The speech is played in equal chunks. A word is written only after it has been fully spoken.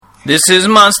This is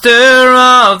Monster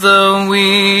of the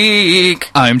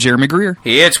Week. I'm Jeremy Greer.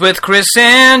 It's with Chris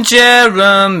and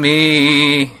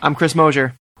Jeremy. I'm Chris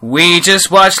Mosier. We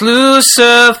just watched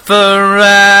Lucifer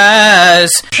Rise.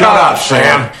 Shut up,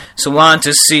 Sam. So on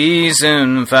to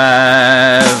season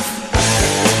 5.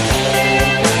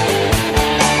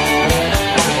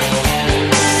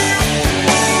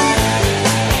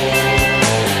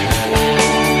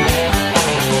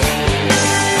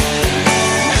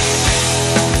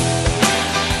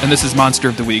 And this is Monster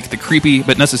of the Week, the creepy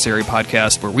but necessary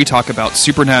podcast where we talk about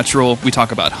supernatural, we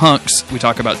talk about hunks, we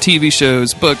talk about TV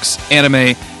shows, books,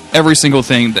 anime, every single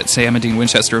thing that Sam and Dean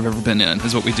Winchester have ever been in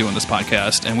is what we do on this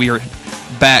podcast. And we are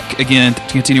back again to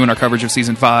continue our coverage of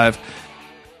Season 5.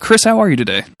 Chris, how are you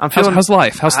today? How's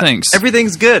life? How's things?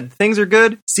 Everything's good. Things are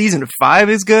good. Season 5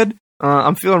 is good.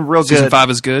 I'm feeling real good. Season 5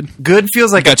 is good? Good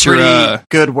feels like a pretty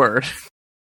good word.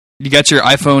 You got your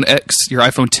iPhone X, your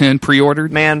iPhone 10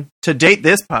 pre-ordered? Man, to date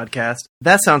this podcast,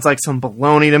 that sounds like some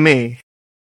baloney to me.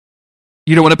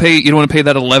 You don't want to pay. You don't want to pay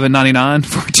that $11.99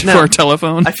 for a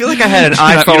telephone. I feel like I had an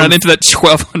iPhone. You're not into that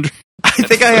 $1,200. I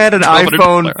think I had an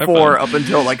iPhone 4 up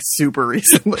until like super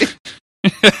recently.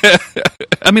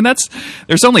 I mean,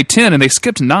 there's only 10 and they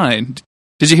skipped 9.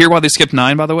 Did you hear why they skipped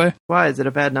 9? By the way, why is it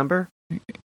a bad number?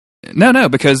 No,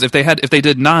 because if they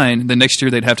did 9, then next year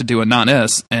they'd have to do a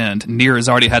 9S, and Nier has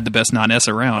already had the best 9S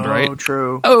around, right? Oh,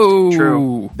 true. Oh,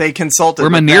 true. They consulted. Where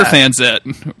my Nier fans at?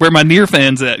 Where my Nier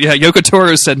fans at? Yeah, Yoko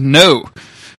Taro said no.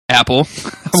 Apple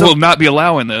will not be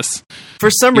allowing this.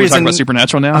 For some reason, talking about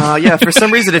Supernatural now. Yeah. For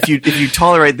some reason, if you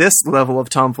tolerate this level of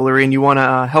tomfoolery and you want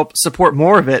to help support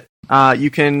more of it, you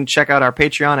can check out our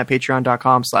Patreon at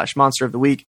patreon.com/Monster of the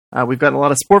Week. We've gotten a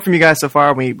lot of support from you guys so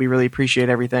far. We really appreciate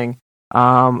everything.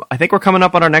 I think we're coming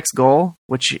up on our next goal,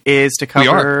 which is to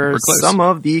cover some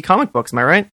of the comic books. Am I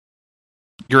right?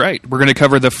 You're right. We're going to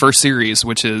cover the first series,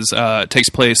 which is takes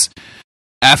place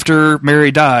after Mary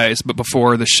dies, but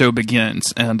before the show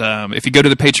begins. And if you go to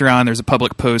the Patreon, there's a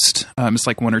public post. It's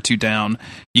like 1 or 2 down.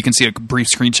 You can see a brief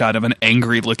screenshot of an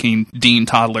angry-looking Dean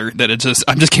toddler. I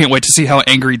just can't wait to see how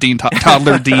angry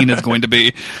toddler Dean is going to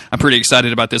be. I'm pretty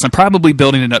excited about this. I'm probably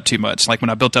building it up too much. Like when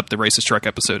I built up the Racist Truck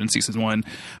episode in Season 1,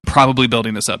 probably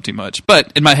building this up too much.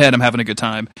 But in my head, I'm having a good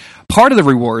time. Part of the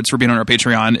rewards for being on our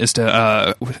Patreon is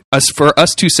for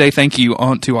us to say thank you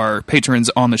to our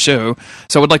patrons on the show.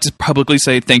 So I would like to publicly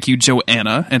say thank you,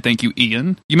 Joanna, and thank you,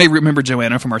 Ian. You may remember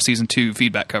Joanna from our Season 2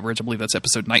 feedback coverage. I believe that's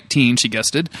episode 19, she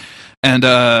guested. And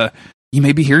you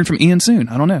may be hearing from Ian soon.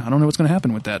 I don't know what's going to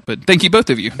happen with that. But thank you,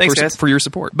 both of you, for your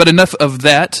support. But enough of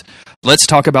that. Let's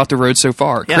talk about the road so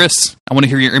far. Yeah. Chris, I want to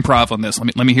hear your improv on this.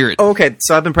 Let me hear it. Okay,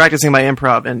 so I've been practicing my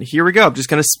improv, and here we go. I'm just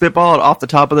going to spitball it off the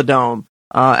top of the dome.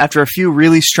 After a few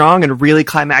really strong and really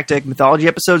climactic mythology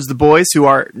episodes, the boys, who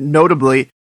are notably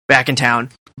back in town,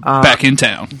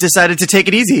 decided to take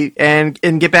it easy and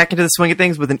get back into the swing of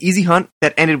things with an easy hunt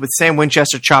that ended with Sam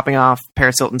Winchester chopping off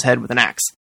Paris Hilton's head with an axe.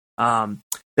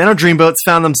 Then our dreamboats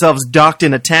found themselves docked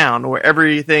in a town where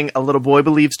everything a little boy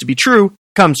believes to be true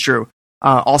comes true.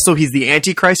 Also, he's the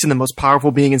Antichrist and the most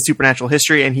powerful being in supernatural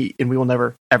history, and we will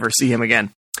never ever see him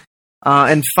again.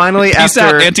 And finally, peace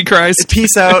out, Antichrist.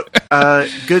 Peace out.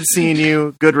 Good seeing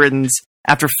you. Good riddance.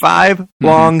 After 5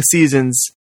 long seasons,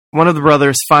 one of the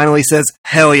brothers finally says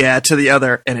 "hell yeah" to the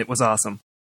other, and it was awesome.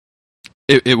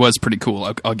 It was pretty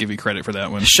cool. I'll give you credit for that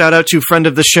one. Shout out to friend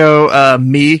of the show,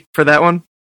 me, for that one.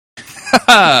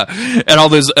 And all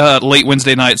those late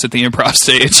Wednesday nights at the improv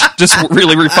stage, just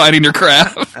really refining your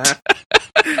craft.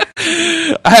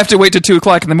 I have to wait till 2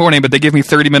 o'clock in the morning, but they give me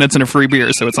 30 minutes and a free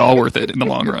beer, so it's all worth it in the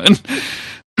long run.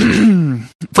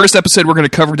 First episode we're going to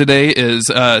cover today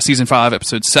is Season 5,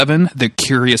 Episode 7, The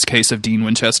Curious Case of Dean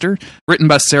Winchester, written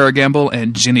by Sarah Gamble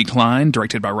and Jenny Klein,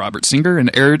 directed by Robert Singer, and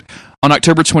aired on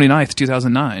October 29th,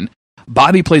 2009.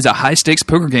 Bobby plays a high-stakes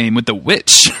poker game with the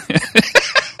witch.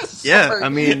 Yeah, I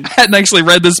mean... I hadn't actually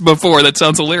read this before. That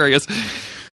sounds hilarious.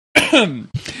 Bobby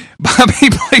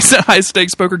plays a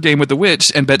high-stakes poker game with the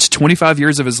witch and bets 25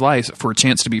 years of his life for a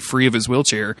chance to be free of his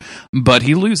wheelchair, but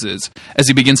he loses. As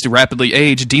he begins to rapidly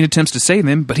age, Dean attempts to save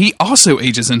him, but he also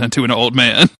ages into an old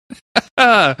man.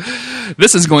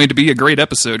 This is going to be a great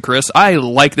episode, Chris. I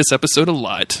like this episode a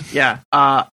lot. Yeah,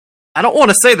 I don't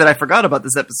want to say that I forgot about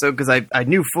this episode because I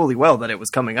knew fully well that it was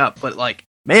coming up, but like,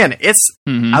 man, it's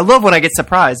I love when I get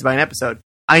surprised by an episode.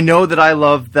 I know that I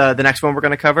love the next one we're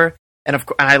going to cover, and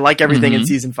I like everything in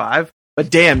Season 5.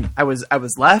 But damn, I was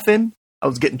laughing. I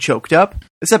was getting choked up.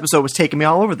 This episode was taking me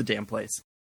all over the damn place.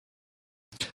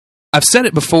 I've said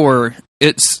it before.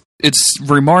 It's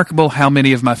remarkable how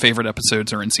many of my favorite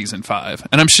episodes are in season 5,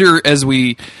 and I'm sure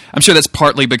that's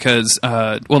partly because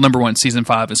number one, season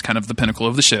 5 is kind of the pinnacle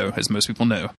of the show, as most people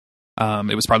know.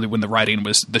 It was probably when the writing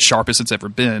was the sharpest it's ever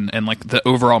been, and like the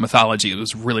overall mythology, it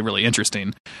was really, really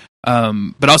interesting.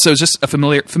 But also just a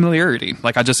familiarity.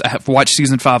 Like I have watched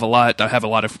season 5 a lot. I have a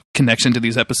lot of connection to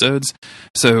these episodes.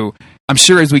 So I'm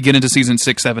sure as we get into season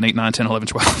 6, 7, 8, 9, 10, 11,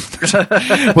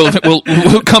 12,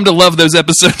 we'll come to love those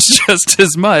episodes just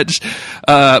as much.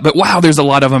 But wow, there's a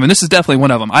lot of them. And this is definitely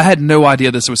one of them. I had no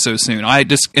idea this was so soon. I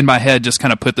just, in my head, just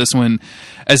kind of put this one,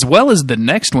 as well as the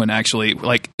next one, actually,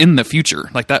 like in the future.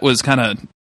 Like that was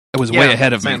way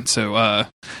ahead of me. So,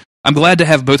 I'm glad to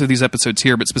have both of these episodes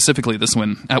here, but specifically this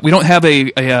one. We don't have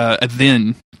we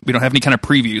don't have any kind of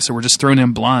preview, so we're just thrown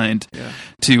in blind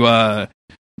to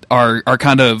our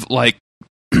kind of like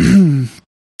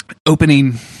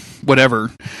opening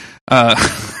whatever.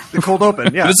 The cold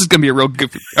open, yeah. This is going to be a real good,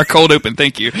 a cold open.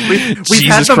 Thank you,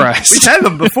 Jesus Christ. We've had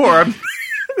them before.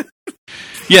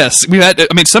 Yes,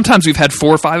 sometimes we've had 4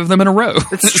 or 5 of them in a row.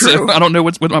 It's true. So I don't know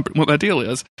what my deal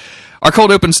is. Our cold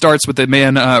open starts with a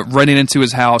man running into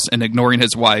his house and ignoring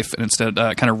his wife, and instead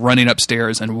kind of running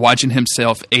upstairs and watching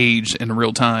himself age in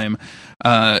real time.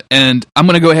 And I'm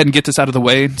going to go ahead and get this out of the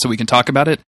way so we can talk about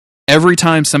it. Every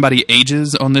time somebody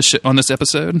ages on this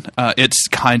episode, it's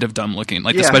kind of dumb looking.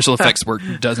 Like the special effects work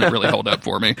doesn't really hold up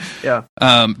for me. Yeah.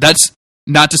 That's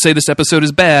not to say this episode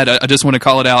is bad. I just want to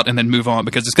call it out and then move on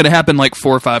because it's going to happen like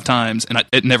 4 or 5 times, and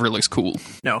it never looks cool.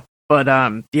 No, but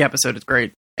the episode is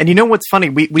great. And you know what's funny?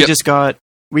 We just got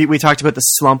we talked about the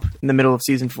slump in the middle of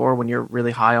season 4 when you're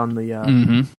really high on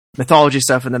the mythology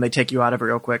stuff, and then they take you out of it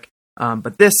real quick.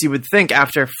 But this, you would think,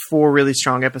 after 4 really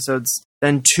strong episodes,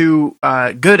 then 2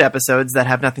 good episodes that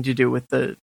have nothing to do with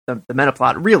the meta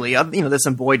plot. Really, there's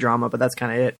some boy drama, but that's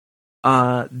kind of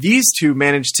it. These 2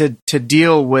 managed to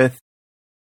deal with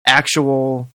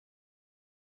actual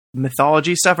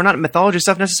mythology stuff, or not mythology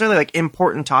stuff necessarily, like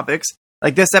important topics.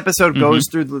 Like this episode goes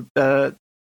through the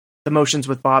motions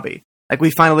with Bobby. Like we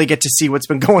finally get to see what's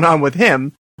been going on with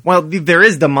him. Well, there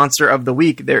is the monster of the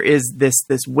week. There is this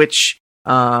witch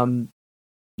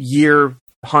year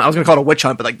hunt. I was going to call it a witch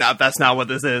hunt, but like that's not what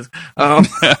this is.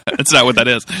 That's not what that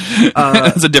is.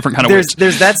 It's a different kind of witch.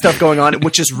 There's that stuff going on,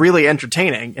 which is really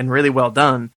entertaining and really well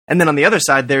done. And then on the other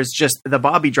side, there's just the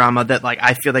Bobby drama that like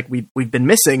I feel like we've been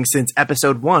missing since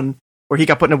episode 1, where he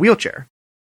got put in a wheelchair.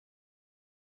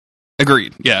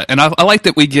 Agreed. Yeah, and I like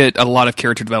that we get a lot of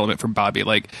character development from Bobby.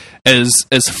 Like as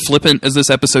flippant as this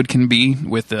episode can be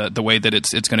with the way that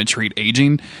it's going to treat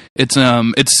aging, it's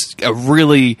a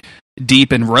really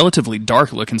deep and relatively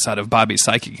dark look inside of Bobby's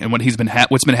psyche and what's been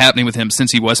happening with him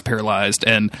since he was paralyzed.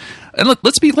 And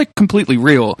let's be like completely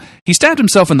real. He stabbed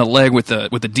himself in the leg with a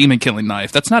demon killing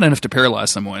knife. That's not enough to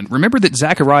paralyze someone. Remember that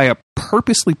Zachariah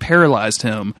purposely paralyzed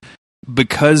him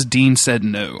because Dean said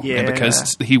no, and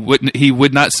because he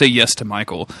would not say yes to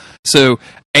Michael. So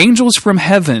angels from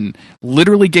heaven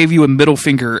literally gave you a middle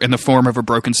finger in the form of a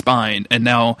broken spine, and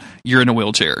now you're in a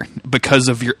wheelchair because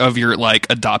of your like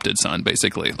adopted son,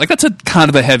 basically. Like that's a kind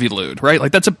of a heavy load, right?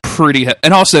 Like that's a pretty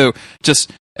and also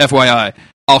just FYI,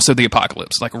 also the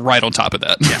apocalypse, like right on top of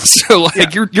that. Yeah. So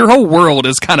like your whole world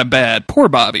is kind of bad. Poor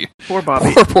Bobby. Poor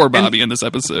Bobby. Poor Bobby in this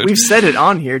episode. We've said it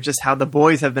on here, just how the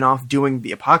boys have been off doing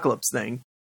the apocalypse thing,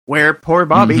 where poor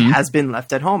Bobby has been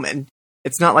left at home. And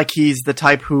it's not like he's the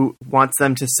type who wants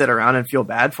them to sit around and feel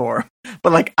bad for him.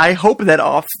 But like, I hope that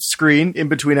off screen in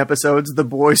between episodes, the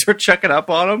boys are checking up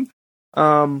on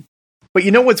him. But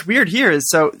you know what's weird here is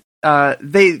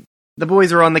the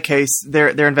boys are on the case.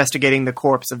 They're investigating the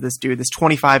corpse of this dude, this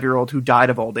 25-year-old who died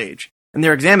of old age, and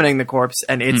they're examining the corpse,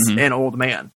 and it's an old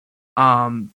man.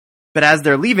 But as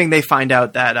they're leaving, they find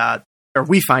out that, or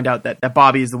we find out that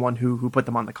Bobby is the one who put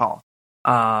them on the call,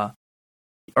 or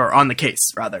on the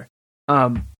case rather.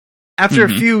 After a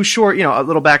few short, a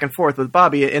little back and forth with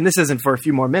Bobby, and this isn't for a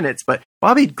few more minutes, but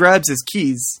Bobby grabs his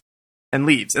keys and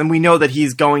leaves, and we know that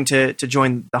he's going to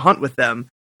join the hunt with them.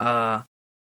 Can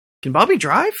Bobby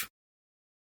drive?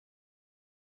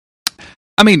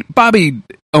 I mean, Bobby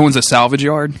owns a salvage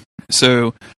yard,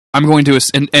 so I'm going to,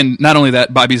 and not only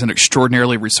that, Bobby's an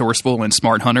extraordinarily resourceful and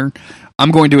smart hunter.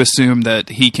 I'm going to assume that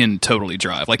he can totally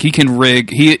drive. Like he can rig.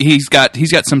 He's got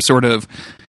some sort of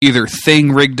either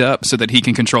thing rigged up so that he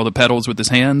can control the pedals with his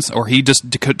hands, or he just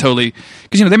totally,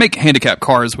 because they make handicapped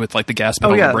cars with like the gas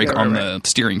pedal and brake on the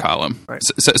steering column. Right.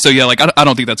 So yeah, like I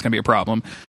don't think that's going to be a problem.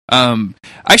 I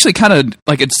actually kind of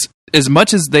like it's as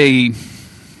much as they.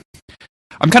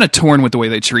 I'm kind of torn with the way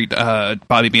they treat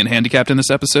Bobby being handicapped in this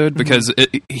episode because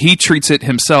he treats it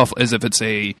himself as if it's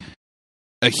a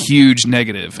a huge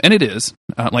negative, and it is.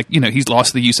 He's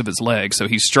lost the use of his leg, so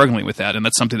he's struggling with that, and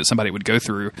that's something that somebody would go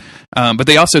through. But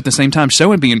they also, at the same time,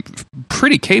 show him being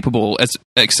pretty capable,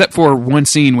 except for one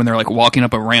scene when they're like walking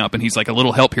up a ramp, and he's like, "A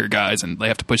little help here, guys," and they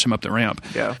have to push him up the ramp.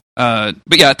 Yeah.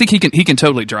 But yeah, I think he can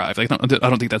totally drive. I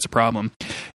don't think that's a problem.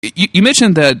 You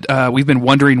mentioned that we've been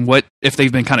wondering what if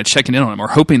they've been kind of checking in on him, or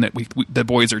hoping that the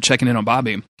boys are checking in on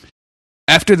Bobby.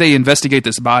 After they investigate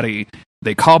this body,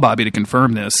 they call Bobby to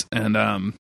confirm this,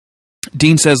 and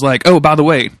Dean says, like, "Oh, by the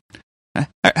way,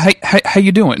 how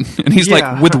you doing?" And he's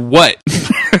like, "With what?"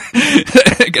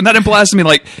 And that implies to me,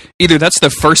 like, either that's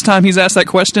the first time he's asked that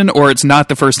question, or it's not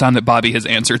the first time that Bobby has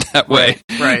answered that way.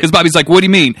 Right. Because Bobby's like, "What do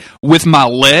you mean? With my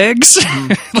legs?"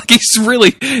 Like, he's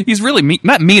really mean,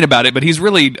 not mean about it, but he's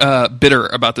really bitter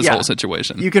about this whole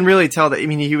situation. You can really tell that. I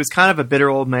mean, he was kind of a bitter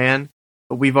old man,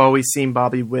 but we've always seen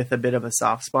Bobby with a bit of a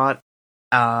soft spot.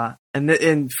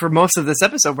 And for most of this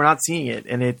episode, we're not seeing it,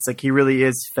 and it's like he really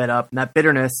is fed up, and that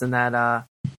bitterness and that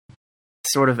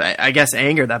sort of, I guess,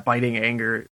 anger, that biting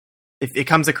anger, it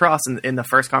comes across in the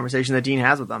first conversation that Dean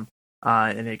has with him,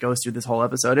 and it goes through this whole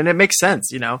episode, and it makes sense,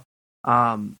 you know.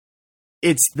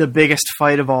 It's the biggest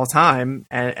fight of all time,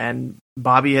 and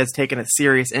Bobby has taken a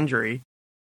serious injury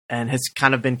and has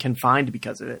kind of been confined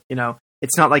because of it. You know,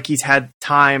 it's not like he's had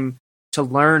time to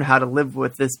learn how to live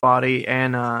with this body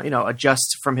and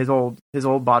adjust from his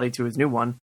old body to his new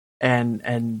one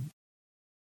and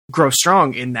grow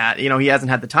strong in that. You know, he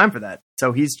hasn't had the time for that.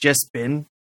 So he's been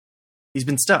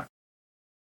stuck.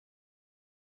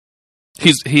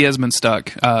 He has been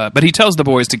stuck. But he tells the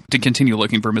boys to continue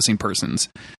looking for missing persons.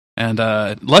 And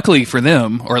luckily for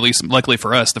them, or at least luckily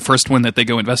for us, the first one that they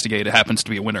go investigate, it happens to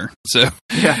be a winner. So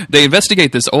they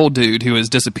investigate this old dude who has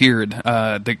disappeared.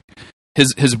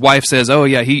 His wife says, "Oh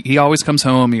yeah, he always comes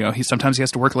home. You know, sometimes he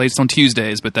has to work late on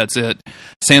Tuesdays, but that's it."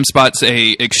 Sam spots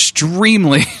a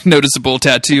extremely noticeable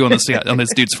tattoo on this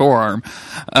dude's forearm,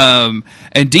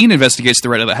 and Dean investigates the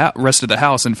rest of the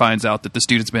house and finds out that this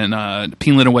dude has been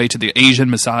peeling away to the Asian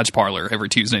massage parlor every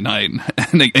Tuesday night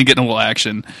and getting a little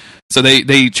action. So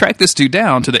they track this dude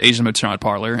down to the Asian massage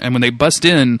parlor, and when they bust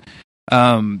in.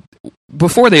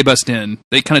 Before they bust in,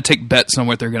 they kind of take bets on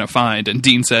what they're going to find, and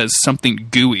Dean says something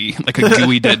gooey, like a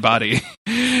gooey dead body,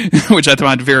 which I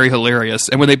find very hilarious.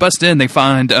 And when they bust in, they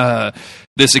find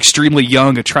this extremely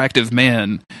young, attractive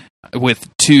man with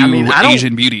two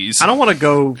Asian beauties. I don't want to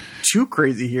go too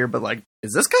crazy here, but like,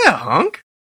 is this guy a hunk?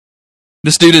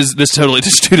 This dude is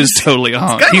totally a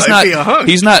hunk. He's not be a hunk.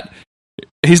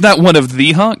 He's not one of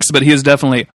the hunks, but he is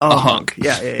definitely a hunk.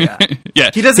 Yeah.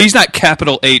 Yeah, he's not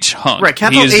capital H hunk. Right,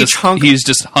 capital H hunk. He's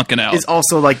just hunking out. Is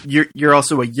also like you're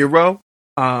also a Euro.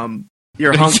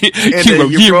 You're a hunk.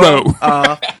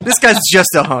 Euro. This guy's just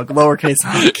a hunk, lowercase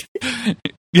hunk.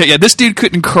 Yeah. This dude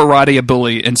couldn't karate a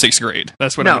bully in 6th grade.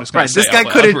 That's what I'm just going to say. This guy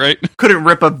couldn't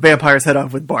rip a vampire's head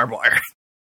off with barbed wire.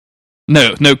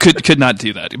 No, could not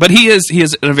do that. But he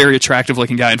is a very attractive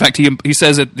looking guy. In fact, he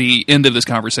says at the end of this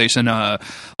conversation,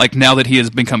 like now that he has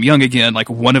become young again, like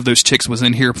one of those chicks was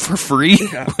in here for free,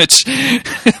 which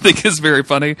I think is very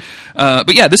funny.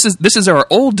 But yeah, this is our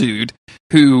old dude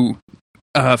who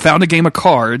found a game of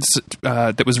cards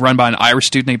that was run by an Irish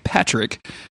dude named Patrick.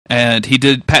 And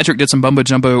Patrick did some bumbo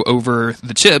jumbo over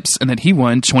the chips, and then he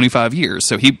won 25 years.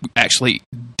 So he actually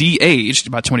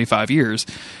de-aged by 25 years.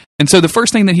 And so the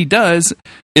first thing that he does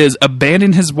is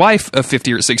abandon his wife of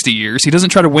 50 or 60 years. He doesn't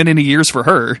try to win any years for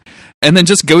her, and then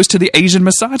just goes to the Asian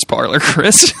massage parlor,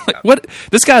 Chris. Like, what?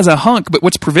 This guy's a hunk, but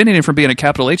what's preventing him from being a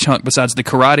capital H hunk besides the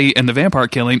karate and the vampire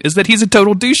killing is that he's a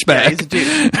total douchebag. Yeah, he's a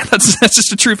dude. That's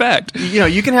just a true fact. You know,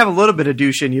 you can have a little bit of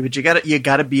douche in you, but you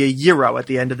gotta be a Euro at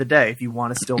the end of the day if you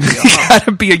want to still be a hunk. You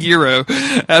gotta be a Euro.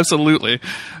 Absolutely.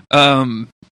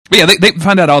 But yeah, they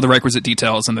find out all the requisite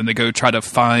details, and then they go try to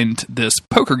find this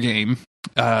poker game,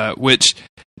 which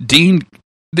Dean.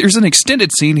 There's an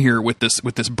extended scene here with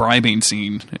this bribing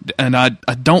scene, and I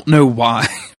don't know why.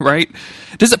 Right?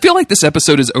 Does it feel like this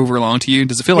episode is overlong to you?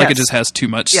 Does it feel like it just has too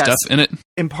much stuff in it?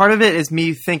 And part of it is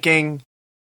me thinking,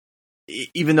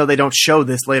 even though they don't show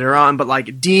this later on, but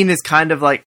like Dean is kind of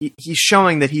like he's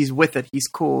showing that he's with it. He's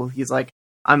cool. He's like,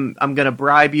 I'm gonna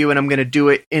bribe you, and I'm gonna do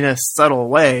it in a subtle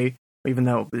way. Even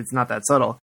though it's not that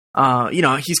subtle,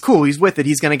 he's cool. He's with it.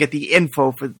 He's going to get the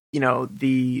info for,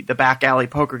 the back alley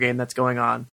poker game that's going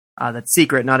on. That's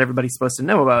secret. Not everybody's supposed to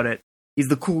know about it. He's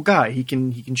the cool guy. He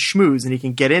can schmooze and he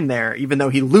can get in there, even though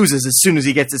he loses as soon as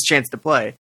he gets his chance to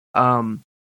play. I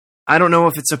don't know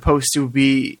if it's supposed to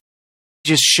be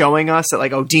just showing us that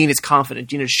like, oh, Dean is confident.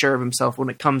 Dean is sure of himself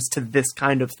when it comes to this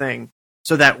kind of thing,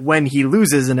 so that when he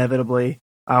loses inevitably,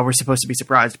 we're supposed to be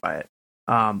surprised by it.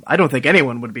 I don't think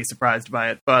anyone would be surprised by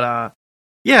it, but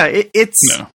Yeah, it's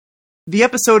No. the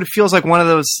episode feels like one of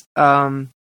those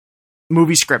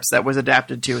movie scripts that was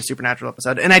adapted to a Supernatural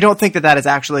episode, and I don't think that is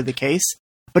actually the case.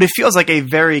 But it feels like a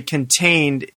very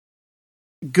contained,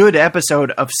 good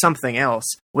episode of something else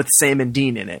with Sam and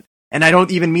Dean in it. And I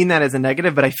don't even mean that as a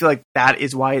negative, but I feel like that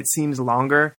is why it seems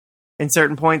longer in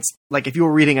certain points. Like if you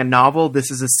were reading a novel,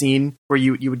 this is a scene where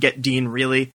you would get Dean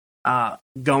really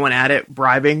going at it,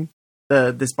 bribing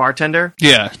this bartender.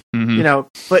 Yeah. Mm-hmm. You know,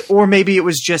 or maybe it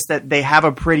was just that they have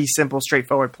a pretty simple,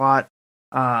 straightforward plot,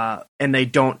 and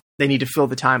they need to fill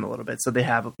the time a little bit. So they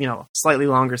have, you know, slightly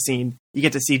longer scene. You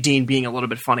get to see Dean being a little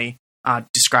bit funny,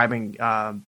 describing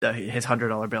his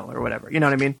 $100 bill or whatever. You know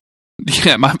what I mean?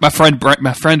 Yeah, my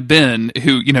friend Ben,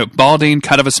 who, you know, balding,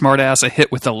 kind of a smart ass, a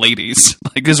hit with the ladies.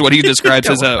 Like, this is what he describes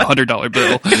as a $100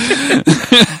 bill.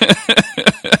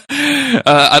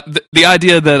 The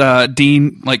idea that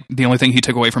Dean, like, the only thing he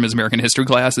took away from his American history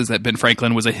class is that Ben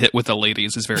Franklin was a hit with the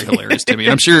ladies is very hilarious to me.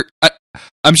 And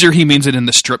I'm sure he means it in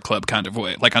the strip club kind of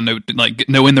way. Like, I know, like,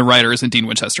 knowing the writers and Dean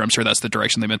Winchester, I'm sure that's the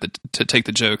direction they meant to take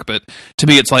the joke. But to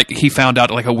me, it's like he found out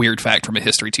like a weird fact from a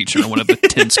history teacher in one of the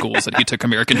 10 schools that he took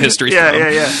American history from.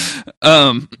 Yeah.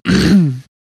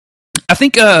 I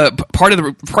think part of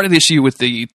the issue with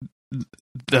the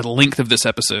length of this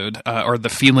episode, or the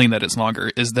feeling that it's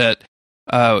longer, is that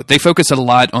they focus a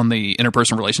lot on the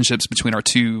interpersonal relationships between our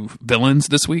two villains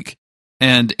this week.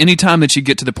 And anytime that you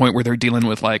get to the point where they're dealing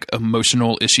with like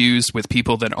emotional issues with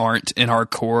people that aren't in our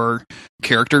core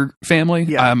character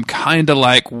family, I'm kind of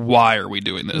like, why are we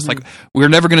doing this? Like, we're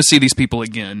never going to see these people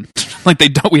again. Like,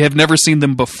 we have never seen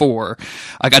them before.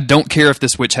 Like, I don't care if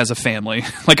this witch has a family.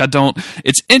 Like,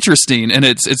 it's interesting and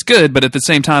it's good, but at the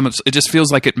same time, it just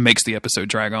feels like it makes the episode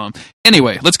drag on.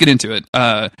 Anyway, let's get into it.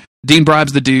 Dean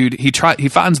bribes the dude. He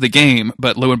finds the game,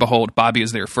 but lo and behold, Bobby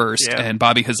is there first, and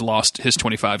Bobby has lost his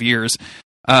 25 years.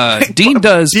 Dean's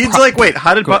like, wait,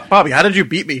 Bobby, how did you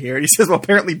beat me here? And he says, well,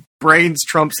 apparently brains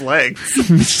trumps legs.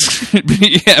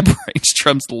 Yeah, brains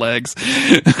trumps legs.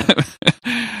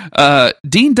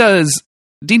 Dean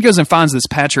goes and finds this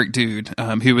Patrick dude,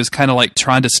 who was kind of like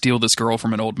trying to steal this girl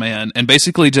from an old man, and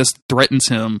basically just threatens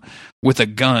him with a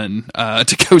gun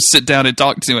to go sit down and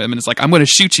talk to him. And it's like, I'm going to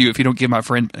shoot you if you don't give my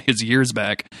friend his years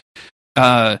back.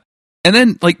 And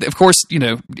then, like, of course, you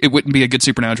know, it wouldn't be a good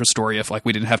Supernatural story if, like,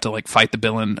 we didn't have to, like, fight the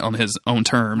villain on his own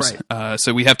terms. Right.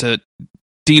 So we have to...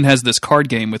 Dean has this card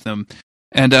game with him.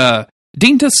 And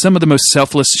Dean does some of the most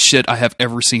selfless shit I have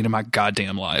ever seen in my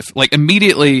goddamn life. Like,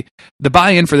 immediately, the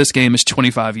buy-in for this game is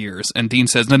 25 years. And Dean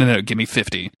says, no, give me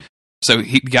 50. So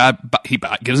he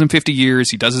gives him 50 years.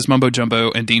 He does his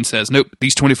mumbo-jumbo. And Dean says, nope,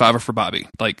 these 25 are for Bobby.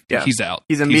 Like, he's out.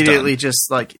 He's immediately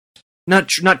just, like... Not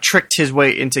tricked his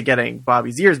way into getting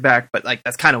Bobby's years back, but like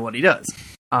that's kind of what he does.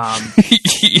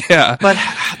 Yeah. But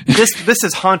this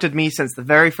has haunted me since the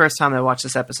very first time I watched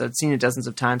this episode, seen it dozens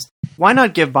of times. Why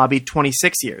not give Bobby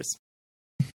 26 years?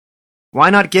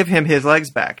 Why not give him his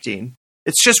legs back, Dean?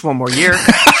 It's just one more year.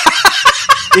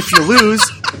 If you lose,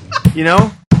 you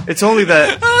know, it's only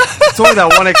that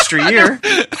one extra year.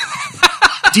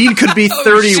 Dean could be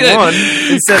 31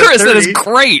 instead of 30. That is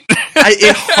great.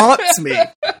 It haunts me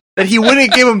that he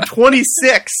wouldn't give him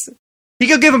 26. He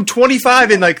could give him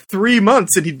 25 in like 3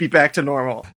 months and he'd be back to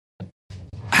normal.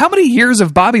 How many years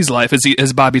of Bobby's life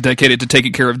has Bobby dedicated to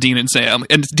taking care of Dean and Sam?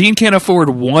 And Dean can't afford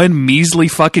one measly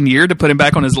fucking year to put him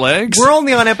back on his legs? We're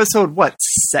only on episode,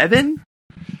 7?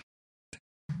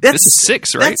 This is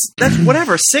 6, right? That's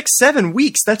whatever, 6, 7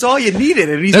 weeks. That's all you needed.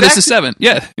 And he's this is 7,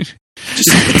 yeah.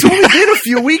 It's only been a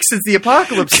few weeks since the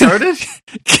apocalypse started.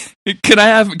 Can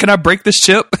I break this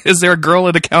chip? Is there a girl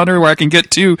at the counter where I can get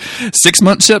 2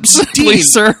 6-month chips, Dean,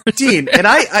 please, sir? Dean, and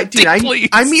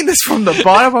I mean this from the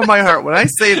bottom of my heart when I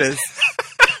say this.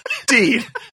 Dean,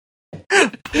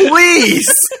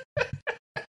 please.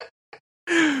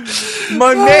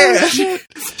 My man,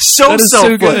 so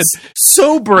selfless,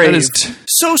 so brave,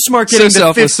 so smart, getting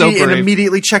to 50 and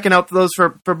immediately checking out those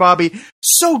for Bobby.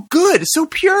 So good, so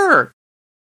pure.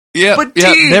 Yeah, but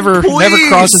Dean, never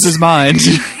crosses his mind.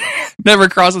 Never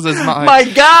crosses his mind. My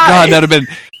God, that'd have been.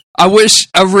 I wish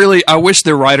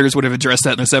the writers would have addressed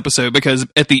that in this episode, because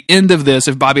at the end of this,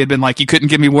 if Bobby had been like, "You couldn't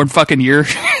give me one fucking year,"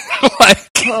 like.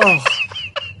 Oh.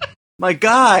 My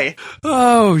guy.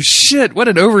 Oh, shit. What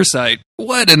an oversight.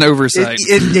 What an oversight.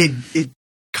 It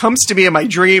comes to me in my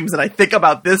dreams, and I think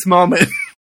about this moment.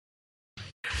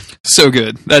 So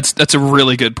good. That's a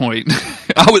really good point.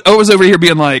 I was over here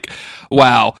being like,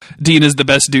 wow, Dean is the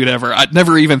best dude ever. I'd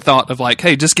never even thought of like,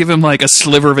 hey, just give him like a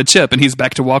sliver of a chip, and he's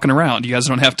back to walking around. You guys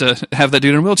don't have to have that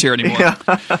dude in a wheelchair anymore.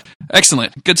 Yeah.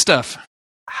 Excellent. Good stuff.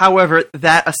 However,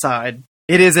 that aside,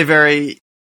 it is a very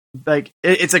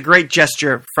it's a great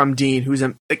gesture from Dean,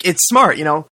 it's smart,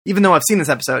 even though I've seen this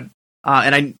episode,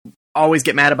 and I always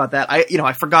get mad about that.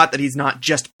 I forgot that he's not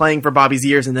just playing for Bobby's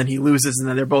ears and then he loses and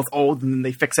then they're both old and then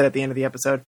they fix it at the end of the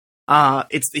episode.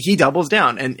 He doubles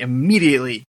down and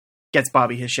immediately gets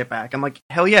Bobby his shit back. I'm like,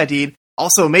 hell yeah, Dean.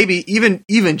 Also, maybe even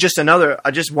just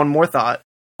just one more thought.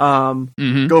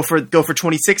 Go for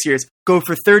 26 years, go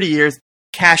for 30 years,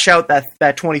 cash out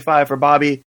that 25 for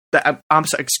Bobby. I'm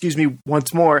sorry, excuse me,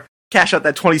 once more, cash out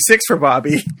that 26 for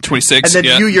Bobby. 26, and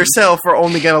then you yourself are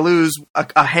only going to lose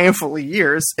a handful of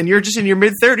years, and you're just in your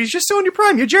mid-30s, just still in your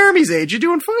prime. You're Jeremy's age. You're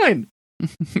doing fine.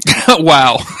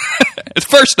 Wow.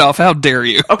 First off, how dare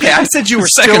you? Okay, I said you were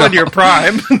still in your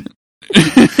prime.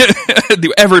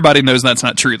 Everybody knows that's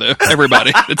not true, though.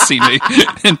 Everybody that's seen me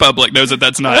in public knows that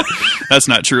that's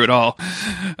not true at all.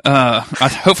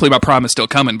 Hopefully, my prime is still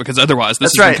coming, because otherwise,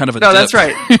 this is kind of a dip. That's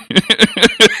right.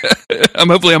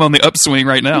 Hopefully, I'm on the upswing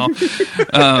right now.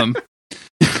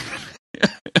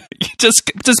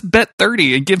 Just bet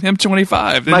 30 and give him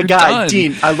 25. My guy,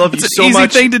 Dean, I love you so much.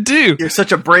 It's an easy thing to do. You're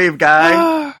such a brave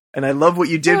guy, and I love what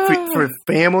you did for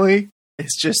family.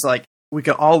 It's just like, we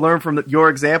can all learn from your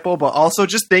example, but also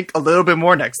just think a little bit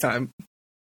more next time.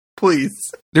 Please.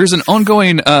 There's an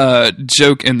ongoing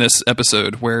joke in this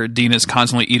episode where Dean is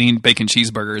constantly eating bacon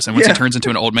cheeseburgers, and once he turns into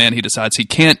an old man, he decides he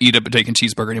can't eat a bacon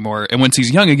cheeseburger anymore. And once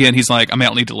he's young again, he's like, I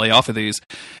don't need to lay off of these.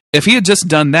 If he had just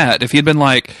done that, if he had been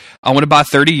like, I want to buy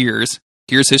 30 years,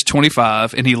 here's his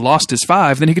 25, and he lost his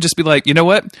 5, then he could just be like, you know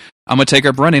what? I'm going to take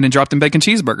up running and drop them bacon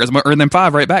cheeseburgers. I'm going to earn them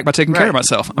 5 right back by taking care of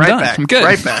myself. I'm done. Back. I'm good.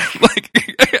 Right back.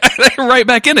 Right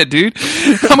back in it, dude.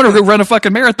 I'm going to go run a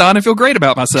fucking marathon and feel great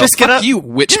about myself. Just get up, you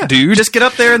witch, dude. Just get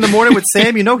up there in the morning with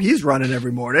Sam. He's running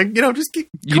every morning. Just keep.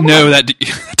 That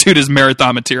dude is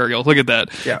marathon material. Look at that.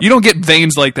 Yeah. You don't get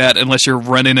veins like that unless you're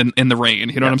running in the rain.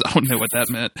 You know what I'm saying? I don't know what that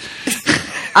meant.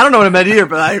 I don't know what it meant either,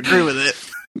 but I agree with it.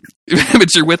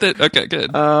 But you're with it? Okay,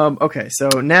 good. Okay, so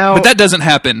now... But that doesn't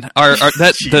happen.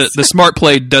 The smart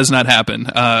play does not happen.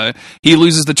 He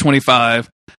loses the 25.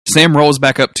 Sam rolls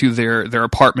back up to their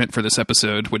apartment for this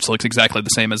episode, which looks exactly the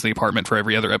same as the apartment for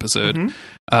every other episode.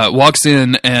 Mm-hmm. Walks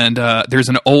in, and there's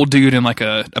an old dude in like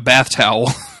a bath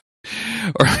towel.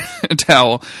 Or a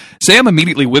towel. Sam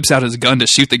immediately whips out his gun to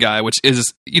shoot the guy, which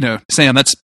is, Sam,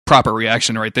 that's proper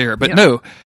reaction right there. But no...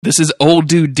 This is old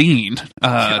dude Dean.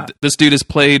 This dude is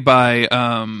played by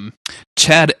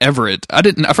Chad Everett.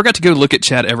 I forgot to go look at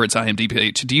Chad Everett's IMDb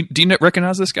page. Do you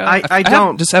recognize this guy? I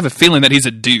don't. Just have a feeling that he's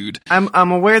a dude.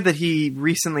 I'm aware that he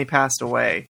recently passed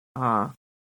away. Oh,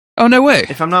 no way.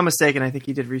 If I'm not mistaken, I think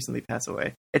he did recently pass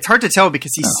away. It's hard to tell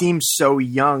because he seems so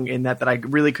young in that I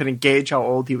really couldn't gauge how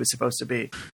old he was supposed to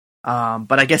be.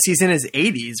 But I guess he's in his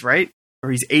 80s, right? Or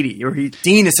he's 80.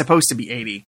 Dean is supposed to be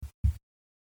 80.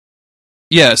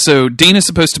 Yeah, so Dean is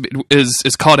supposed to be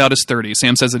is called out as 30.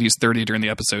 Sam says that he's 30 during the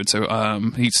episode, so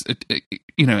he's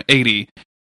 80.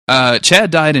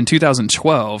 Chad died in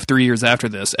 2012, 3 years after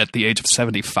this, at the age of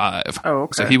 75. Oh,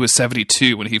 okay. So he was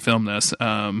 72 when he filmed this.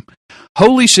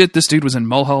 Holy shit, this dude was in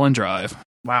Mulholland Drive.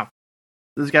 Wow,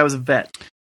 this guy was a vet.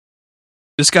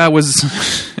 This guy was...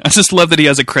 I just love that he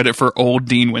has a credit for old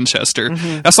Dean Winchester.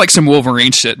 Mm-hmm. That's like some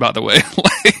Wolverine shit, by the way.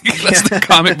 That's the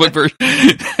comic book version.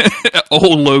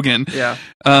 Old Logan. Yeah.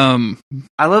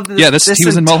 I love this. Yeah, he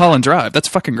was in Mulholland Drive. That's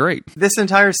fucking great. This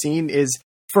entire scene is,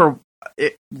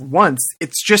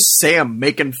 it's just Sam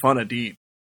making fun of Dean.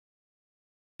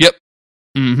 Yep.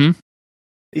 Mm-hmm.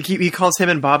 He calls him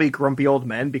and Bobby grumpy old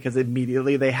men because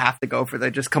immediately they have to go for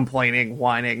the just complaining,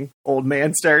 whining old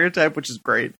man stereotype, which is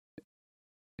great.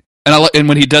 And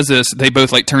when he does this, they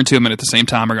both turn to him and at the same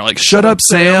time are like, "Shut up,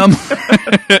 Sam!"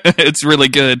 It's really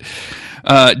good.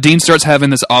 Dean starts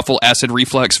having this awful acid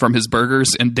reflux from his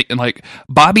burgers, and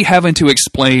Bobby having to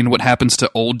explain what happens to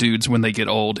old dudes when they get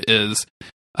old is.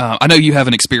 I know you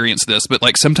haven't experienced this, but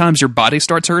sometimes your body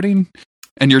starts hurting,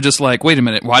 and you're just like, "Wait a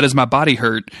minute, why does my body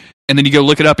hurt?" And then you go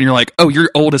look it up, and you're like, "Oh, you're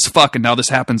old as fuck, and now this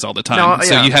happens all the time."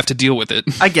 So you have to deal with it.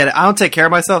 I get it. I don't take care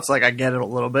of myself, so I get it a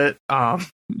little bit.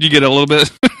 You get a little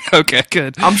bit? Okay,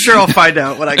 good. I'm sure I'll find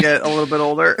out when I get a little bit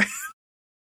older.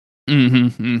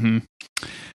 Mm-hmm, mm-hmm.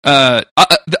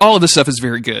 All of this stuff is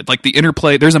very good. The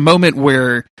interplay, there's a moment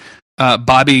where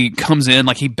Bobby comes in,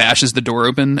 he bashes the door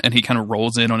open, and he kind of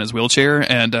rolls in on his wheelchair,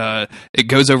 and it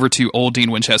goes over to old Dean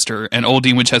Winchester, and old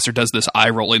Dean Winchester does this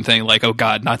eye-rolling thing, oh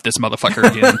god, not this motherfucker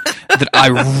again, that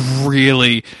I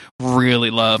really, really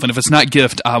love. And if it's not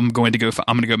GIFT, I'm going to go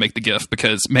make the GIF,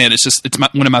 because, man, it's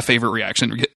one of my favorite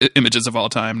reaction images of all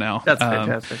time now. That's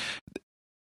fantastic.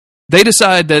 They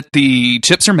decide that the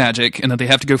chips are magic and that they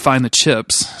have to go find the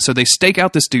chips. So they stake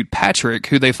out this dude, Patrick,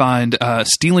 who they find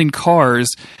stealing cars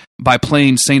by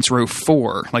playing Saints Row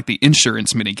 4, like the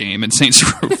insurance minigame in Saints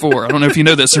Row 4. I don't know if you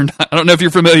know this or not. I don't know if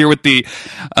you're familiar with the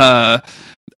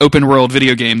open world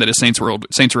video game that is Saints Row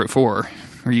 4.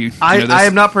 Are you? I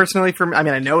am not personally I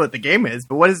mean, I know what the game is,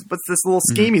 but what's this little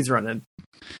scheme he's running?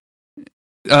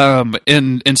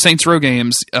 In Saints Row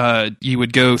games, you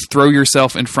would go throw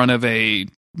yourself in front of a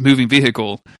moving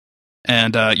vehicle,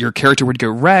 and your character would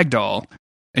go ragdoll,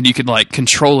 and you could like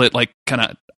control it, like kind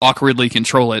of awkwardly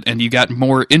control it, and you got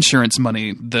more insurance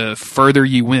money the further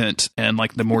you went, and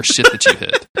like the more shit that you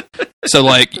hit. So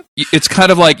like it's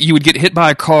kind of like you would get hit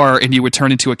by a car, and you would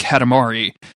turn into a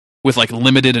Katamari with like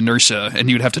limited inertia, and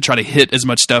you would have to try to hit as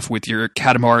much stuff with your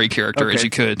Katamari character as you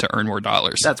could to earn more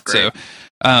dollars. That's great.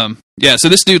 So, so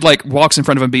this dude like walks in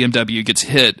front of a BMW, gets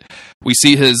hit. We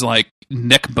see his like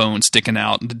neck bone sticking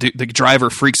out. The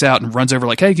driver freaks out and runs over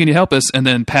like, "Hey, can you help us?" And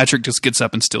then Patrick just gets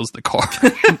up and steals the car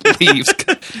and leaves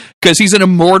because he's an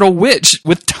immortal witch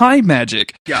with time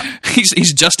magic. Yeah,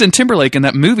 he's Justin Timberlake in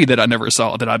that movie that I never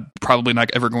saw, that I'm probably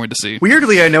not ever going to see.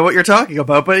 Weirdly, I know what you're talking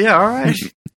about, but yeah, all right.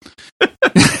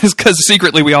 It's because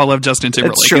secretly we all love Justin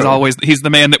Timberlake. He's the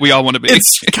man that we all want to be.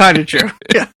 It's kind of true.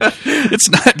 Yeah,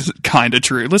 it's not kind of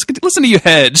true. Listen to you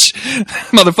hedge,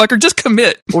 motherfucker. Just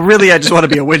commit. Well, really, I just want to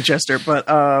be a Winchester, but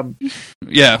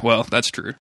yeah, well, that's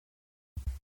true.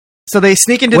 So they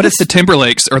sneak into. What if the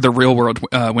Timberlakes are the real world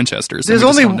Winchesters? There's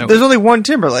only one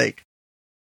Timberlake.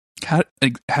 How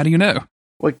do you know?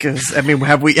 Well, because I mean,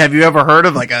 have you ever heard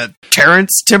of like a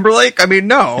Terrence Timberlake? I mean,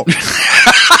 no.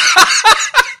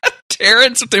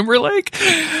 Terrence Timberlake?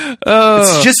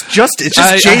 It's just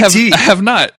JT. I have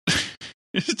not.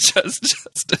 It's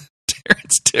just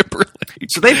Terrence Timberlake.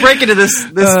 So they break into this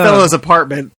fellow's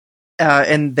apartment,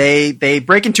 and they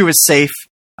break into his safe.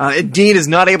 And Dean is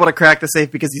not able to crack the safe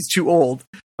because he's too old.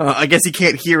 I guess he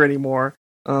can't hear anymore.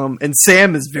 And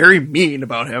Sam is very mean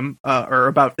about him, or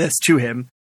about this to him.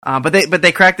 But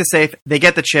they crack the safe. They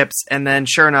get the chips, and then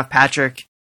sure enough, Patrick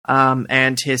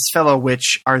and his fellow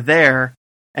witch are there.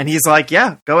 And he's like,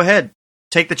 "Yeah, go ahead,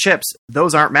 take the chips.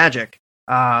 Those aren't magic.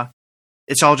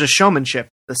 It's all just showmanship.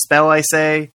 The spell I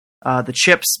say, the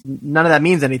chips, none of that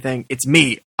means anything. It's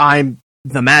me. I'm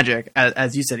the magic."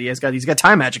 As you said, he's got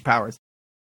time magic powers.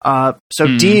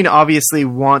 So Dean obviously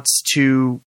wants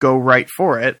to go right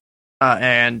for it,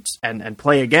 and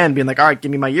play again, being like, "All right,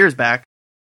 give me my years back."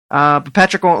 But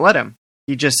Patrick won't let him.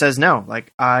 He just says no.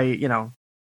 Like, I'll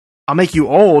make you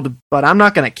old, but I'm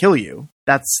not going to kill you.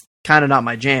 That's kind of not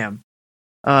my jam.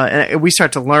 And we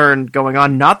start to learn going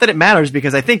on. Not that it matters,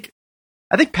 because I think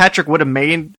Patrick would have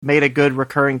made a good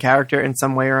recurring character in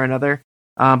some way or another.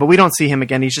 But we don't see him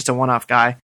again. He's just a one-off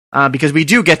guy. Because we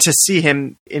do get to see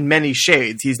him in many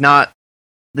shades. He's not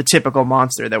the typical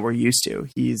monster that we're used to.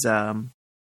 He has a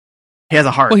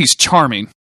heart. Well, he's charming.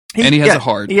 And he has a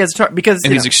heart. He has because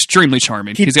he's extremely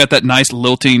charming. He's got that nice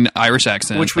lilting Irish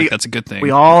accent, which that's a good thing.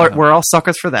 We're all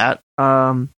suckers for that.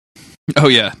 Oh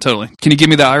yeah, totally. Can you give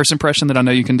me the Irish impression that I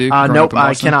know you can do? Nope,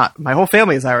 I cannot. My whole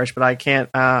family is Irish, but I can't.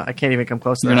 I can't even come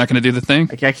close to that. You're not going to do the thing?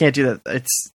 I can't do that.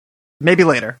 It's maybe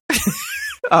later.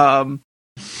 Sam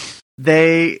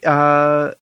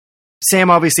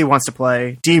obviously wants to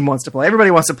play. Dean wants to play.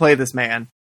 Everybody wants to play this man.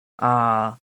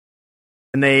 And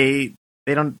they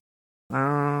don't.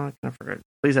 I forget.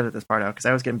 Please edit this part out, because I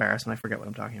always get embarrassed when I forget what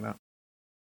I'm talking about.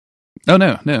 Oh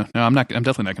no, I'm not. I'm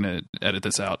definitely not going to edit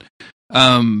this out.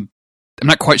 I'm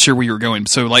not quite sure where you were going.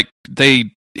 So like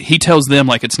he tells them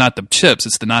like it's not the chips,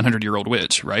 it's the 900-year-old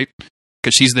witch, right?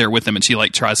 Because she's there with him, and she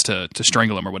like tries to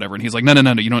strangle him or whatever, and he's like, no,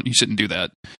 you shouldn't do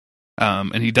that.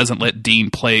 And he doesn't let Dean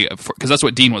play, because that's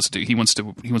what Dean wants to do. He wants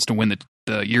to win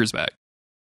the years back.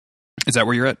 Is that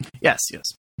where you're at? Yes.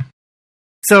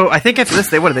 So I think after this,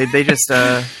 they just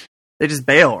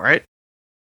bail, right?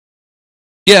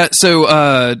 Yeah.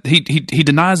 So he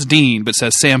denies Dean, but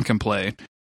says Sam can play.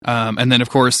 And then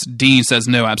of course Dean says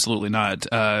no, absolutely not.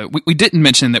 We didn't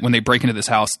mention that when they break into this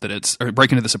house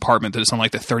break into this apartment, that it's on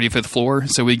like the 35th floor.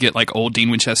 So we get like old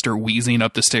Dean Winchester wheezing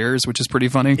up the stairs, which is pretty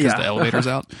funny because the elevator's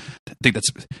out. I think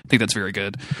that's very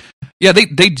good. Yeah,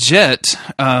 they jet,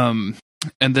 and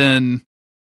then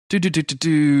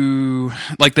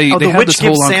like they have this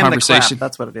whole long conversation.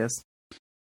 That's what it is.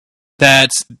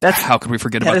 That's how could we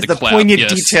forget about the clap? That is the poignant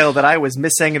detail that I was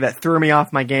missing that threw me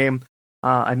off my game.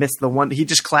 I missed the one. He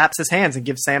just claps his hands and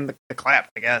gives Sam the clap,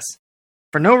 I guess,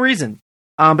 for no reason.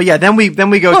 But yeah, then we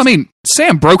go. Well, I mean,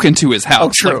 Sam broke into his house.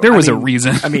 Oh, true. Like, there was a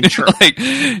reason. I mean, true.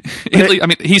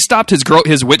 He stopped his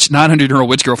 900-year-old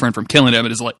witch girlfriend from killing him,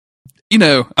 and is like,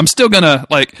 I'm still gonna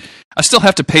I still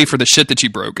have to pay for the shit that you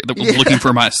broke. Looking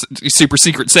for my super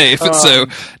secret safe. So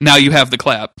now you have the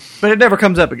clap. But it never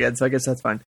comes up again, so I guess that's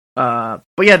fine. But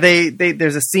yeah,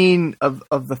 there's a scene of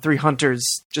the three hunters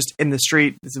just in the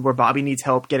street. This is where Bobby needs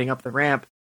help getting up the ramp,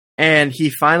 and he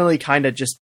finally kind of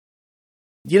just,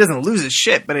 he doesn't lose his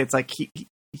shit, but it's like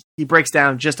he breaks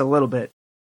down just a little bit,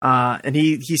 and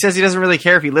he says he doesn't really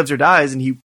care if he lives or dies, and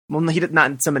he did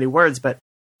not in so many words, but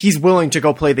he's willing to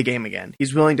go play the game again.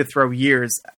 He's willing to throw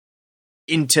years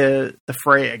into the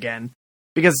fray again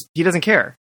because he doesn't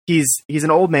care. He's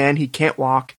an old man. He can't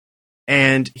walk.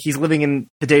 And he's living in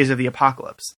the days of the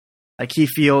apocalypse. Like, he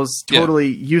feels totally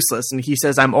useless. And he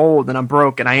says, I'm old and I'm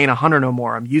broke and I ain't a hunter no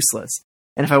more. I'm useless.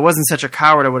 And if I wasn't such a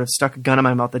coward, I would have stuck a gun in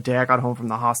my mouth the day I got home from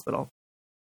the hospital.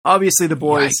 Obviously, the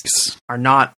boys are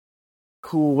not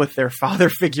cool with their father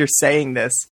figure saying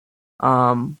this.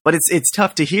 But it's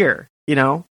tough to hear, you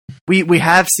know? We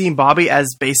have seen Bobby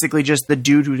as basically just the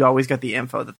dude who's always got the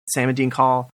info that Sam and Dean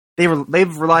call.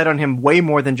 They've relied on him way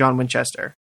more than John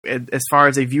Winchester. As far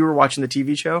as a viewer watching the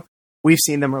TV show, we've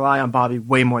seen them rely on Bobby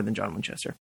way more than John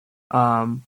Winchester.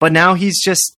 But now he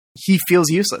feels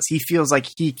useless. He feels like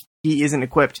he isn't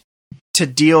equipped to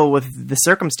deal with the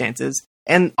circumstances.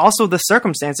 And also the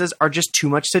circumstances are just too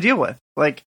much to deal with.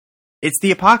 Like, it's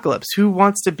the apocalypse. Who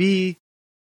wants to be,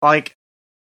 like,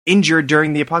 injured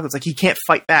during the apocalypse? Like, he can't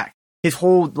fight back. His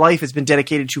whole life has been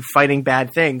dedicated to fighting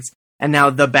bad things. And now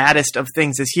the baddest of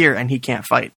things is here and he can't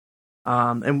fight.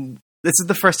 And this is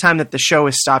the first time that the show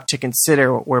has stopped to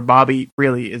consider where Bobby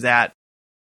really is at,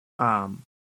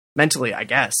 mentally, I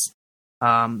guess.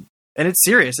 And it's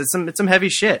serious. It's some heavy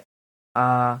shit.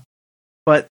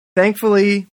 But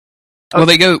thankfully, well,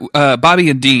 they go.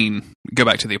 Bobby and Dean go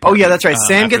back to the apartment. Oh yeah, that's right.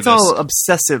 Sam gets all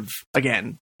obsessive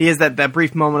again. He has that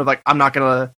brief moment of like, I'm not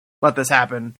gonna let this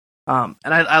happen. And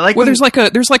I like. Well, there's like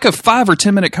a 5 or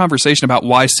 10 minute conversation about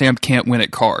why Sam can't win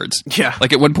at cards. Yeah.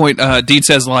 Like at one point, Dean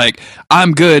says like,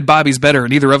 "I'm good, Bobby's better,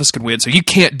 and neither of us can win, so you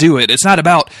can't do it. It's not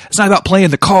about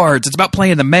playing the cards. It's about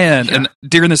playing the man." Yeah. And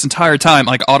during this entire time,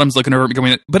 like Autumn's looking over at me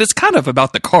going, "But it's kind of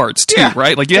about the cards too,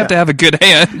 right? Like you have to have a good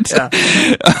hand." Yeah.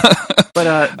 But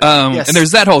yes. And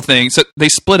there's that whole thing. So they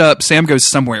split up. Sam goes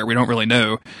somewhere. We don't really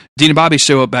know. Dean and Bobby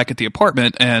show up back at the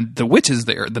apartment, and the witch is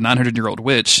there, the 900-year-old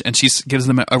witch, and she gives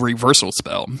them a reversal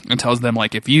spell and tells them,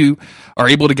 like, if you are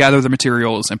able to gather the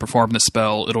materials and perform the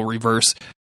spell, it'll reverse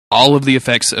all of the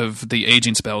effects of the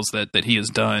aging spells that he has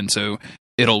done. So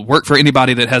it'll work for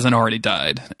anybody that hasn't already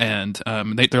died. And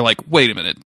they're like, wait a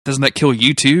minute, doesn't that kill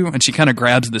you too? And she kind of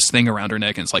grabs this thing around her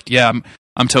neck and it's like, yeah,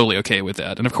 I'm totally okay with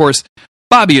that. And of course,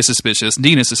 Bobby is suspicious.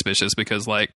 Dean is suspicious because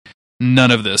like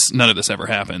none of this ever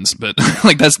happens. But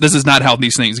like this is not how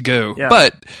these things go. Yeah.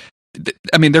 But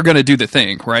I mean, they're going to do the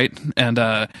thing, right?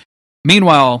 And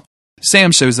meanwhile,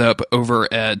 Sam shows up over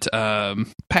at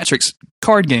Patrick's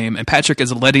card game, and Patrick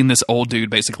is letting this old dude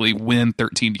basically win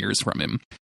 13 years from him.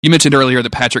 You mentioned earlier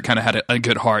that Patrick kind of had a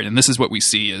good heart, and this is what we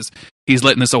see is he's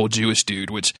letting this old Jewish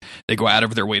dude, which they go out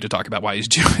of their way to talk about why he's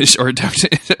Jewish or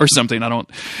something.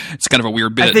 It's kind of a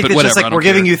weird bit, I think but it's whatever. Just like we're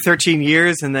giving you 13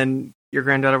 years, and then your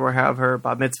granddaughter will have her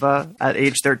bat mitzvah at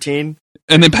age 13.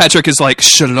 And then Patrick is like,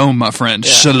 "Shalom, my friend,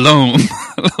 shalom."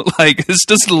 Like it's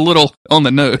just a little on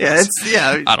the nose.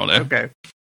 Yeah, I don't know. Okay,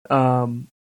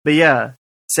 but yeah,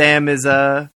 Sam's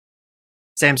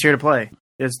here to play.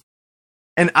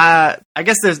 I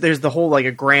guess there's the whole like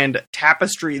a grand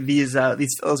tapestry these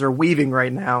fellows are weaving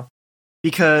right now,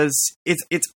 because it's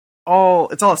all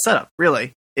a setup,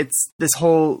 really. It's this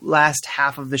whole last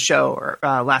half of the show, or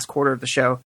last quarter of the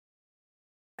show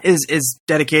is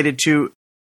dedicated to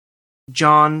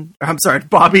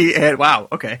Bobby and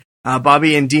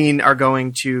Bobby and Dean are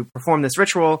going to perform this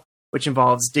ritual, which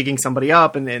involves digging somebody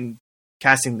up and then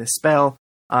casting this spell.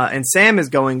 And Sam is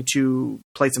going to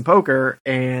play some poker,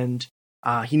 and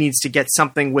he needs to get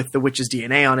something with the witch's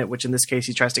DNA on it, which in this case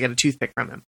he tries to get a toothpick from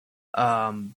him.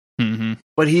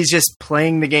 But he's just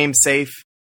playing the game safe.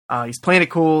 He's playing it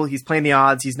cool. He's playing the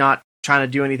odds. He's not trying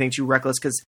to do anything too reckless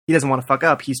because he doesn't want to fuck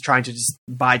up. He's trying to just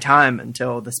buy time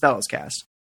until the spell is cast.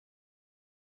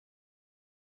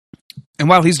 And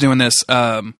while he's doing this,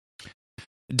 Dean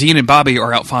and Bobby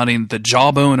are out finding the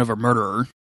jawbone of a murderer,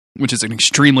 which is an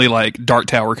extremely like Dark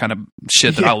Tower kind of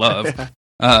shit that I love.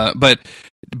 But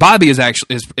Bobby is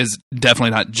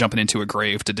definitely not jumping into a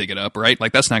grave to dig it up, right?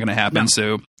 Like that's not going to happen. No.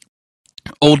 So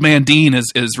old man Dean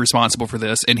is responsible for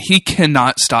this, and he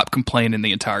cannot stop complaining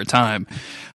the entire time.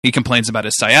 He complains about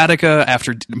his sciatica.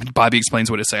 After Bobby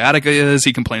explains what his sciatica is,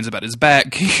 he complains about his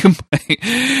back. He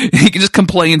just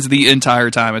complains the entire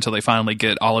time until they finally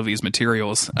get all of these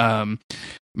materials.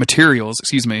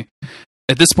 Excuse me.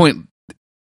 At this point,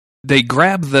 they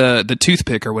grab the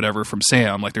toothpick or whatever from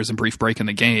Sam. Like there's a brief break in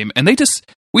the game, and they just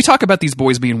we talk about these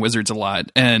boys being wizards a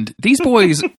lot, and these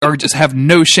boys are just have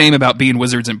no shame about being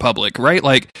wizards in public, right?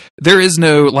 Like, there is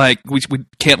no, like, we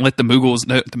can't let the Muggles,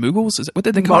 no, the Muggles? Is it, what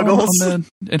did they call Muggles? them?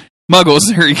 Muggles,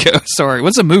 there you go. Sorry.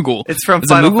 What's a Moogle? It's from Is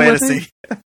Final Moogle, Fantasy.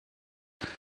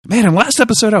 Man, in last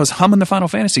episode I was humming the Final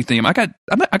Fantasy theme. I got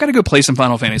to go play some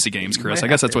Final Fantasy games, Chris. I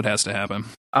guess that's what has to happen.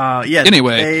 Yeah.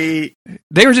 Anyway,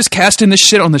 they were just casting this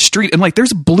shit on the street, and like,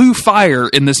 there's blue fire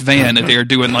in this van that they are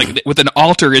doing, like, with an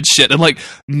altar and shit, and like,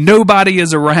 nobody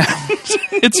is around.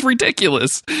 It's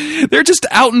ridiculous. They're just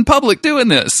out in public doing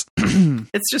this.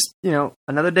 It's just,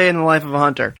 another day in the life of a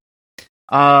hunter.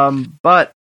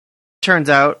 But turns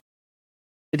out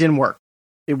it didn't work.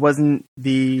 It wasn't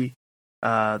the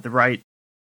right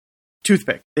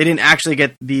toothpick. They didn't actually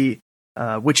get the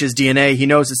witch's DNA. He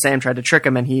knows that Sam tried to trick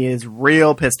him, and he is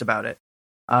real pissed about it.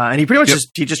 And he pretty much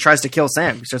just tries to kill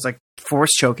Sam. He's just like force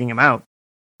choking him out.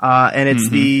 And it's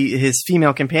his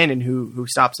female companion who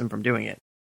stops him from doing it.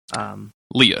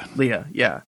 Leah,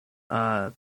 yeah.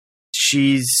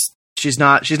 She's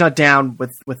not down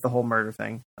with the whole murder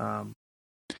thing.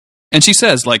 And she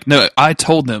says, like, no, I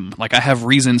told them, like, I have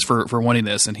reasons for wanting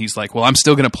this. And he's like, well, I'm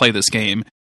still going to play this game.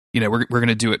 We're going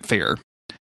to do it fair.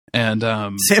 And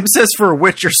Sam says, for a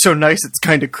witch, you're so nice, it's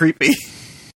kind of creepy.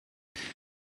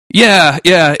 Yeah,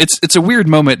 it's a weird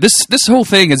moment. This whole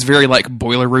thing is very, like,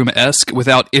 Boiler Room-esque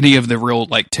without any of the real,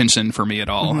 like, tension for me at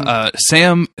all.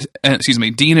 Dean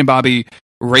and Bobby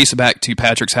race back to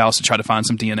Patrick's house to try to find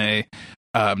some DNA.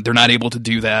 They're not able to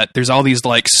do that. There's all these,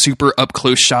 like, super up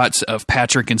close shots of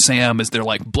Patrick and Sam as they're,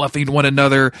 like, bluffing one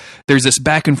another. There's this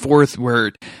back and forth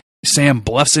where Sam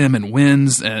bluffs him and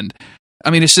wins, and I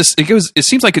mean, it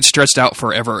seems like it's stretched out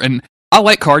forever. And I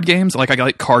like card games, I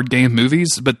like card game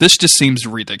movies, but this just seems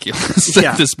ridiculous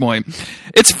at this point.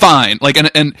 It's fine, like,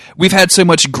 and we've had so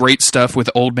much great stuff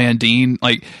with Old Man Dean.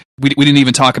 Like, we didn't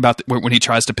even talk about when he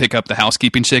tries to pick up the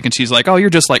housekeeping chick, and she's like, "Oh, you're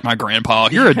just like my grandpa.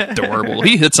 You're adorable."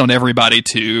 He hits on everybody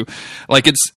too. Like,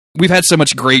 we've had so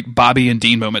much great Bobby and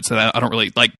Dean moments that I don't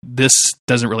really like. This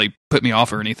doesn't really put me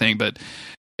off or anything, but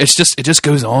it just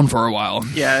goes on for a while.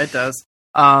 Yeah, it does.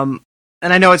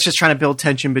 And I know it's just trying to build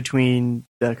tension between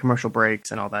the commercial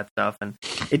breaks and all that stuff, and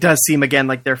it does seem again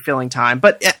like they're filling time.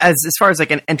 But as far as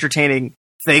like an entertaining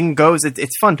thing goes,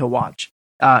 it's fun to watch.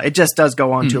 It just does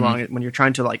go on too long when you're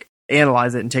trying to like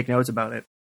analyze it and take notes about it.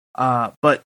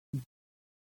 But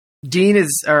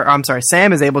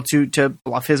Sam is able to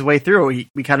bluff his way through.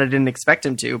 We kind of didn't expect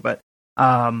him to, but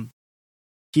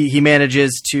he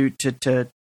manages to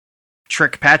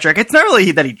trick Patrick. It's not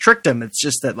really that he tricked him. It's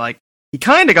just that, like, he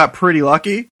kind of got pretty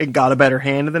lucky and got a better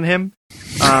hand than him.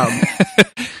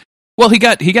 Well, he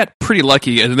got pretty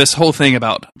lucky, and this whole thing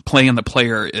about playing the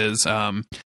player is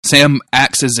Sam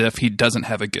acts as if he doesn't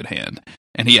have a good hand,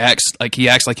 and he acts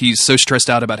like he's so stressed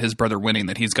out about his brother winning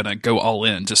that he's gonna go all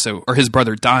in or his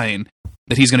brother dying,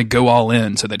 that he's gonna go all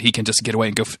in so that he can just get away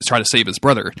and go try to save his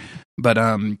brother. But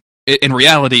in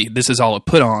reality, this is all a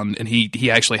put on, and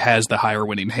he actually has the higher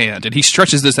winning hand, and he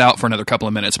stretches this out for another couple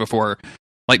of minutes before,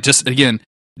 like, just again,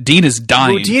 Dean is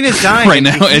dying. Well, Dean is dying right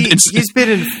now. He's been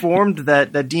informed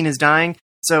that Dean is dying.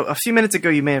 So a few minutes ago,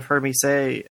 you may have heard me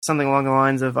say something along the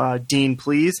lines of Dean,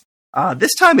 please.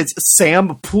 This time it's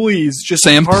Sam, please. Just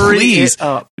Sam, hurry please. it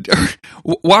up.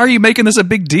 Why are you making this a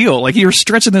big deal? Like, you're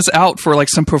stretching this out for like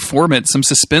some performance, some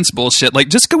suspense bullshit. Like,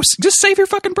 just save your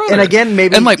fucking brother. And again,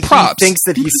 maybe and, like, props. He thinks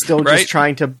that he's still right? just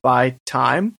trying to buy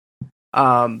time.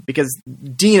 Because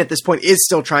Dean at this point is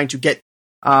still trying to get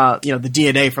the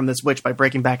DNA from this witch by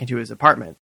breaking back into his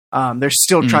apartment. They're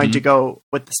still trying to go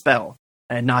with the spell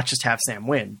and not just have Sam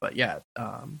win. But yeah,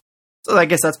 so I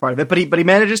guess that's part of it. But he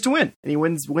manages to win, and he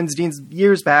wins Dean's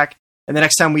years back. And the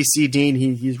next time we see Dean,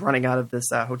 he's running out of this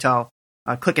hotel,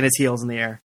 clicking his heels in the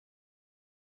air.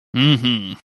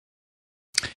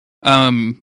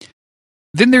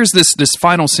 Then there's this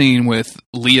final scene with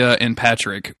Leah and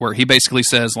Patrick where he basically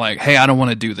says, like, "Hey, I don't want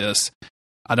to do this.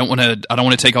 I don't want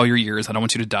to take all your years. I don't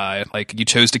want you to die. Like, you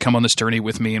chose to come on this journey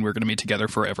with me, and we're going to be together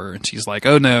forever." And she's like,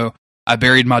 "Oh no, I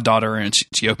buried my daughter." And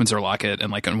she opens her locket,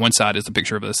 and like on one side is a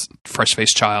picture of this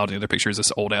fresh-faced child, and the other picture is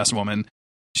this old-ass woman.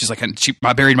 She's like,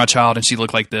 I buried my child, and she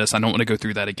looked like this. I don't want to go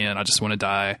through that again. I just want to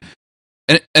die.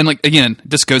 And like, again,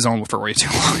 this goes on for way too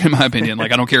long, in my opinion.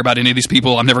 Like, I don't care about any of these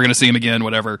people. I'm never going to see them again,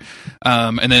 whatever.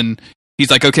 And then he's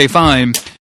like, okay, fine.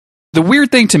 The weird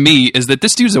thing to me is that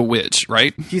this dude's a witch,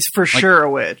 right? He's for sure a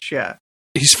witch, yeah.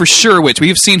 He's for sure a witch.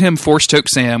 We've seen him force choke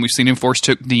Sam. We've seen him force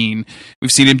choke Dean.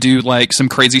 We've seen him do like some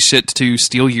crazy shit to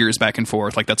steal years back and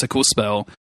forth. Like, that's a cool spell.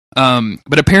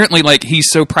 But apparently, like, he's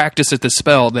so practiced at this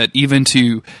spell that even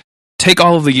to take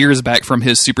all of the years back from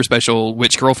his super special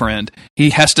witch girlfriend, he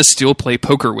has to still play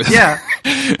poker with Yeah.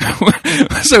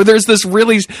 her. So there's this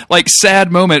really like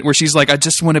sad moment where she's like, I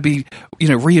just want to be,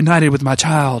 reunited with my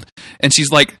child. And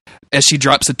she's like, as she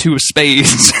drops a 2 of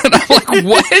spades. And I'm like,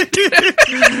 what?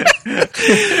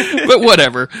 But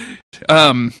whatever.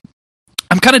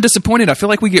 I'm kind of disappointed. I feel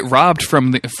like we get robbed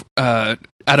from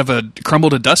out of a crumble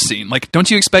to dust scene. Like, don't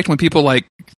you expect when people like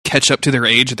catch up to their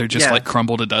age, they're just like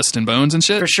crumble to dust and bones and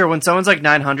shit? For sure. When someone's like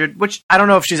 900, which I don't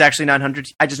know if she's actually 900.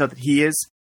 I just know that he is.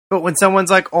 But when someone's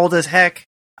like old as heck,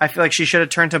 I feel like she should have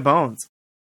turned to bones.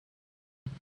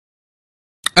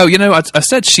 Oh, I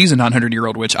said she's a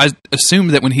 900-year-old witch. I assumed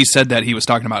that when he said that, he was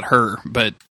talking about her,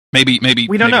 but maybe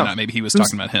we don't know. Not. Maybe he was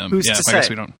talking about him. Who's yeah, to I guess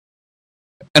say? we don't.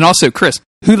 And also, Chris,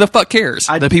 who the fuck cares?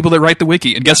 The people that write the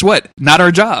wiki. And guess what? Not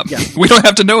our job. Yeah. We don't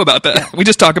have to know about that. Yeah. We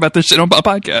just talk about this shit on a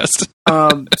podcast.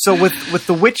 So with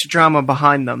the witch drama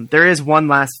behind them, there is one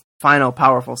last final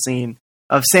powerful scene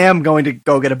of Sam going to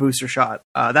go get a booster shot.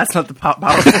 That's not the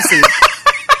powerful scene.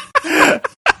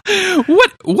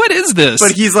 What is this?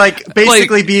 But he's like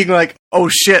basically being like, "Oh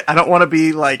shit, I don't want to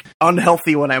be like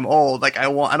unhealthy when I'm old. Like I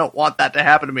don't want that to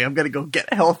happen to me. I'm gonna go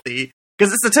get healthy."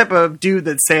 Because it's the type of dude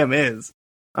that Sam is.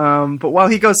 But while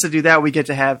he goes to do that, we get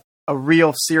to have a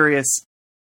real serious,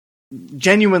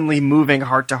 genuinely moving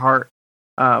heart to heart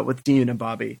with Dean and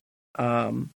Bobby.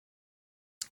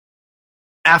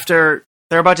 After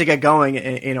they're about to get going,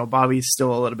 Bobby's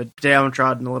still a little bit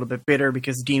downtrodden, a little bit bitter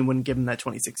because Dean wouldn't give him that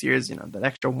 26 years, that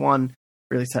extra one,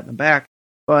 really setting him back.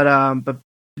 But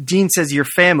Dean says, "Your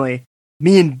family,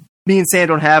 me and Sam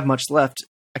don't have much left.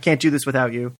 I can't do this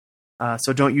without you.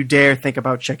 So don't you dare think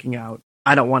about checking out.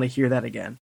 I don't want to hear that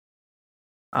again."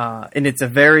 And it's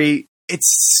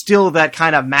still that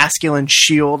kind of masculine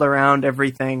shield around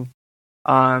everything.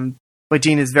 But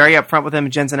Dean is very upfront with him.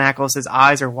 Jensen Ackles, his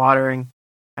eyes are watering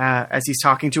as he's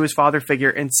talking to his father figure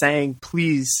and saying,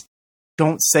 "Please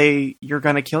don't say you're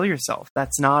going to kill yourself.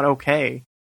 That's not okay.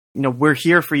 We're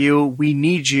here for you. We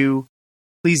need you.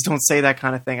 Please don't say that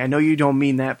kind of thing. I know you don't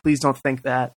mean that. Please don't think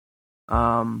that."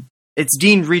 It's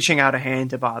Dean reaching out a hand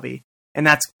to Bobby. And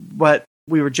that's what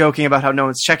we were joking about, how no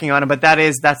one's checking on him. But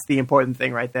that's the important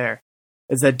thing right there,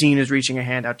 is that Dean is reaching a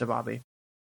hand out to Bobby.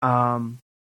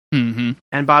 Mm-hmm.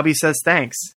 And Bobby says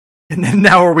thanks. And then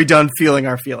now are we done feeling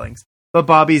our feelings? But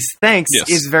Bobby's thanks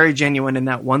is very genuine in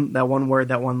that one word,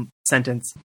 that one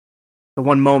sentence, the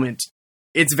one moment.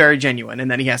 It's very genuine.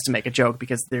 And then he has to make a joke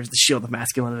because there's the shield of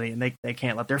masculinity and they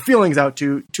can't let their feelings out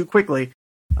too quickly.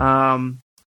 But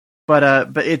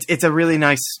it's a really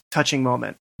nice, touching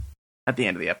moment at the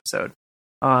end of the episode,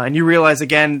 and you realize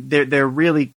again they're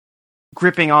really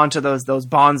gripping onto those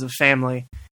bonds of family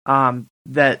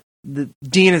that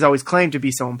Dean has always claimed to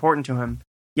be so important to him.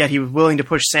 Yet he was willing to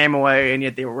push Sam away, and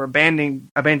yet they were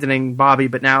abandoning Bobby.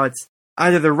 But now it's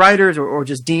either the writers or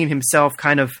just Dean himself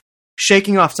kind of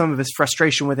shaking off some of his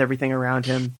frustration with everything around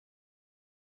him,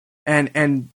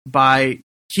 and by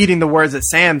heeding the words that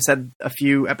Sam said a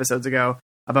few episodes ago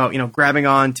about, grabbing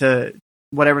on to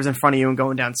whatever's in front of you and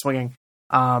going down swinging.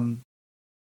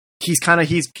 He's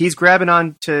grabbing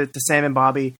on to Sam and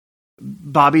Bobby.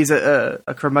 Bobby's a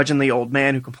curmudgeonly old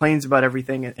man who complains about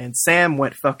everything, and Sam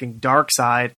went fucking dark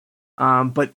side.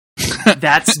 But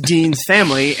that's Dean's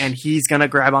family, and he's gonna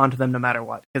grab onto them no matter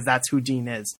what, because that's who Dean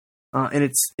is. And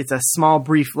it's a small,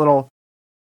 brief little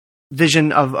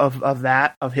vision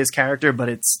of his character, but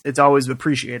it's always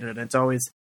appreciated, and it's always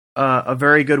a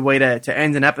very good way to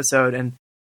end an episode. And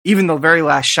even the very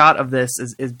last shot of this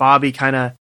is Bobby kind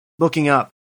of looking up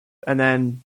and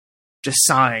then just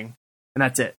sighing, and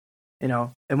that's it.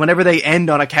 And whenever they end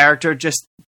on a character, just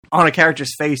on a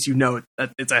character's face,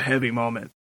 that it's a heavy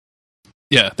moment.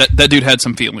 Yeah, that dude had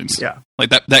some feelings. Yeah, like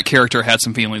that character had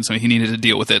some feelings, so he needed to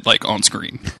deal with it like on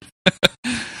screen.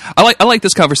 I like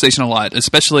this conversation a lot,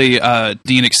 especially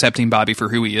Dean accepting Bobby for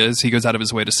who he is. He goes out of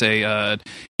his way to say,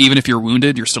 even if you're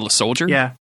wounded, you're still a soldier.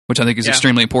 Yeah. Which I think is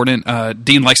extremely important.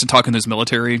 Dean likes to talk in those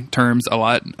military terms a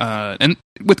lot, and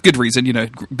with good reason.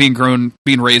 Being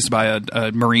raised by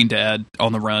a Marine dad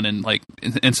on the run and like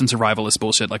instant survivalist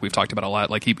bullshit, like we've talked about a lot.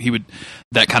 Like he would,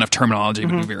 that kind of terminology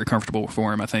would be very comfortable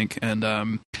for him, I think, and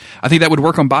I think that would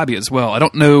work on Bobby as well. I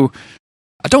don't know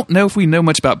if we know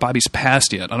much about Bobby's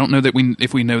past yet. I don't know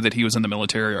if we know that he was in the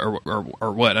military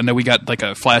or what. I know we got like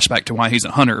a flashback to why he's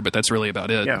a hunter, but that's really about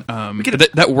it. Yeah.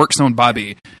 But that works on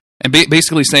Bobby. And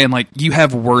basically saying, like, you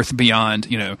have worth beyond,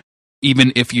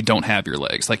 even if you don't have your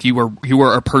legs. Like, you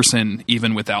are a person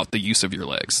even without the use of your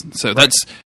legs. So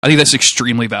I think that's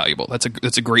extremely valuable. That's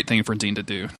a great thing for Dean to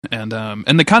do. And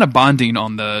the kind of bonding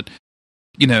on the,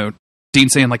 Dean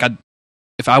saying, like,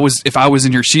 if I was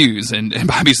in your shoes, and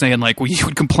Bobby's saying like, well, you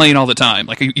would complain all the time,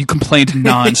 like you complained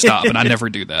nonstop, and I never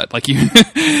do that. Like you,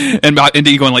 and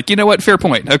you going like, you know what, fair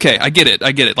point. Okay, I get it.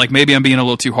 Like maybe I'm being a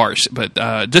little too harsh, but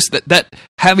just that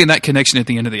having that connection at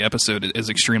the end of the episode is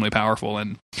extremely powerful.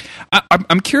 And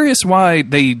I'm curious why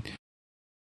they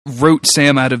wrote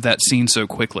Sam out of that scene so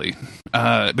quickly,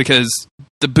 because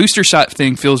the booster shot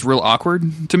thing feels real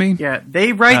awkward to me. Yeah,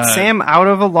 they write Sam out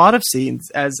of a lot of scenes.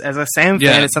 As a Sam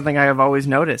fan, it's something I have always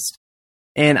noticed.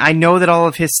 And I know that all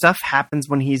of his stuff happens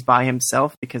when he's by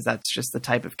himself, because that's just the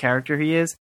type of character he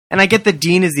is. And I get that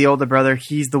Dean is the older brother.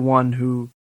 He's the one who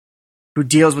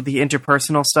deals with the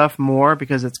interpersonal stuff more,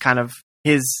 because it's kind of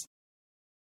his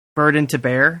burden to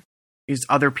bear, is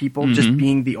other people, just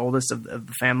being the oldest of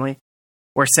the family.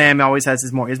 Where Sam always has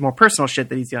his more personal shit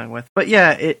that he's dealing with. But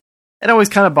yeah, it always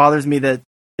kind of bothers me that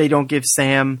they don't give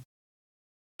Sam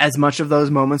as much of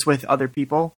those moments with other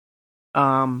people.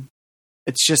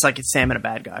 It's just like it's Sam and a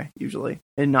bad guy, usually,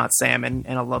 and not Sam and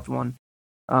a loved one.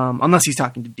 Unless he's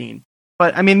talking to Dean.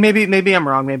 But, I mean, maybe I'm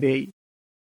wrong. Maybe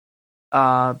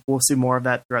we'll see more of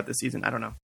that throughout the season. I don't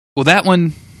know. Well, that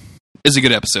one is a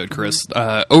good episode, Chris.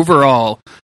 Overall,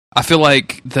 I feel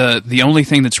like the only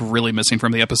thing that's really missing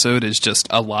from the episode is just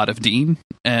a lot of Dean.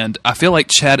 And I feel like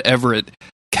Chad Everett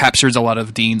captures a lot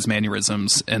of Dean's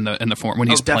mannerisms in the form when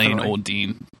he's playing old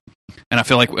Dean. And I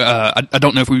feel like I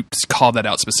don't know if we called that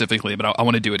out specifically, but I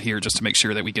want to do it here just to make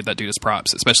sure that we give that dude his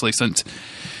props, especially since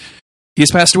he has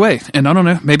passed away. And I don't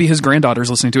know, maybe his granddaughter's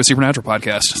listening to a Supernatural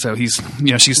podcast, so she's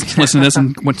listening to this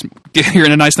and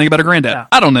hearing a nice thing about her granddad. Yeah.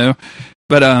 I don't know.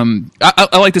 But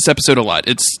I like this episode a lot.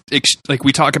 It's like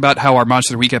we talk about how our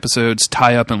Monster of the Week episodes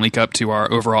tie up and link up to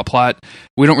our overall plot.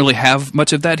 We don't really have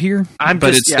much of that here,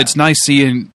 it's nice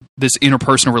seeing this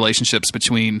interpersonal relationships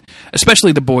between,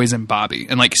 especially the boys and Bobby,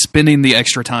 and like spending the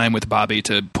extra time with Bobby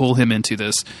to pull him into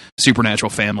this Supernatural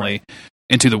family,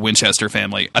 into the Winchester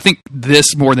family. I think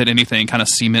this more than anything kind of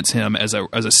cements him as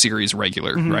a series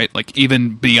regular, right? Like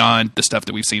even beyond the stuff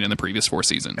that we've seen in the previous 4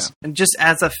 seasons. Yeah. And just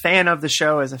as a fan of the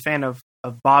show, as a fan of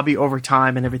Bobby over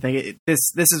time and everything,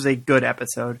 this is a good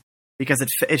episode, because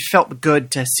it felt good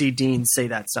to see Dean say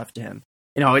that stuff to him.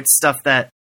 You know, it's stuff that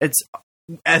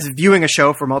as viewing a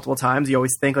show for multiple times, you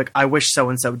always think like, I wish so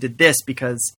and so did this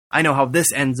because I know how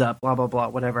this ends up, blah blah blah,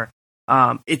 whatever.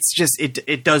 It's just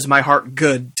it does my heart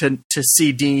good to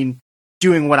see Dean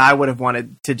doing what I would have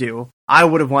wanted to do. I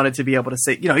would have wanted to be able to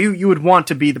say, you would want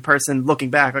to be the person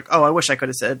looking back like, oh, I wish I could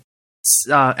have said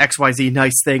XYZ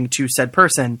nice thing to said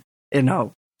person.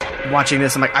 Watching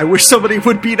this, I'm like, I wish somebody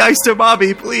would be nice to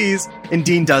Bobby, please. And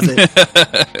Dean does it,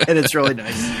 and it's really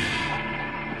nice.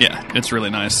 Yeah, it's really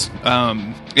nice.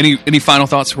 Any final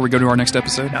thoughts before we go to our next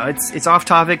episode? No, it's off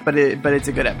topic, but it's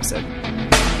a good episode.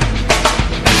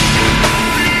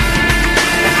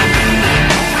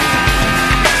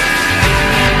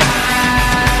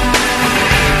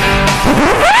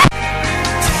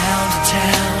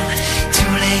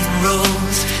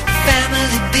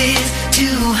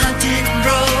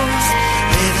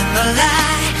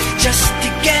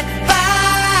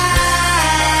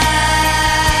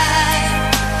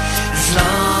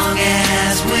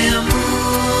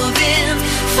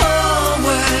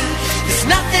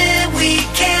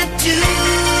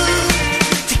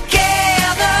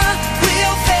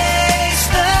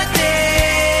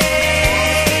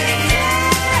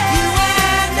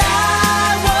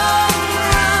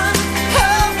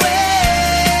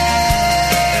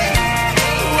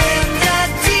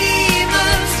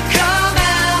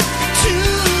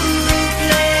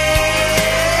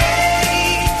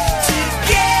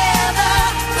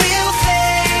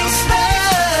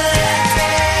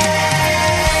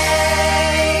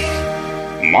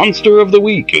 Monster of the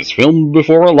Week is filmed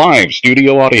before a live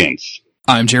studio audience.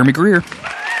 I'm Jeremy Greer.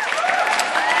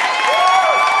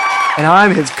 And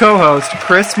I'm his co-host,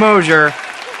 Chris Mosier.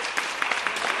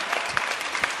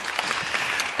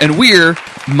 And we're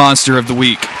Monster of the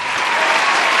Week.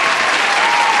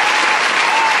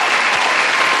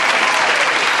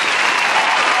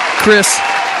 Chris.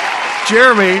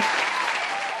 Jeremy.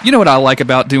 You know what I like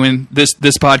about doing this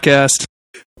podcast?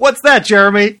 What's that,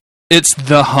 Jeremy? It's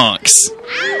the hunks.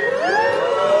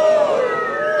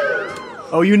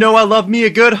 Oh, you know I love me a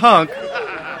good hunk.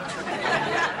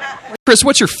 Chris,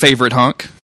 what's your favorite hunk?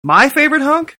 My favorite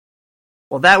hunk?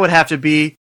 Well, that would have to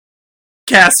be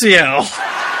Castiel.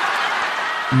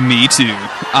 Me too.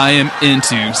 I am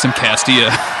into some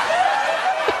Castiel.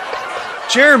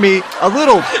 Jeremy, a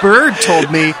little bird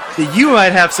told me that you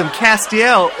might have some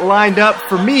Castiel lined up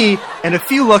for me and a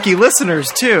few lucky listeners,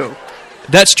 too.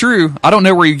 That's true. I don't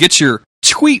know where you get your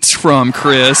tweets from,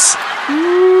 Chris.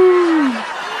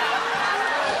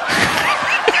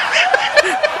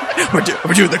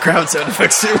 We're doing the crowd sound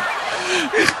effects too.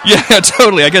 Yeah,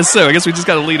 totally. I guess so. I guess we just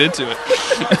got to lead into it.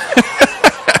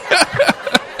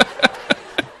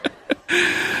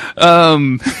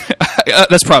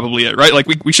 That's probably it, right? Like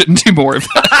we shouldn't do more of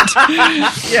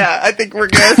that. Yeah, I think we're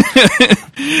good.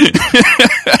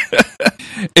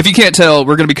 If you can't tell,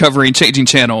 we're going to be covering Changing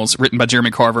Channels, written by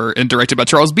Jeremy Carver and directed by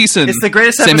Charles Beeson. It's the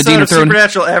greatest Sam and episode Dean of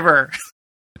Supernatural ever.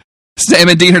 Sam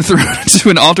and Dean are thrown into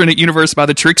an alternate universe by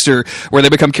the Trickster, where they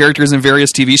become characters in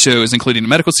various TV shows, including a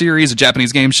medical series, a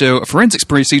Japanese game show, a forensics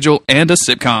procedural, and a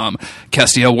sitcom.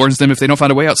 Castiel warns them if they don't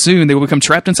find a way out soon, they will become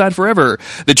trapped inside forever.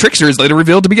 The Trickster is later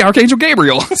revealed to be Archangel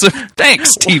Gabriel. So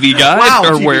thanks, TV Guide, wow,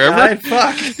 or TV wherever. Guide,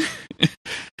 fuck.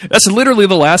 That's literally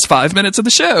the last 5 minutes of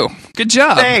the show. Good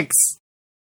job. Thanks.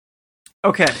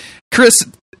 Okay. Chris,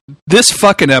 this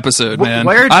fucking episode, man.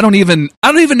 I don't even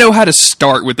know how to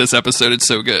start with this episode. It's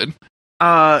so good.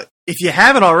 If you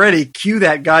haven't already, cue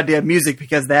that goddamn music,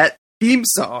 because that theme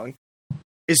song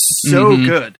is so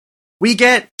good. We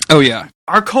get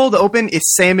our cold open is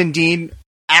Sam and Dean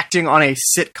acting on a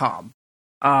sitcom,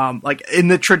 like in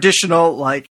the traditional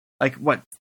like what,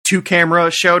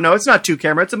 2-camera show. No, it's not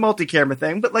 2-camera, it's a multi-camera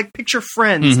thing, but like picture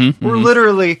Friends. We're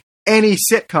literally any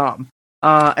sitcom,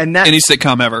 and that any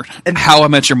sitcom ever, and How I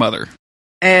Met Your Mother,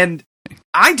 and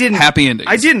happy endings.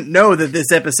 I didn't know that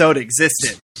this episode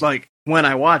existed. Like when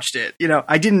I watched it,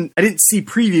 I didn't see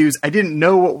previews. I didn't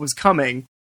know what was coming.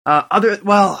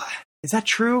 Is that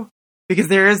true? Because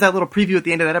there is that little preview at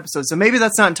the end of that episode. So maybe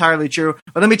that's not entirely true.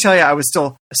 But let me tell you, I was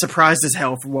still surprised as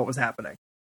hell for what was happening.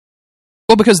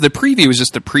 Well, because the preview is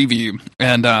just a preview,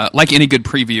 and like any good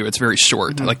preview, it's very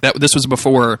short. Like that. This was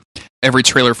before every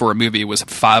trailer for a movie was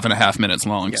 5.5 minutes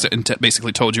long, and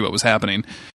basically told you what was happening.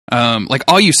 Like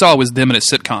all you saw was them in a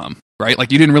sitcom, right?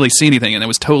 Like you didn't really see anything, and it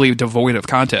was totally devoid of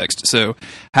context. So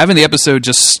having the episode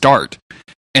just start,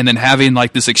 and then having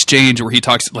like this exchange where he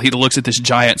looks at this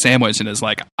giant sandwich and is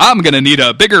like, "I'm gonna need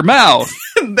a bigger mouth."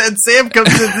 Then Sam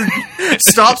comes in and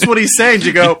stops what he's saying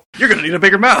to go, "You're gonna need a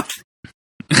bigger mouth."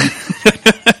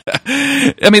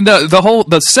 I mean,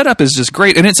 the setup is just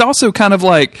great, and it's also kind of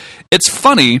like, it's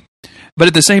funny, but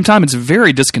at the same time, it's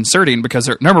very disconcerting because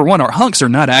number one, our hunks are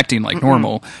not acting like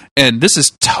normal, and this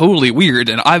is totally weird.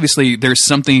 And obviously, there's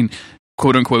something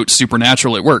 "quote unquote"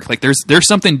 supernatural at work. Like there's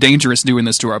something dangerous doing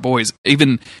this to our boys.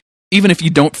 Even if you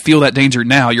don't feel that danger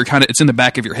now, it's in the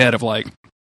back of your head of like,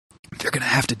 they're gonna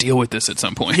have to deal with this at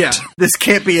some point. Yeah, this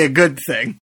can't be a good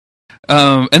thing.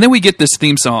 And then we get this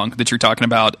theme song that you're talking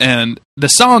about, and the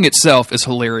song itself is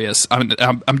hilarious. I'm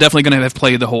definitely going to have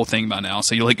played the whole thing by now.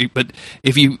 So but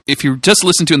if you just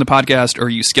listened to it in the podcast or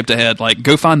you skipped ahead, like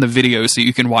go find the video so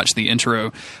you can watch the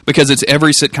intro, because it's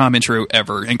every sitcom intro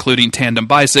ever, including tandem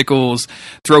bicycles,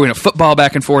 throwing a football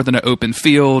back and forth in an open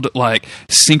field, like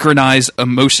synchronized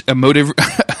emotive,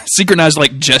 synchronized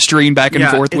like gesturing back and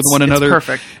forth with one another. It's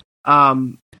perfect.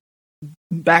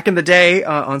 Back in the day,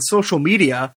 on social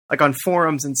media, like on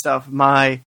forums and stuff,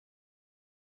 my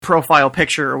profile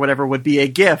picture or whatever would be a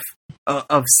GIF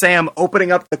of Sam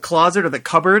opening up the closet or the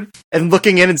cupboard and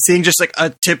looking in and seeing just like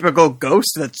a typical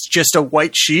ghost that's just a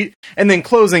white sheet, and then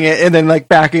closing it and then like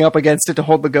backing up against it to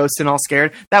hold the ghost in, all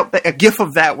scared. A GIF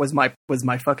of that was my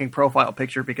fucking profile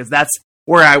picture, because that's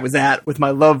where I was at with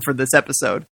my love for this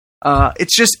episode.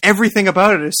 It's just everything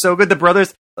about it is so good. The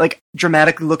brothers like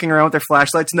dramatically looking around with their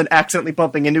flashlights and then accidentally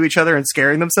bumping into each other and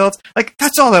scaring themselves. Like,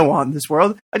 that's all I want in this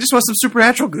world. I just want some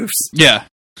supernatural goofs. Yeah.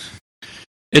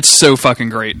 It's so fucking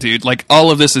great, dude. Like,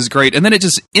 all of this is great. And then it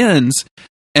just ends,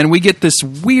 and we get this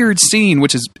weird scene,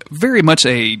 which is very much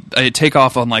a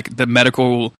takeoff on, like, the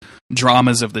medical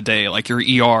dramas of the day, like your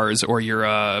ERs or your...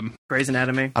 Grey's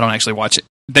Anatomy. I don't actually watch it.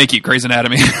 Thank you, Grey's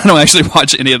Anatomy. I don't actually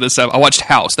watch any of this stuff. I watched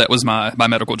House. That was my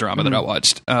medical drama that I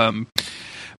watched.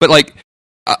 But, like...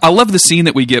 I love the scene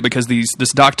that we get, because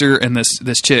this doctor and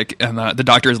this chick, and the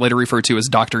doctor is later referred to as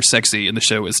Dr. Sexy in the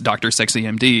show as Dr. Sexy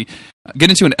MD,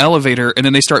 get into an elevator, and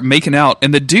then they start making out,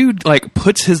 and the dude like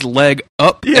puts his leg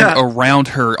up and around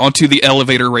her onto the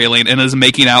elevator railing and is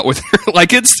making out with her.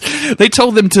 Like, they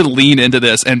told them to lean into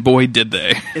this, and boy did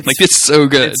they. It's so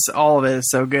good. All of it is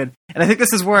so good. And I think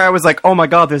this is where I was like, oh my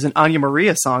god, there's an Anya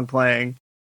Maria song playing.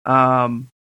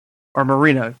 Or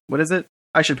Marina. What is it?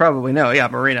 I should probably know. Yeah,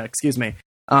 Marina, excuse me.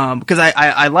 Because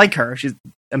I like her. She's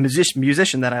a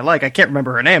musician that I like. I can't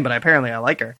remember her name, but apparently I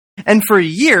like her. And for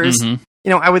years,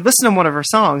 I would listen to one of her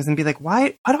songs and be like, why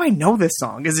do I know this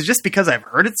song? Is it just because I've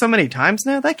heard it so many times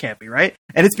now? That can't be right.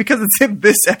 And it's because it's in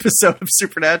this episode of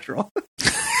Supernatural.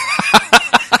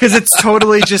 Because it's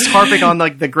totally just harping on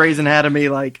like the Grey's Anatomy,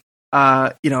 like,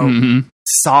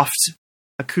 soft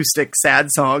acoustic sad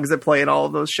songs that play in all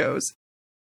of those shows.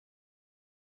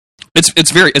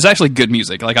 It's actually good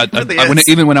music. Like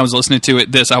even when I was listening to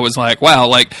it, I was like, wow,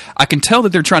 like I can tell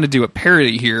that they're trying to do a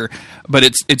parody here, but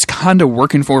it's kind of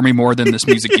working for me more than this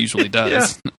music usually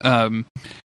does. Yeah.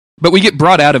 But we get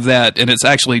brought out of that, and it's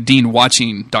actually Dean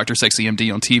watching Dr. Sexy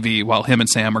MD on TV while him and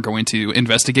Sam are going to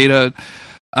investigate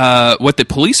what the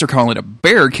police are calling a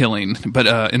bear killing.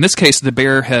 But in this case, the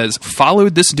bear has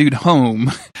followed this dude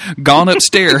home, gone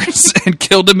upstairs, and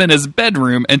killed him in his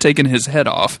bedroom and taken his head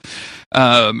off.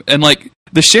 And like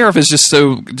the sheriff is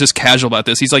just casual about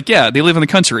this. He's like, yeah, they live in the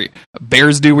country.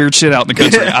 Bears do weird shit out in the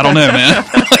country. I don't know, man.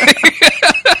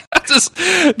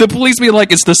 The police be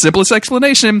like, it's the simplest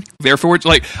explanation. Therefore,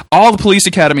 like all the police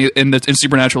academy in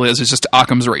Supernatural is just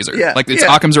Occam's razor. Yeah, like it's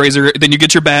Occam's razor. Then you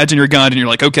get your badge and your gun, and you're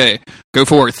like, okay, go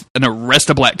forth and arrest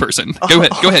a black person. Go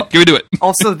ahead, go do it.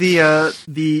 Also,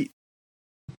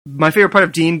 my favorite part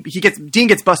of Dean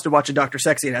gets busted watching Dr.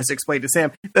 Sexy and has to explain to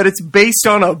Sam that it's based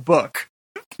on a book.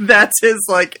 That's his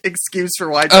like excuse for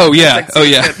why.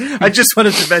 Sexy I just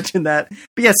wanted to mention that.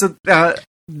 But yeah, so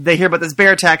they hear about this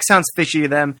bear attack. Sounds fishy to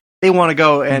them. They want to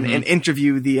go and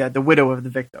interview the widow of the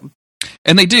victim.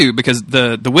 And they do, because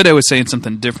the widow is saying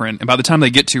something different. And by the time they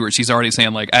get to her, she's already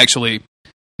saying, like, actually,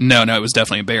 no, it was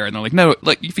definitely a bear. And they're like, no,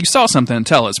 like, if you saw something,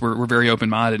 tell us. We're very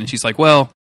open-minded. And she's like,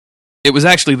 well, it was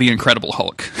actually the Incredible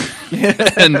Hulk.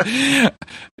 And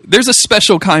there's a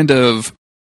special kind of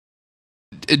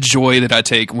joy that I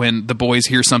take when the boys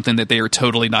hear something that they are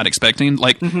totally not expecting.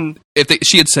 Like, if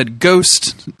she had said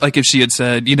ghost, like if she had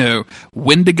said,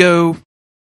 Wendigo,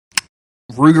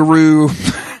 Rougarou.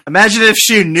 Imagine if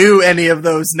she knew any of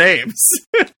those names.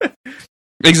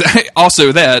 Exactly.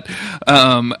 Also, that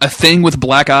a thing with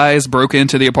black eyes broke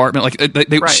into the apartment. Like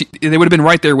they would have been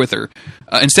right there with her.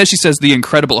 Instead, she says the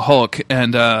Incredible Hulk,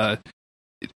 and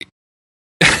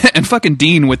fucking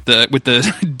Dean with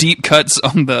the deep cuts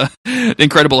on the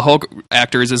Incredible Hulk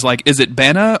actors is like, is it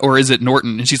Bana or is it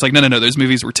Norton? And she's like, no, those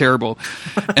movies were terrible.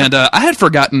 And I had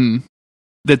forgotten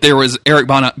that there was Eric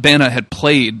Bana had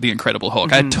played the Incredible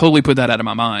Hulk. I had totally put that out of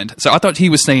my mind. So I thought he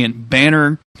was saying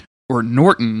Banner or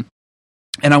Norton,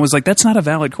 and I was like, that's not a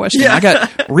valid question. Yeah. I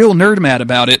got real nerd mad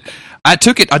about it. I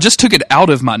just took it out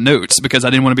of my notes because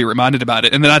I didn't want to be reminded about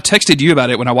it. And then I texted you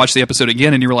about it when I watched the episode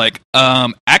again, and you were like,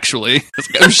 actually,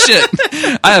 oh shit.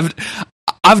 I've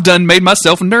made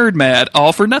myself nerd mad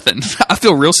all for nothing. I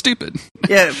feel real stupid.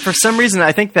 Yeah, for some reason,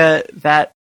 I think that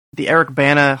the Eric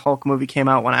Bana Hulk movie came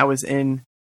out when I was in,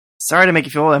 sorry to make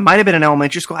you feel old, it might have been in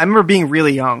elementary school. I remember being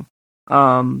really young.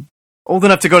 Old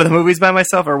enough to go to the movies by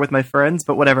myself or with my friends,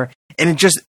 but whatever. And it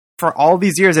just, for all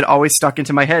these years, it always stuck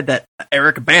into my head that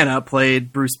Eric Bana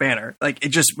played Bruce Banner. Like, it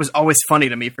just was always funny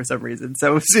to me for some reason.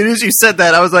 So as soon as you said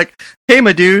that, I was like, hey,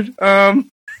 my dude,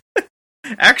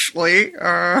 actually,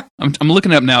 I'm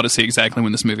looking up now to see exactly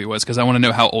when this movie was, because I want to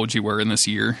know how old you were in this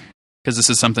year. Because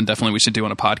this is something definitely we should do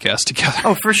on a podcast together.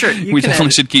 Oh, for sure. We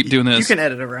definitely should keep doing this. You can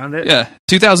edit around it. Yeah.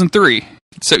 2003.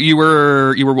 So you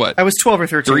were what? I was 12 or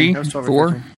 13. 3? I was 12 4? Or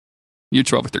 13. You're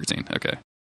 12 or 13. Okay.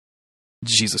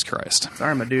 Jesus Christ.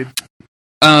 Sorry, my dude.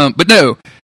 But no,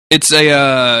 it's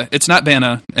not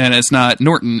Bana and it's not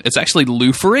Norton. It's actually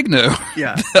Lou Ferrigno.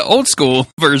 Yeah. The old school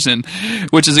version,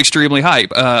 which is extremely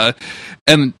hype.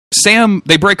 And Sam,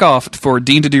 they break off for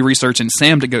Dean to do research and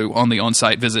Sam to go on the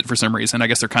on-site visit for some reason. I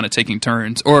guess they're kind of taking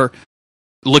turns, or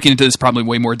looking into this probably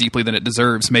way more deeply than it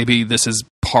deserves. Maybe this is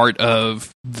part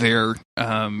of their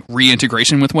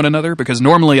reintegration with one another, because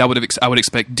normally I would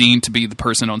expect Dean to be the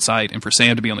person on site and for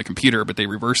Sam to be on the computer, but they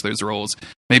reverse those roles.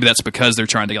 Maybe that's because they're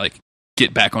trying to like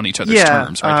get back on each other's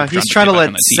terms. Right? He's trying to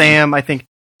let Sam, I think,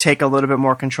 take a little bit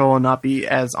more control and not be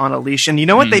as on a leash. And you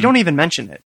know what? They don't even mention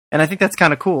it, and I think that's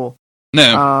kind of cool.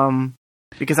 No.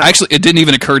 Because actually, it didn't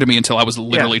even occur to me until I was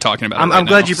literally talking about it. I'm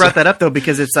glad you brought that up, though,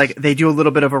 because it's like they do a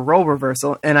little bit of a role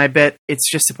reversal, and I bet it's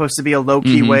just supposed to be a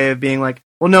low-key way of being like,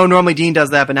 well, no, normally Dean does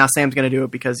that, but now Sam's going to do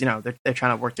it because, they're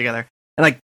trying to work together. And,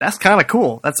 like, that's kind of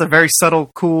cool. That's a very subtle,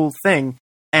 cool thing.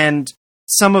 And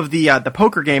some of the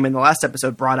poker game in the last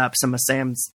episode brought up some of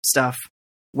Sam's stuff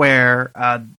where,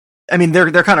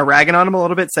 they're kind of ragging on him a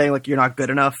little bit, saying, like, you're not good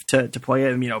enough to play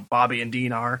it, Bobby and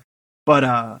Dean are.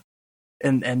 But,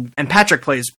 and Patrick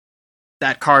plays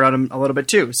that card on him a little bit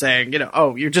too, saying,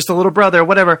 oh, you're just a little brother,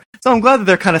 whatever. So I'm glad that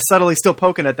they're kind of subtly still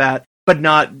poking at that, but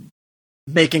not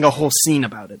making a whole scene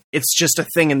about it. It's just a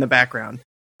thing in the background.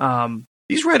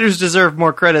 These writers deserve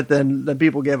more credit than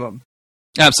people give them.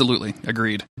 Absolutely.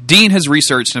 Agreed. Dean has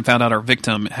researched and found out our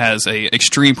victim has a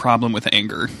extreme problem with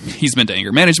anger. He's been to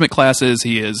anger management classes.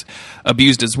 He has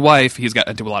abused his wife. He's got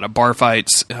into a lot of bar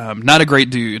fights. Not a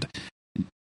great dude.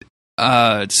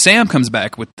 Sam comes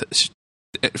back with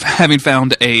having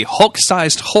found a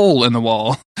Hulk-sized hole in the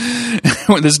wall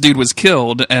when this dude was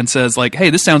killed, and says like, "Hey,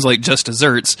 this sounds like Just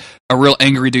Desserts, a real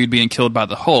angry dude being killed by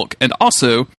the Hulk." And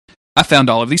also, I found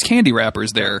all of these candy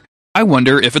wrappers there. I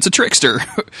wonder if it's a trickster,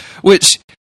 which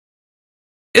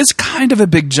is kind of a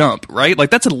big jump, right? Like,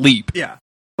 that's a leap. Yeah.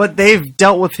 But they've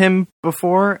dealt with him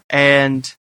before, and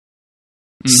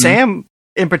Sam,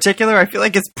 in particular, I feel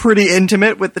like it's pretty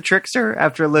intimate with the trickster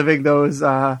after living those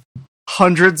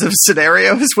hundreds of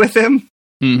scenarios with him.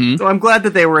 Mm-hmm. So I'm glad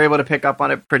that they were able to pick up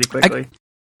on it pretty quickly.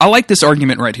 I like this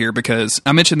argument right here because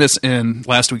I mentioned this in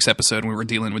last week's episode when we were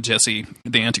dealing with Jesse,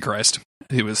 the Antichrist,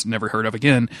 who was never heard of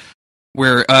again,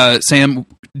 where Sam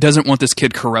doesn't want this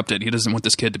kid corrupted. He doesn't want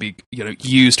this kid to be,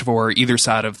 used for either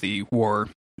side of the war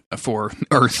for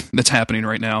Earth that's happening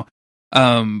right now.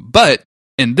 But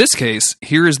in this case,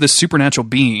 here is this supernatural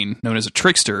being known as a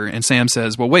trickster, and Sam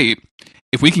says, well, wait,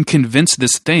 if we can convince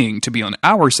this thing to be on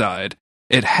our side,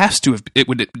 it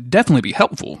would definitely be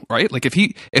helpful, right? Like if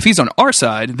he's on our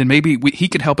side, then maybe he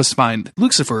can help us find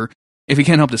Lucifer. If he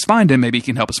can't help us find him, maybe he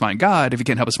can help us find God. If he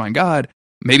can't help us find God,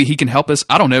 maybe he can help us,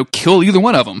 I don't know, kill either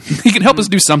one of them. He can help us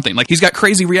do something. Like, he's got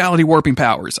crazy reality warping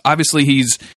powers. Obviously,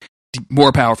 he's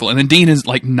more powerful. And then Dean is,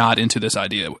 like, not into this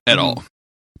idea at all.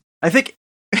 I think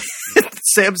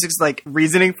Sam's, like,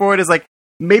 reasoning for it is, like,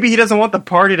 maybe he doesn't want the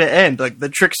party to end. Like, the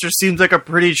trickster seems like a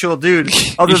pretty chill dude,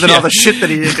 other than all the shit that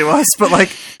he did to us. But,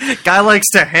 like, guy likes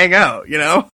to hang out,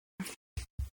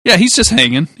 Yeah, he's just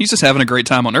hanging. He's just having a great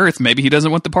time on Earth. Maybe he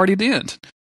doesn't want the party to end.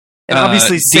 And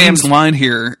obviously, Dean's line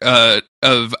here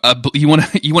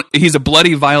he's a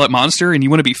bloody violet monster, and you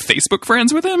want to be Facebook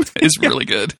friends with him is really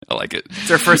good. I like it. It's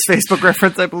their first Facebook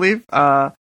reference, I believe.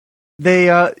 Sam,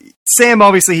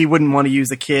 obviously, he wouldn't want to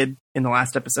use a kid in the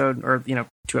last episode, or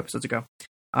 2 episodes ago.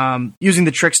 Using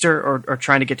the trickster or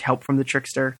trying to get help from the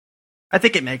trickster, I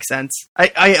think it makes sense.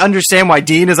 I understand why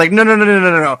Dean is like,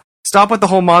 no. Stop with the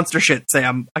whole monster shit,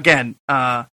 Sam. Again,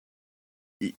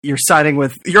 you're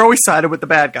always siding with the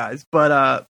bad guys,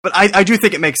 but I do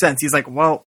think it makes sense. He's like,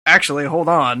 well, actually, hold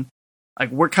on. Like,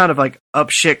 we're kind of like up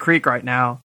shit creek right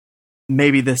now.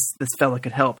 Maybe this fella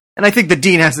could help. And I think that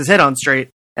Dean has his head on straight,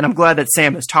 and I'm glad that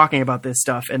Sam is talking about this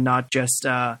stuff and not just,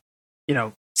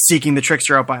 seeking the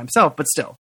trickster out by himself, but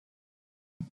still.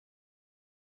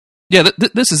 Yeah,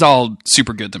 this is all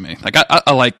super good to me. Like,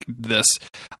 I like this.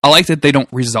 I like that they don't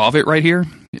resolve it right here.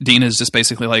 Dean is just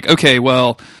basically like, okay,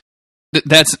 well,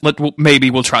 maybe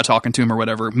we'll try talking to him or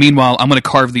whatever. Meanwhile, I'm going to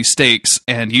carve these stakes,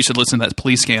 and you should listen to that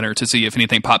police scanner to see if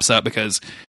anything pops up, because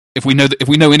if we know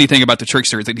anything about the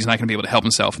trickster, it's that he's not going to be able to help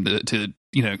himself and to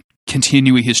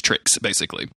continue his tricks,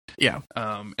 basically. Yeah.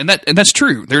 And that's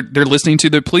true. They're listening to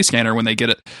the police scanner when they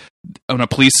get it. When a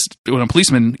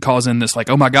policeman calls in this, like,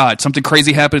 oh my God, something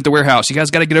crazy happened at the warehouse. You guys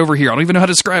got to get over here. I don't even know how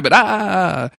to describe it.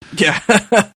 Yeah.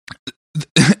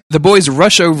 The boys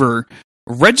rush over,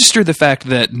 register the fact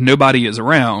that nobody is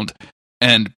around,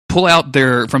 and pull out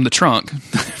from the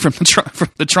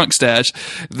trunk stash,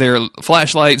 their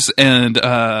flashlights and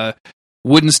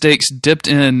wooden stakes dipped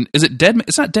in. Is it dead?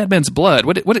 It's not dead man's blood.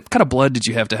 What kind of blood did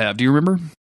you have to have? Do you remember?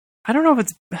 I don't know if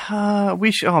it's.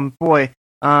 We should. Oh boy.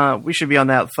 We should be on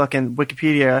that fucking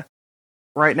Wikipedia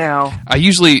right now. I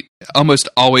usually almost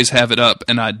always have it up,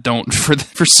 and I don't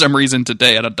for some reason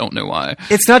today. I don't know why.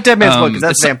 It's not dead man's blood, because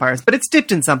that's vampires, but it's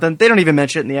dipped in something. They don't even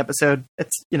mention it in the episode.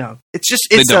 It's but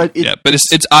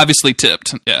it's obviously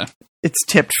tipped. Yeah, it's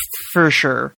tipped for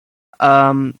sure.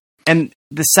 And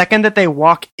the second that they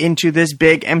walk into this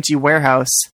big empty warehouse,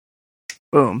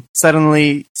 boom!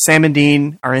 Suddenly, Sam and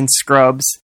Dean are in scrubs.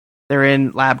 They're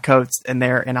in lab coats, and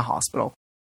they're in a hospital.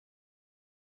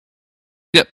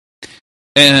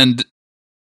 And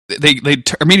they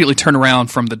immediately turn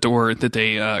around from the door that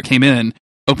they came in,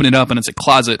 open it up, and it's a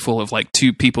closet full of like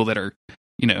 2 people that are,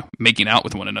 making out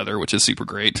with one another, which is super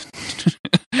great.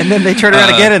 And then they turn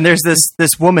around again, and there's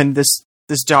this woman, this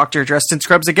doctor dressed in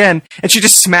scrubs again, and she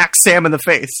just smacks Sam in the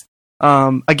face.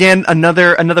 Again,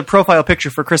 another profile picture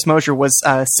for Chris Mosher was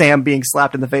Sam being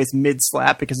slapped in the face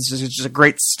mid-slap, because it's just a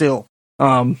great still.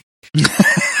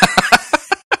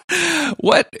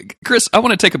 What, Chris? I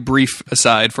want to take a brief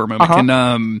aside for a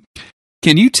moment.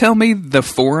 Can you tell me the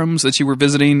forums that you were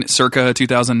visiting circa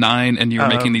 2009, and you were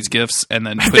making these GIFs and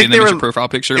then putting them as your profile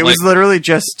picture? It was literally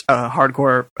just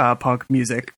hardcore punk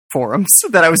music forums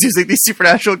that I was using these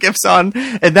Supernatural GIFs on,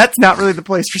 and that's not really the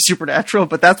place for Supernatural,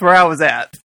 but that's where I was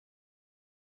at.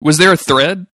 Was there a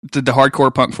thread? Did the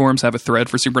hardcore punk forums have a thread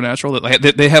for Supernatural?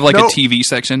 They have like a TV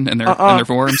section in their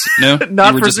forums? No?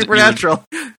 Not for Supernatural.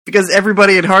 Because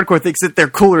everybody in hardcore thinks that they're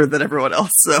cooler than everyone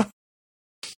else, so.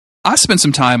 I spent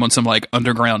some time on some like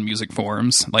underground music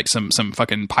forums, like some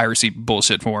fucking piracy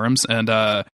bullshit forums, and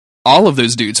all of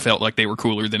those dudes felt like they were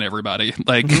cooler than everybody.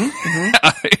 Like,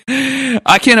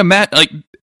 I can't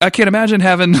imagine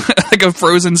having like a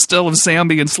frozen still of Sam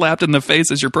being slapped in the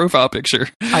face as your profile picture.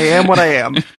 I am what I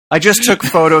am. I just took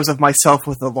photos of myself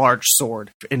with a large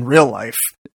sword in real life.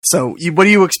 So, what do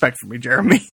you expect from me,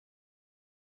 Jeremy?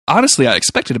 Honestly, I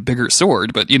expected a bigger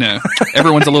sword, but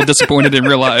everyone's a little disappointed in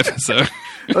real life. So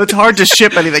it's hard to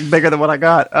ship anything bigger than what I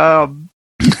got.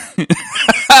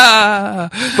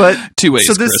 But two ways,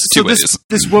 Chris. Two ways.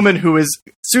 This woman who is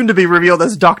soon to be revealed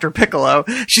as Dr. Piccolo,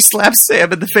 she slaps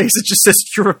Sam in the face and just says,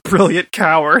 "You're a brilliant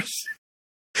coward."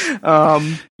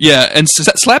 Yeah, and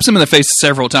slaps him in the face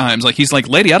several times. Like he's like,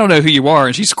 "Lady, I don't know who you are,"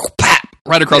 and she's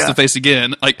right across the face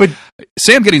again. Like, but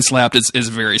Sam getting slapped is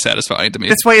very satisfying to me.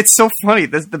 That's why it's so funny.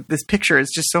 This picture is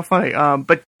just so funny.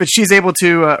 But she's able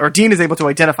to, or Dean is able to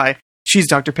identify she's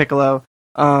Dr. Piccolo.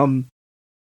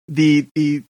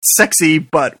 The sexy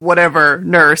but whatever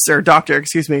nurse or doctor,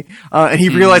 excuse me, and he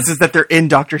realizes that they're in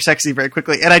Dr. Sexy very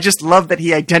quickly. And I just love that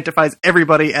he identifies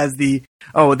everybody as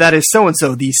that is so and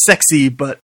so, the sexy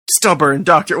but stubborn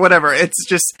doctor, whatever. It's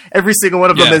just every single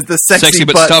one of them is the sexy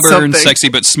but stubborn, something. Sexy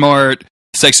but smart,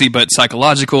 sexy but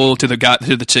psychological to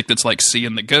the chick that's like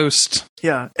seeing the ghost.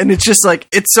 Yeah, and it's just like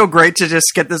it's so great to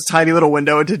just get this tiny little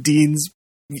window into Dean's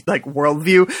like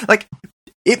worldview. Like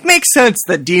it makes sense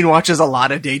that Dean watches a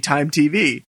lot of daytime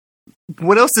TV.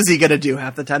 What else is he going to do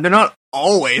half the time? They're not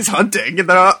always hunting, and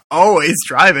they're not always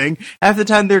driving. Half the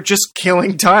time, they're just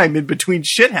killing time in between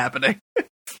shit happening.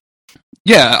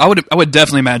 Yeah, I would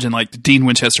definitely imagine like Dean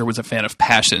Winchester was a fan of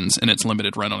Passions in its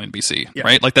limited run on NBC,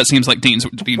 right? Like that seems like Dean's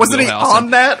wasn't wheelhouse. He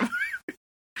on that?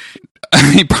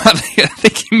 I mean, probably. I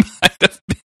think he might have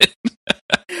been.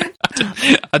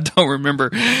 I don't remember,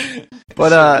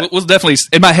 but was definitely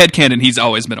in my headcanon. He's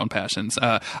always been on Passions.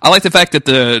 I like the fact that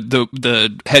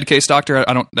the head case doctor.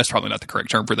 I don't. That's probably not the correct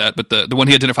term for that, but the one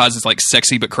he identifies as like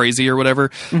sexy but crazy or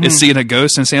whatever is seeing a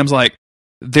ghost, and Sam's like,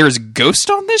 "There's ghost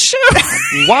on this show?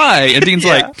 Why?" And Dean's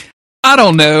like, "I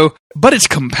don't know, but it's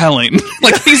compelling."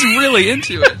 Like he's really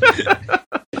into it.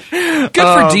 Good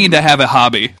for Dean to have a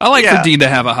hobby. I like for Dean to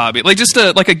have a hobby, like just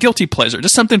a guilty pleasure,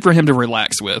 just something for him to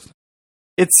relax with.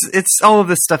 It's all of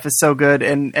this stuff is so good,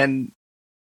 and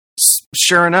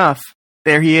sure enough,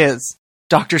 there he is,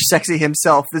 Dr. Sexy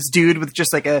himself, this dude with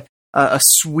just like a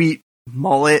sweet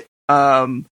mullet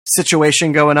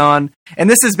situation going on, and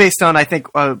this is based on I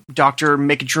think Dr.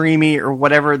 McDreamy or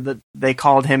whatever that they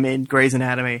called him in Grey's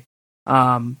Anatomy.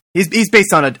 He's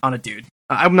based on a dude.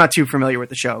 I'm not too familiar with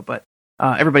the show, but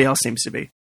everybody else seems to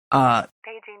be.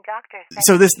 Paging Dr.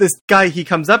 So this guy, he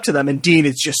comes up to them, and Dean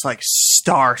is just like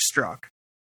starstruck.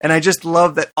 And I just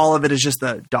love that all of it is just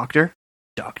the doctor.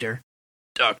 They're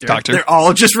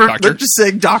all just they're just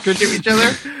saying doctor to each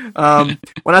other.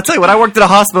 When I tell you, when I worked at a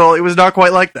hospital, it was not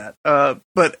quite like that.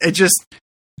 But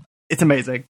it's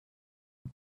amazing.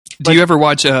 Do you ever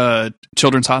watch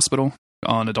Children's Hospital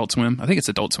on Adult Swim? I think it's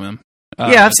Adult Swim.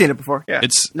 Yeah, I've seen it before. Yeah,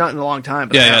 it's not in a long time.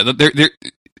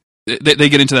 But they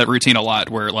get into that routine a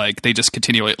lot where like they just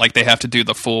continually like they have to do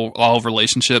all of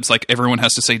relationships, like everyone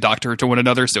has to say doctor to one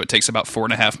another, so it takes about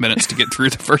 4.5 minutes to get through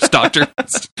the first doctor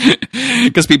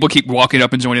because people keep walking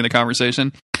up and joining the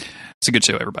conversation. It's a good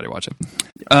show, everybody watch it.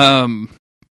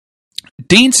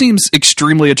 Dean seems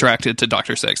extremely attracted to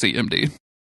Dr. Sexy MD.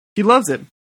 He loves it.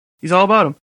 He's all about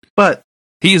him, but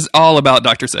he's all about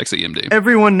Dr. Sexy MD.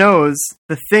 Everyone knows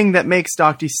the thing that makes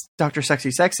Dr.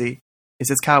 Sexy sexy is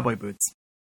his cowboy boots.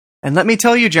 And let me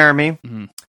tell you, Jeremy,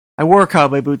 I wore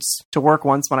cowboy boots to work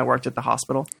once when I worked at the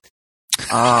hospital.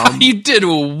 You did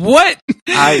what?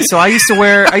 I used to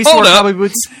wear cowboy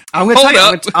boots. I'm going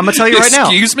to tell you right now.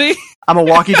 Excuse me? I'm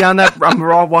gonna walk you down that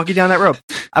road.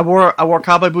 I wore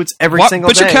cowboy boots every single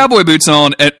day. Put your cowboy boots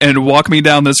on and walk me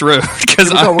down this road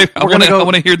because I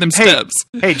want to hear them steps.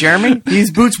 Hey, Jeremy,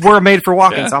 these boots were made for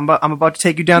walking, so I'm about to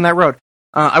take you down that road.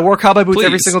 I wore cowboy boots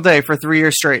every single day for 3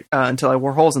 years straight until I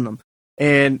wore holes in them.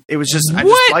 And it was just,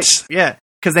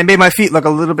 because they made my feet look a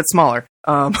little bit smaller.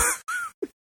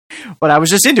 But I was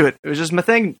just into it. It was just my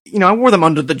thing. I wore them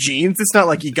under the jeans. It's not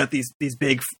like you got these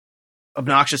big,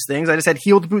 obnoxious things. I just had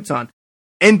heeled boots on.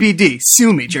 NBD,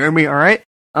 sue me, Jeremy. All right.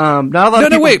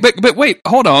 Wait, but wait,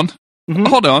 hold on,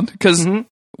 because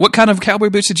what kind of cowboy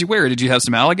boots did you wear? Did you have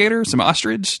some alligator, some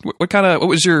ostrich? What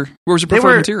was your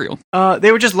preferred material?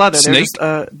 They were just leather. Snake? They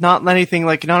were just, not anything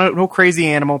like no crazy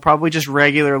animal. Probably just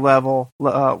regular leather.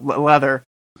 Red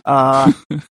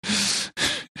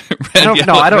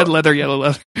leather, yellow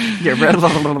leather. Yeah, red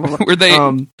leather. Were they?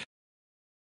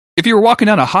 If you were walking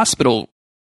down a hospital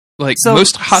Like, So-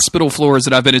 most hospital floors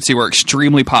that I've been into are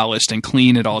extremely polished and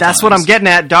clean at all times. That's what I'm getting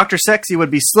at. Dr. Sexy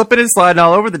would be slipping and sliding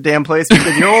all over the damn place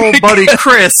because your old buddy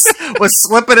Chris was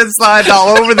slipping and sliding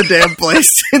all over the damn place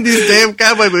in these damn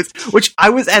cowboy boots, which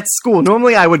I was at school.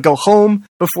 Normally I would go home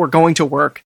before going to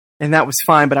work, and that was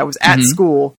fine, but I was at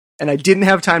school, and I didn't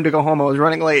have time to go home. I was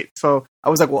running late, so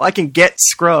I was like, well, I can get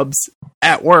scrubs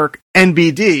at work,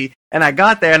 NBD, and I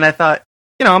got there, and I thought,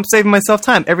 I'm saving myself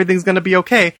time. Everything's going to be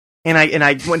okay. And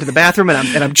I went to the bathroom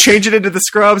and I'm changing into the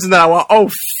scrubs, and then I went,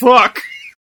 oh fuck!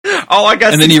 Oh, I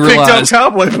got And then these you picked up realized-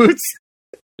 cowboy boots.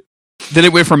 Then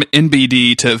it went from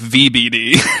NBD to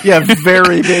VBD. Yeah,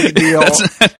 very big deal.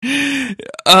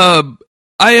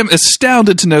 I am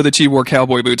astounded to know that you wore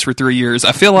cowboy boots for 3 years.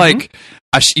 I feel like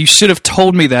you should have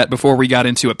told me that before we got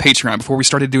into a Patreon, before we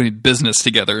started doing business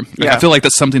together. Like, Yeah. I feel like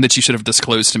that's something that you should have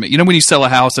disclosed to me. You know, when you sell a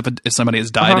house, if somebody has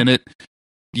died in it,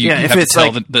 you if have to it's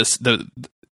tell like- the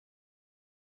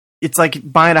It's like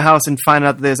buying a house and finding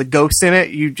out that there's a ghost in it.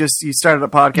 You started a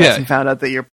podcast Yeah. and found out that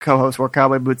your co-host wore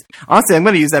cowboy boots. Honestly, I'm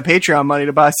going to use that Patreon money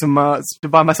to buy to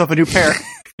buy myself a new pair.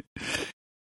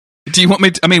 Do you want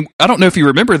me to, I don't know if you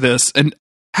remember this, and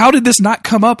how did this not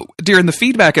come up during the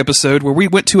feedback episode where we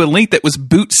went to a link that was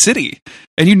Boot City,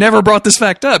 and you never brought this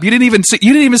fact up? You didn't even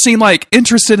seem like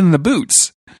interested in the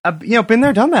boots. I've been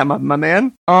there, done that, my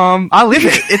man. I live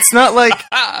it. It's not like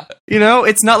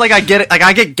it's not like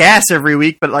I get gas every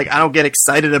week, but like I don't get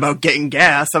excited about getting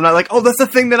gas. I'm not like, oh, that's the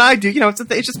thing that I do.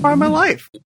 It's just part of my life.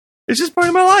 It's just part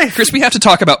of my life. Chris, we have to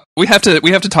talk about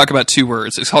two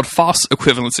words. It's called false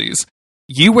equivalencies.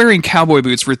 You wearing cowboy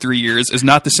boots for 3 years is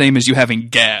not the same as you having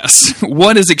gas.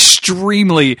 One is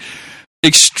extremely,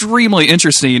 extremely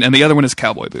interesting, and the other one is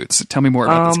cowboy boots. Tell me more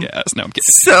about this gas. No, I'm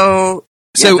kidding.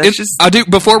 So I do.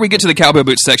 Before we get to the cowboy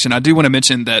boots section, I do want to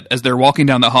mention that as they're walking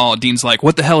down the hall, Dean's like,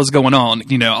 "What the hell is going on?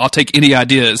 I'll take any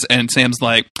ideas." And Sam's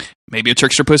like, "Maybe a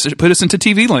trickster put us into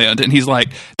TV land." And he's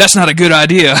like, "That's not a good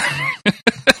idea."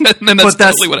 And then that's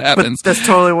totally what happens. But that's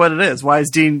totally what it is. Why is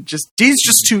Dean's just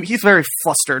too? He's very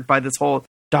flustered by this whole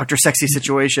Dr. Sexy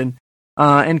situation.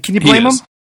 And can you blame him?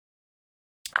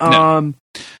 No.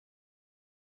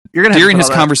 You're gonna have During to put his all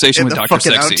that conversation in with the Dr.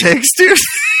 fucking Sexy. outtakes, dude.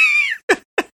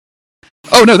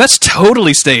 Oh no, that's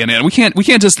totally staying in. We can't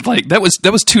just like that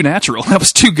was too natural. That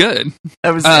was too good.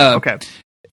 That was okay.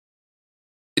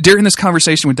 During this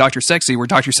conversation with Dr. Sexy, where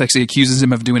Dr. Sexy accuses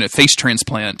him of doing a face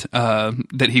transplant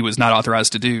that he was not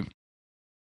authorized to do,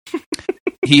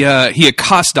 he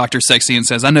accosts Dr. Sexy and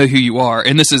says, "I know who you are."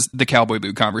 And this is the cowboy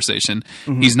boot conversation.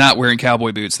 Mhm. He's not wearing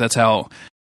cowboy boots. That's how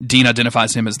Dean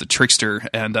identifies him as the trickster.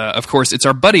 And of course, it's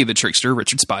our buddy, the trickster,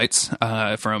 Richard Spites,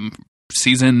 from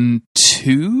season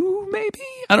 2, maybe?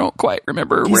 I don't quite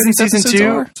remember He's where in these season episodes 2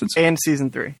 are. and season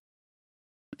 3.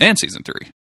 And season 3.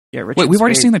 Yeah, Richard Wait, we've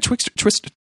already Spade. seen the Twister.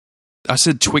 I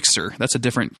said Twixter. That's a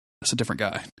different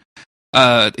guy.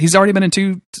 He's already been in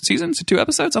 2 seasons, 2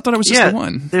 episodes. I thought it was just the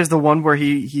one. There's the one where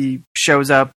he shows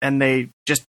up and they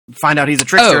just find out he's a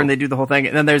trickster and they do the whole thing.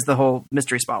 And then there's the whole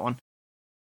mystery spot one.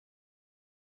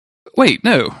 Wait,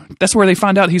 no, that's where they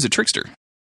find out he's a trickster.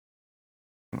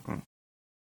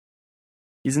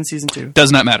 He's in season 2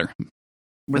 Does not matter. with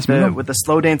Let's move on. the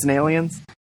slow dancing aliens.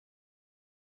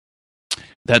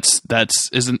 That's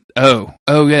isn't. Oh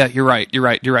yeah, you're right.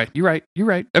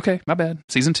 Okay, my bad.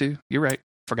 Season 2. You're right.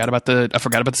 I forgot about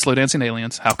the slow dancing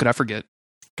aliens. How could I forget?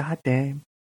 God damn.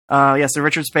 Yeah. So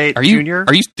Richard Spade Are you Jr.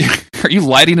 are you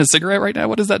lighting a cigarette right now?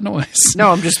 What is that noise? No,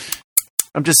 I'm just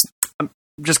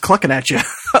clucking at you.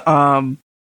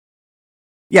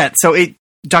 Yeah. So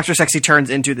Dr. Sexy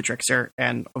turns into the trickster,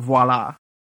 and voila,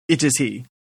 it is he.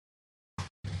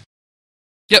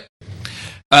 Yep.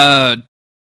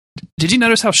 Did you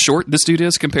notice how short this dude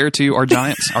is compared to our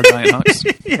giant hunks?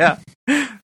 Yeah.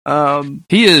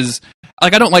 He is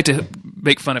like, I don't like to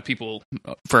make fun of people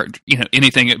for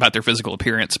anything about their physical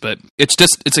appearance, but it's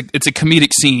a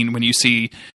comedic scene when you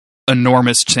see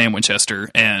enormous Sam Winchester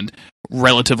and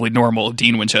relatively normal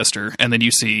Dean Winchester, and then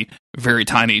you see very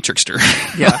tiny Trickster.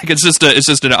 Yeah. Like, it's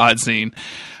just an odd scene.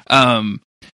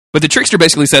 But the Trickster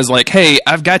basically says like, "Hey,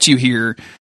 I've got you here."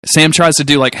 Sam tries to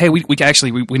do like, "Hey, we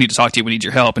need to talk to you. We need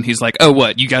your help." And he's like, "Oh,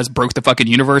 what? You guys broke the fucking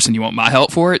universe and you want my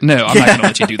help for it? No, I'm not going to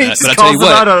let you do that." He But I tell you calls him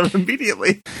what, out on it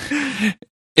immediately.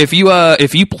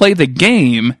 if you play the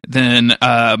game, then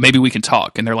maybe we can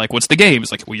talk. And they're like, "What's the game?"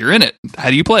 It's like, "Well, you're in it. How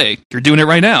do you play? You're doing it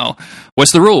right now.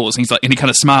 What's the rules?" And he's like, and he kind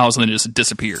of smiles and then just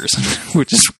disappears,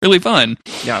 which is really fun.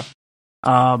 Yeah.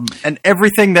 And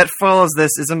everything that follows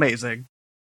this is amazing.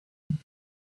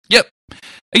 Yep.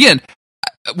 Again,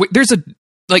 there's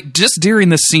like just during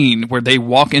the scene where they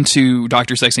walk into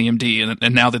Dr. Sexy MD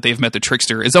and now that they've met the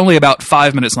trickster, is only about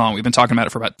 5 minutes long. We've been talking about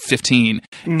it for about 15,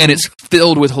 and it's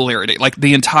filled with hilarity. Like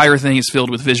the entire thing is filled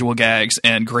with visual gags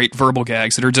and great verbal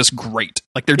gags that are just great.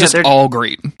 Like they're all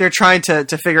great. They're trying to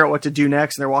figure out what to do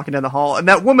next, and they're walking down the hall, and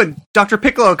that woman, Dr.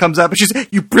 Piccolo, comes up and she's,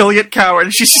 "You brilliant coward,"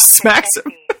 and she just smacks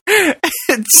him.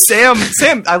 And Sam,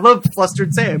 I love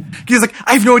flustered Sam. He's like,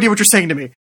 "I have no idea what you're saying to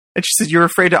me." And she said, "You're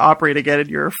afraid to operate again, and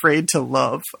you're afraid to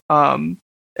love."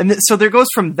 So there goes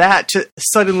from that to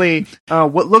suddenly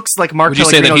what looks like Mark. Would you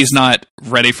say that he's not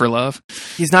ready for love?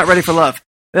 He's not ready for love.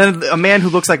 Then a man who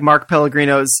looks like Mark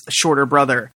Pellegrino's shorter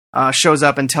brother shows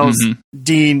up and tells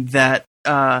Dean that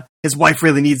his wife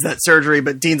really needs that surgery,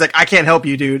 but Dean's like, "I can't help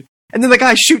you, dude." And then the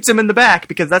guy shoots him in the back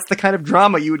because that's the kind of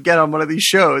drama you would get on one of these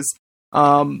shows.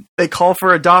 They call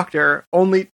for a doctor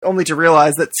only to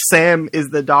realize that Sam is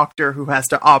the doctor who has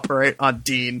to operate on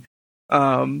Dean.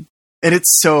 And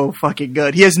it's so fucking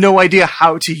good. He has no idea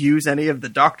how to use any of the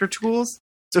doctor tools,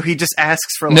 so he just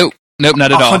asks for Nope, not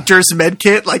at all. Hunter's med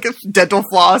kit, like a dental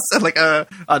floss and like a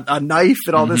knife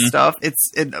and all this stuff.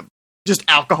 It's just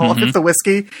alcohol, it's the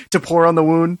whiskey to pour on the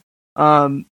wound.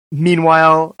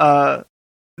 Meanwhile,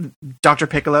 Dr.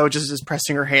 Piccolo just is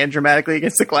pressing her hand dramatically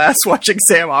against the glass, watching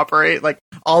Sam operate. Like,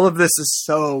 all of this is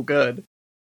so good.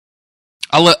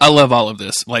 I love all of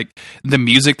this. Like, the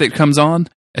music that comes on,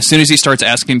 as soon as he starts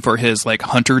asking for his, like,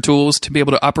 hunter tools to be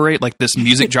able to operate, like, this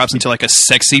music drops into, like, a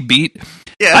sexy beat.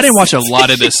 Yes. I didn't watch a lot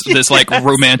of this, like,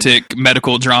 romantic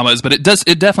medical dramas, but it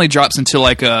definitely drops into,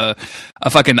 like, a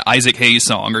fucking Isaac Hayes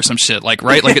song or some shit, like,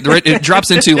 right? Like, it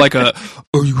drops into, like, a,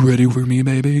 "Are you ready for me,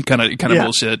 baby?" kind of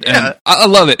bullshit. And I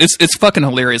love it. It's fucking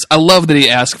hilarious. I love that he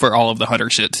asked for all of the hunter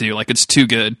shit, too. Like, it's too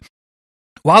good.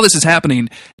 While this is happening,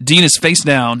 Dean is face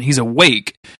down. He's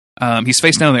awake. He's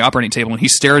face down on the operating table, and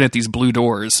he's staring at these blue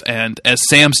doors. And as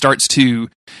Sam starts to...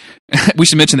 we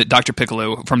should mention that Dr.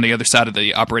 Piccolo, from the other side of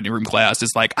the operating room class,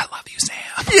 is like, "I love you,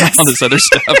 Sam." Yes. All this other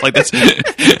stuff. Like, that's...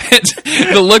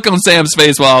 the look on Sam's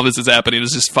face while all this is happening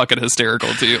is just fucking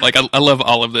hysterical, too. Like, I love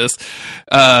all of this.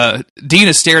 Dean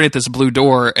is staring at this blue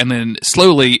door, and then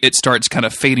slowly it starts kind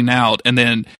of fading out, and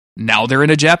then now they're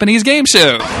in a Japanese game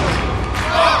show.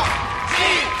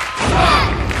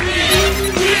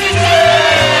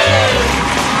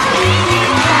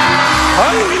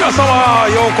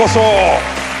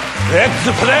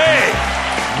 Let's play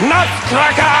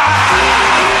Nutcracker!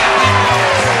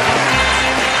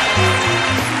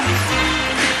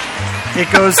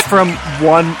 It goes from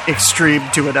one extreme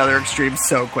to another extreme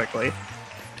so quickly.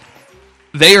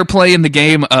 They are playing the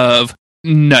game of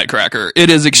Nutcracker. It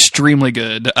is extremely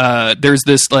good. There's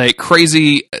this like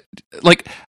crazy, like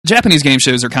Japanese game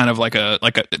shows are kind of like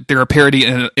they're a parody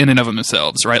in and of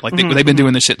themselves, right? Like they've been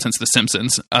doing this shit since The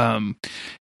Simpsons.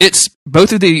 It's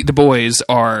both of the boys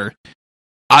are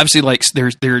obviously like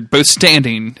they're both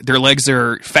standing. Their legs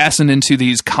are fastened into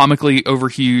these comically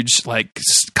overhuge like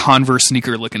Converse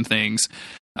sneaker looking things.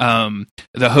 The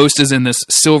host is in this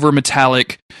silver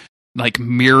metallic like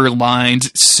mirror lined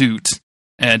suit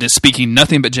and is speaking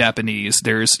nothing but Japanese.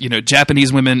 There's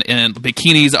Japanese women in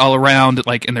bikinis all around,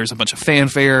 like, and there's a bunch of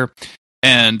fanfare.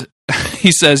 And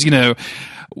he says, "I'm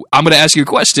going to ask you a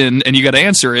question, and you got to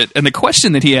answer it." And the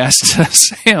question that he asked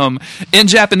Sam in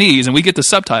Japanese, and we get the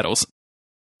subtitles.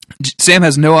 Sam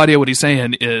has no idea what he's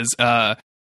saying. Is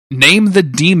name the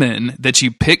demon that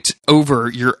you picked over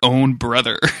your own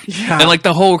brother. Yeah. And like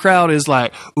the whole crowd is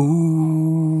like,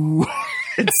 "Ooh."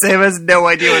 And Sam has no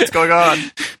idea what's going on.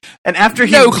 And after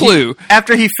no clue.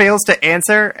 After he fails to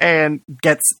answer and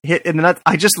gets hit in the nuts,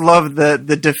 I just love the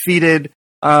defeated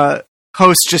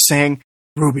host just saying,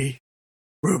 Ruby,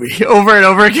 over and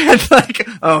over again. Like,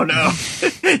 oh no,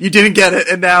 you didn't get it.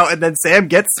 And then Sam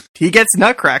gets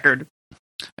nutcrackered.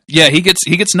 Yeah, he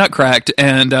gets nutcracked.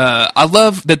 And I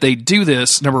love that they do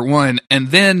this, number one, and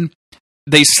then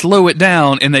they slow it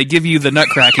down and they give you the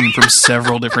nutcracking from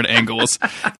several different angles.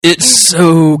 It's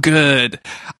so good.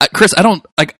 Chris, I don't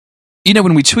like,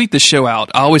 when we tweet the show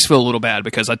out, I always feel a little bad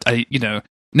because I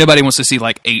nobody wants to see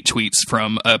like 8 tweets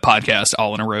from a podcast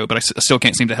all in a row, but I still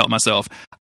can't seem to help myself.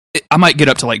 I might get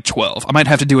up to like 12. I might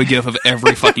have to do a GIF of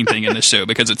every fucking thing in this show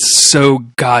because it's so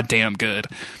goddamn good.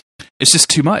 It's just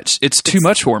too much. It's too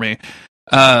much for me.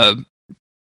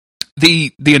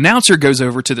 The announcer goes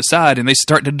over to the side and they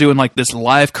start doing like this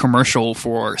live commercial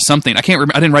for something. I can't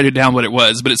remember. I didn't write it down what it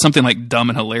was, but it's something like dumb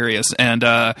and hilarious. And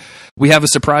we have a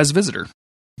surprise visitor.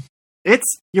 It's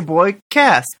your boy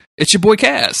Cass. It's your boy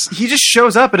Cass. He just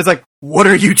shows up and is like, "What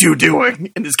are you two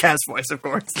doing?" In his Cass voice, of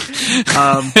course.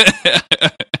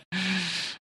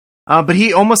 But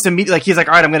he almost immediately, like, he's like,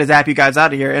 all right, I'm going to zap you guys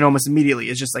out of here. And almost immediately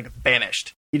is just, like,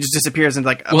 vanished. He just disappears into,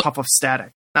 like, a puff of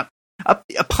static. Not,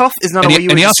 a puff is not a way you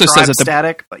would describe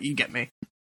static, but you get me.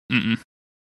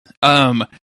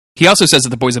 He also says that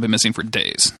the boys have been missing for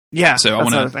days. Yeah. So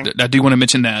I do want to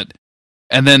mention that.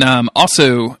 And then,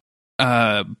 also,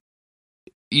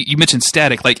 you mentioned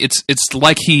static. Like, it's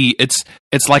like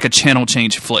it's like a channel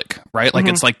change flick, right? Like,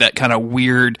 it's like that kind of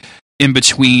weird in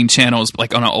between channels,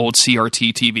 like on an old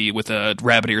CRT TV with a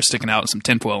rabbit ear sticking out and some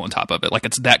tinfoil on top of it. Like,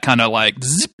 it's that kind of like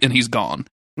zip, and he's gone.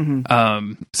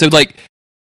 So like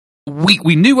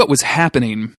we knew what was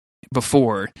happening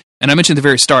before, and I mentioned at the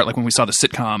very start, like when we saw the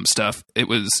sitcom stuff, it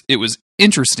was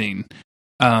interesting.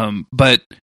 But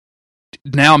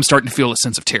now I'm starting to feel a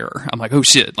sense of terror. I'm like, oh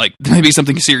shit, like maybe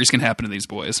something serious can happen to these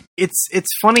boys. It's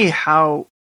funny how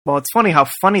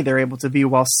funny they're able to be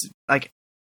while like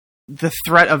the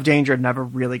threat of danger never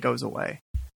really goes away.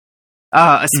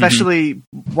 Especially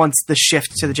once the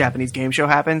shift to the Japanese game show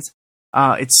happens.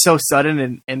 It's so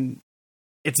sudden and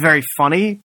it's very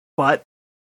funny, but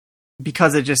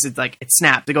because it's like, it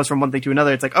snapped. It goes from one thing to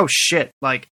another. It's like, oh shit,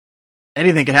 like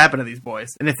anything could happen to these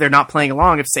boys. And if they're not playing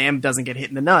along, if Sam doesn't get hit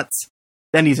in the nuts,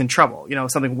 then he's in trouble. You know,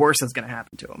 something worse is going to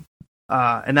happen to him.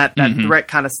 And that threat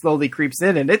kind of slowly creeps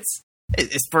in, and it's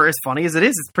for as funny as it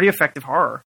is, it's pretty effective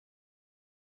horror.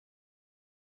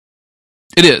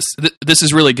 It is. This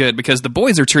is really good because the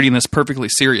boys are treating this perfectly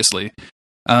seriously.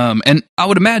 And I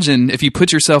would imagine if you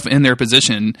put yourself in their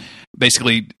position,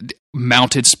 basically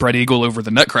mounted spread eagle over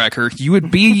the Nutcracker, you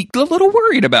would be a little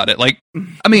worried about it. Like,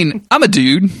 I mean, I'm a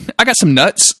dude, I got some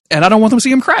nuts, and I don't want them to see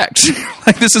them cracked.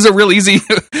 Like, this is a real easy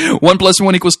 1 +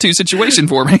 1 = 2 situation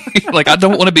for me. Like, I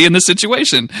don't want to be in this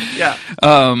situation. Yeah.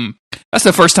 That's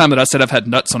the first time that I said I've had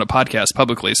nuts on a podcast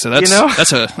publicly. So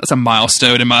that's a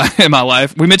milestone in my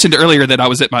life. We mentioned earlier that I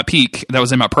was at my peak, that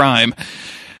was in my prime.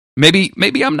 Maybe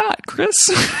I'm not, Chris.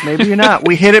 Maybe you're not.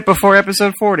 We hit it before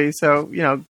episode 40, so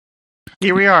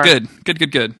here we are. Good.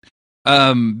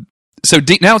 So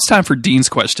now it's time for Dean's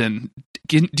question.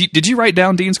 Did you write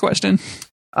down Dean's question?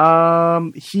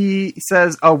 He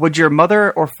says, "Oh, would your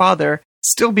mother or father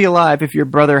still be alive if your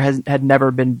brother had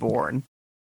never been born?"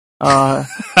 Like,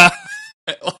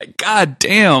 God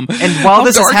damn! And while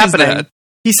this is happening,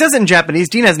 he says it in Japanese.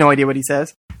 Dean has no idea what he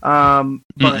says.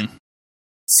 But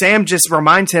Sam just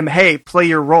reminds him, "Hey, play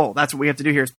your role. That's what we have to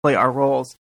do here, is play our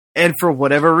roles." And for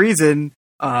whatever reason,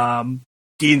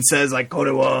 Dean says, like,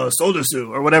 "Kore wa sou desu,"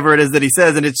 or whatever it is that he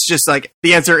says, and it's just like,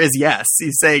 the answer is yes.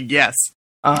 He's saying yes.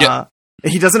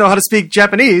 He doesn't know how to speak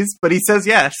Japanese, but he says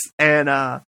yes. And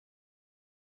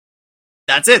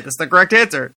that's it. That's the correct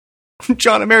answer.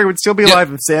 John and Mary would still be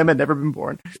alive if Sam had never been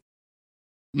born.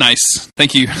 Nice.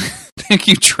 Thank you. Thank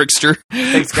you, Trickster.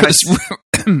 Thanks, guys.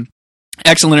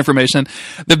 Excellent information.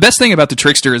 The best thing about the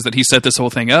Trickster is that he set this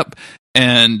whole thing up,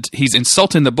 and he's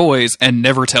insulting the boys and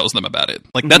never tells them about it.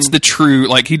 Like, that's the true,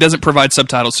 like, he doesn't provide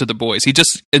subtitles to the boys. He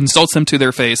just insults them to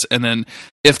their face, and then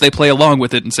if they play along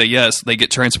with it and say yes, they get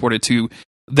transported to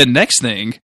the next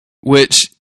thing,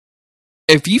 which,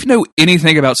 if you know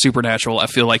anything about Supernatural, I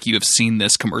feel like you have seen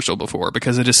this commercial before,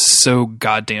 because it is so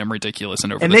goddamn ridiculous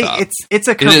and over the top. It's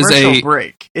a commercial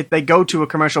break. They go to a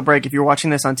commercial break. If you're watching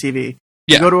this on TV,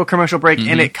 you go to a commercial break,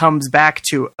 and it comes back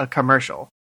to a commercial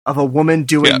of a woman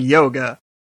doing yoga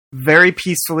very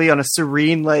peacefully on a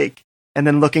serene lake, and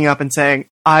then looking up and saying,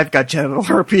 "I've got genital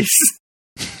herpes."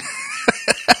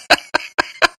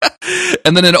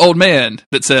 And then an old man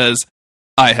that says,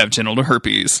 "I have genital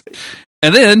herpes."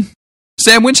 And then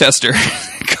Sam Winchester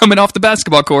coming off the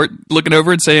basketball court, looking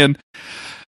over and saying,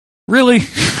 "Really?"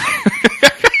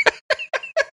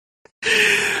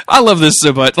 I love this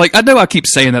so much. Like, I know I keep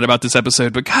saying that about this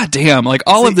episode, but goddamn, like,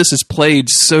 all of this is played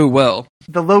so well.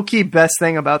 The low-key best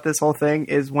thing about this whole thing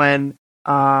is when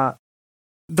the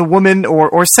woman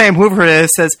or Sam, whoever it is,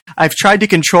 says, "I've tried to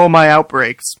control my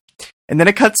outbreaks." And then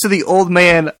it cuts to the old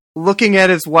man looking at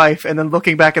his wife and then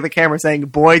looking back at the camera saying,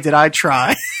 "Boy, did I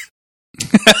try."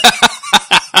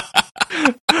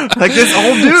 Like, this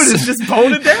old dude is just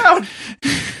boning down.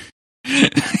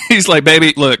 He's like,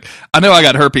 "Baby, look, I know I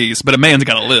got herpes, but a man's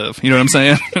got to live." You know what I'm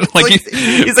saying?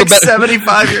 He's like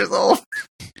 75 years old.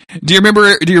 Do you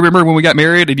remember when we got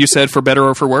married and you said for better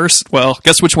or for worse? Well,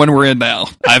 guess which one we're in now.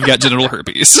 I've got genital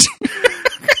herpes.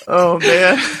 Oh,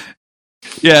 man.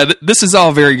 Yeah, this is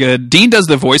all very good. Dean does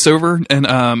the voiceover and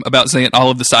about saying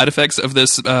all of the side effects of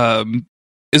this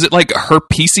is it like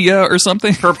herpesia or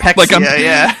something? Herpexia,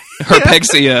 yeah.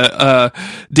 Herpexia.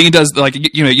 Dean does,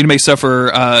 like, you may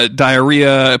suffer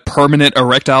diarrhea, permanent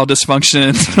erectile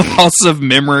dysfunction, loss of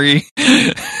memory.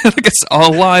 Like, it's a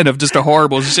line of just a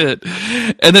horrible shit.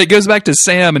 And then it goes back to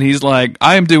Sam, and he's like,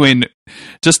 I am doing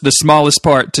just the smallest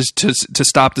part to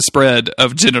stop the spread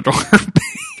of genital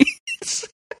herpes.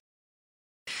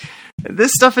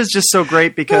 This stuff is just so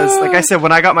great because, like I said,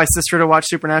 when I got my sister to watch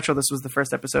Supernatural, this was the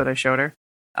first episode I showed her.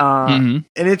 And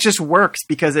it just works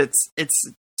because it's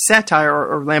satire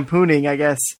or lampooning, I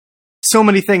guess, so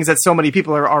many things that so many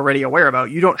people are already aware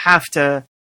about. You don't have to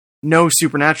know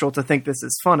Supernatural to think this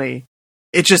is funny.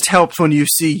 It just helps when you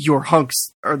see your hunks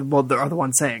are the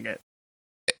ones saying it.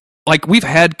 Like, we've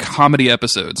had comedy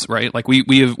episodes, right? Like, we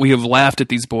have laughed at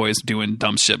these boys doing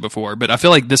dumb shit before, but I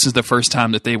feel like this is the first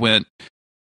time that they went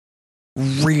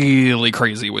really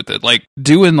crazy with it, like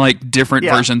doing like different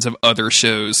versions of other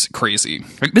shows crazy.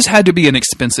 Like, this had to be an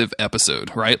expensive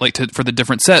episode, right? Like, for the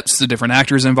different sets, the different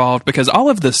actors involved, because all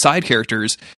of the side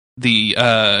characters,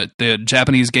 the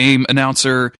Japanese game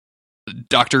announcer,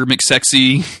 Dr.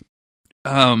 McSexy,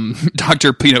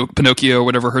 Dr. Pinocchio,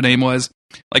 whatever her name was,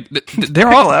 like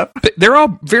they're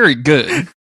all very good.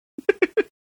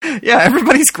 Yeah,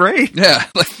 everybody's great. Yeah,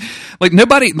 like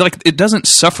nobody, like, it doesn't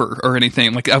suffer or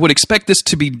anything. Like, I would expect this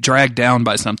to be dragged down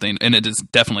by something, and it is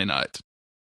definitely not.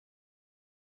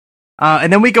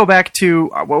 And then we go back to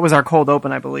what was our cold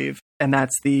open, I believe, and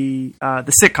that's the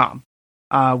sitcom,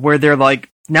 where they're like,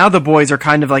 now the boys are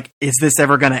kind of like, is this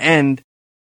ever going to end?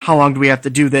 How long do we have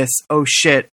to do this? Oh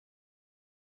shit!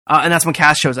 And that's when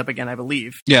Cass shows up again, I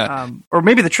believe. Yeah, or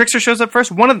maybe the Trickster shows up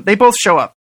first. They both show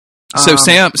up. So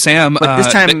Sam, but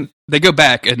this time they go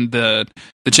back, and the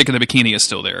chick in the bikini is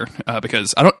still there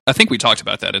because I think we talked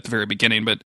about that at the very beginning,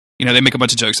 but they make a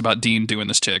bunch of jokes about Dean doing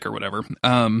this chick or whatever.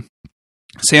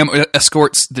 Sam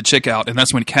escorts the chick out, and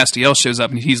that's when Castiel shows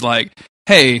up, and he's like,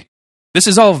 "Hey, this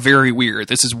is all very weird.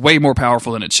 This is way more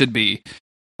powerful than it should be.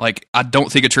 Like, I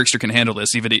don't think a trickster can handle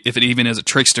this, even if it even is a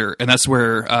trickster." And that's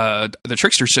where the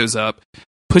trickster shows up,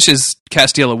 pushes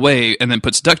Castiel away, and then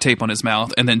puts duct tape on his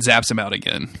mouth, and then zaps him out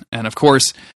again. And of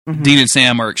course, Dean and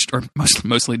Sam or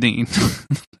mostly Dean,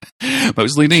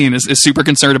 mostly Dean is super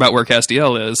concerned about where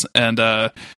Castiel is, and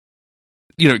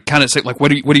kind of say, like,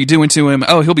 what are you doing to him?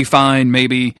 Oh, he'll be fine,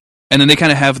 maybe. And then they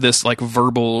kind of have this like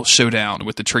verbal showdown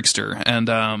with the trickster, and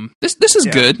this is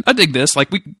good. I dig this. Like,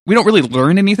 we don't really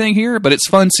learn anything here, but it's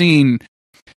fun seeing.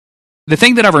 The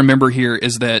thing that I remember here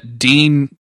is that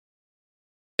Dean,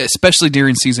 especially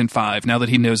during season 5, now that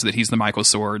he knows that he's the Michael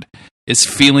Sword, is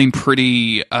feeling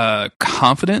pretty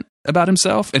confident about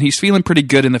himself, and he's feeling pretty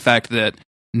good in the fact that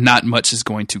not much is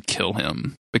going to kill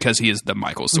him because he is the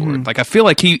Michael Sword. Like, I feel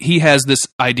like he has this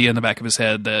idea in the back of his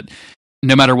head that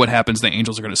no matter what happens, the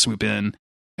angels are going to swoop in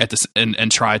at this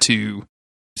and try to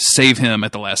save him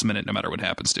at the last minute, no matter what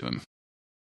happens to him.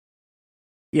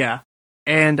 Yeah,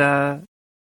 and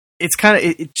it's kind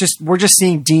of we're just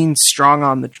seeing Dean strong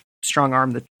arm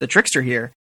the trickster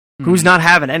here, who's not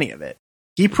having any of it.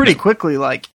 He pretty quickly,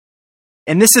 like,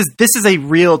 and this is a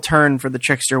real turn for the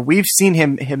trickster. We've seen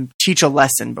him teach a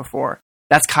lesson before.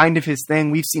 That's kind of his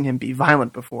thing. We've seen him be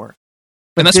violent before.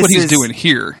 And that's what he's doing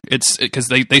here. It's because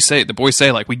the boys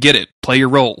say, like, we get it. Play your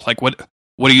role. Like, what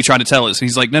are you trying to tell us? And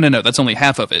he's like, no. That's only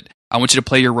half of it. I want you to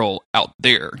play your role out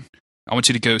there. I want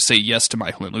you to go say yes to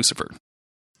Michael and Lucifer.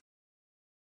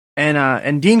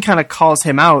 And Dean kind of calls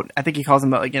him out. I think he calls him,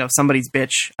 like, somebody's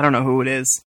bitch. I don't know who it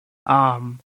is.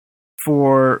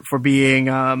 For being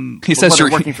he says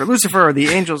you're working for Lucifer or the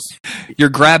angels. You're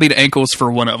grabbing ankles for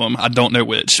one of them. I don't know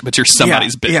which, but you're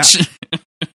somebody's bitch.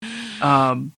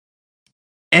 Yeah.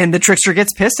 And the trickster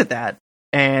gets pissed at that,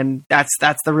 and that's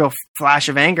the real flash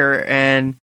of anger.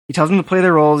 And he tells him to play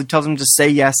their roles. He tells him to say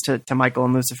yes to Michael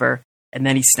and Lucifer, and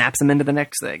then he snaps them into the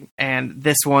next thing. And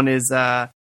this one is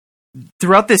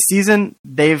throughout this season,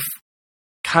 they've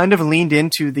kind of leaned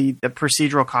into the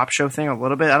procedural cop show thing a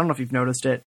little bit. I don't know if you've noticed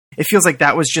it. It feels like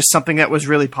that was just something that was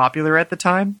really popular at the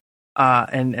time,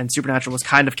 and Supernatural was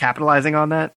kind of capitalizing on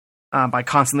that by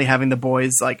constantly having the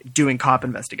boys like doing cop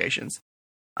investigations.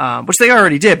 Which they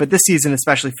already did, but this season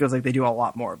especially feels like they do a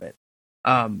lot more of it.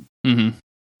 And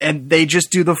they just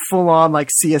do the full-on, like,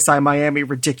 CSI Miami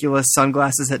ridiculous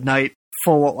sunglasses at night,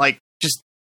 full, like, just,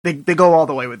 they go all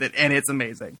the way with it, and it's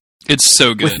amazing. It's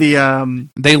so good. With the,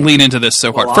 they lean into this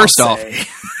so hard. well, First off,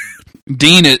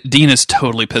 Dean is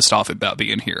totally pissed off about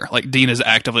being here. Like, Dean is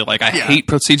actively like, I hate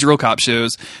procedural cop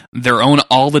shows. They're on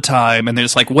all the time, and they're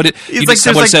just like, what?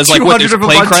 Someone says, like, what, there's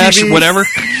plane crash, whatever?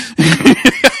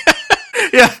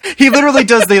 Yeah, he literally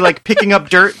does the like picking up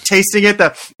dirt, tasting it,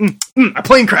 a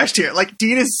plane crashed here. Like,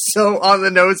 Dean is so on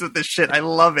the nose with this shit. I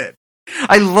love it.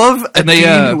 I love a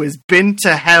Dean who has been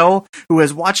to hell, who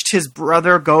has watched his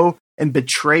brother go and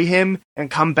betray him and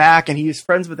come back, and he is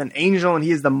friends with an angel, and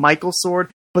he is the Michael sword.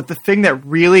 But the thing that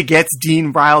really gets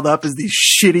Dean riled up is these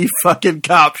shitty fucking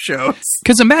cop shows.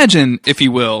 Because imagine, if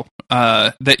you will,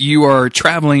 that you are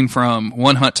traveling from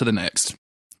one hunt to the next.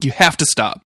 You have to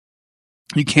stop.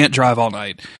 You can't drive all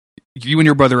night. You and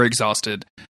your brother are exhausted.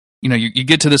 You know, you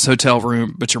get to this hotel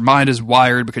room, but your mind is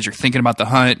wired because you're thinking about the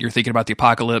hunt, you're thinking about the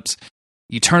apocalypse.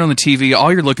 You turn on the TV,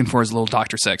 all you're looking for is a little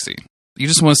Dr. Sexy. You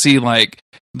just want to see, like,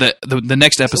 the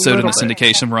next episode in the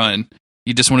syndication run.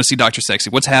 You just want to see Dr.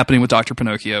 Sexy. What's happening with Dr.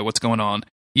 Pinocchio? What's going on?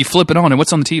 You flip it on, and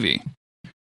what's on the TV?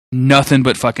 Nothing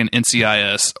but fucking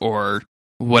NCIS or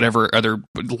whatever other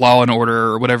Law and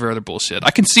Order or whatever other bullshit.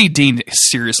 I can see Dean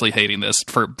seriously hating this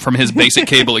from his basic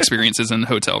cable experiences in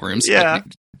hotel rooms. Yeah.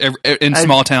 In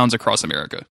small towns across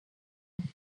America.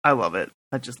 I love it.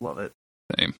 I just love it.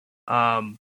 Same.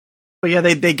 But yeah,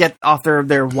 they get off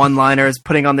their one-liners,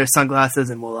 putting on their sunglasses,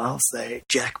 and I'll say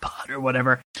jackpot or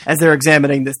whatever, as they're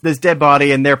examining this dead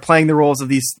body, and they're playing the roles of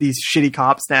these shitty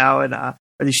cops now, and or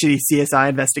these shitty CSI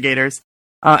investigators,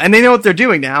 and they know what they're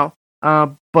doing now.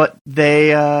 But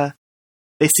they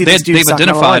see this dude sucking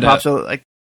on a lollipop, so like,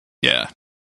 yeah.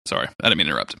 Sorry, I didn't mean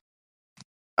to interrupt.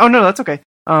 Oh no, that's okay.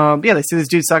 Yeah, they see this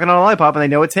dude sucking on a lollipop, and they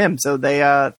know it's him, so they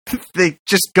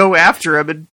just go after him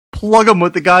and plug him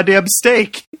with the goddamn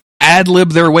stake. Ad-lib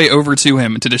their way over to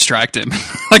him to distract him.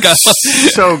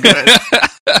 So good.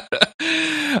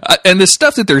 And the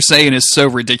stuff that they're saying is so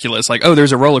ridiculous. Like, oh,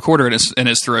 there's a roll of quarter in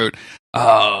his throat.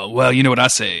 Oh, well, you know what I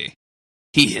say?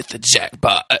 He hit the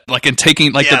jackpot. Like, and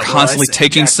taking, like, they're constantly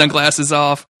taking sunglasses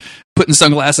off, putting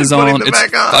sunglasses on. It's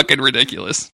fucking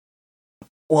ridiculous.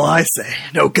 Well, I say,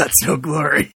 no guts, no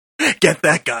glory. Get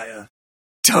that guy a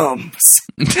Tums.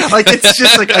 Like, it's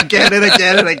just like again and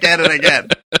again and again and again.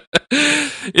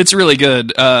 It's really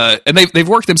good. And they've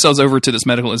worked themselves over to this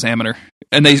medical examiner,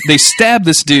 and they stab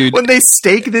this dude. When they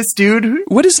stake this dude,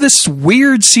 what is this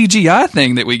weird CGI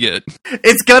thing that we get?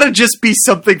 It's gotta just be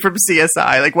something from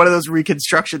CSI, like one of those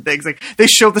reconstruction things. Like, they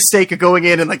show the stake going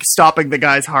in and like stopping the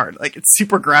guy's heart. Like, it's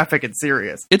super graphic and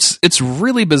serious. It's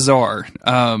really bizarre.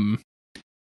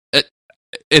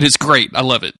 It is great. I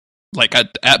love it. Like, I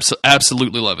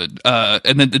absolutely love it.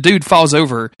 And then the dude falls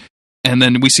over, and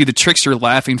then we see the trickster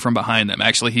laughing from behind them.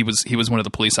 Actually, he was one of the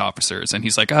police officers, and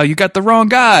he's like, "Oh, you got the wrong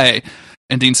guy."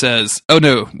 And Dean says, "Oh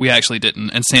no, we actually didn't."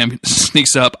 And Sam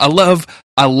sneaks up. I love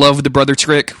the brother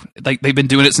trick. Like, they've been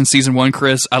doing it since season 1,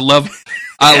 Chris. I love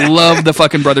the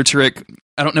fucking brother trick.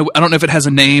 I don't know if it has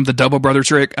a name, the double brother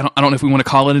trick. I don't know if we want to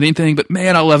call it anything, but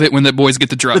man, I love it when the boys get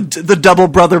the drop. The double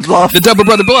brother bluff. The double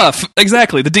brother bluff.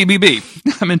 Exactly. The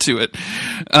DBB. I'm into it.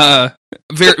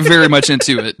 Very, very much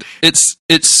into it.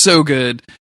 It's so good.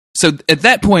 So at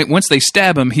that point, once they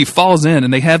stab him, he falls in,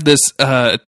 and they have this,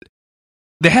 I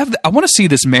want to see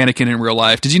this mannequin in real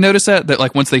life. Did you notice that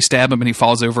like once they stab him and he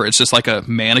falls over, it's just like a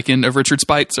mannequin of Richard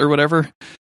Spites or whatever?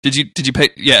 Did you pay?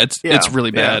 Yeah, it's really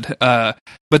bad.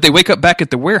 But they wake up back at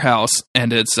the warehouse,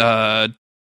 and it's and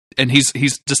he's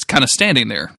just kind of standing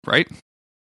there, right?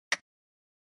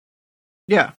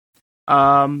 Yeah.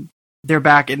 They're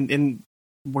back in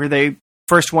where they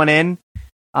first went in,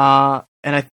 and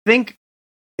I think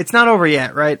it's not over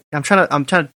yet, right? I'm trying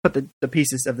to put the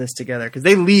pieces of this together because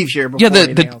they leave here before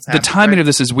anything else happens, the timing right? of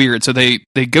this is weird. So they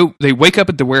wake up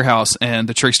at the warehouse, and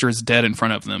the trickster is dead in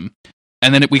front of them.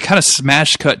 And then we kind of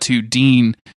smash cut to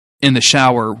Dean in the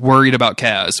shower, worried about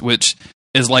Kaz, which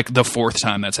is like the 4th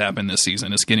time that's happened this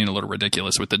season. It's getting a little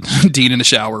ridiculous with the Dean in the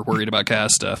shower, worried about Kaz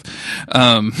stuff.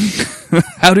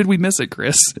 How did we miss it,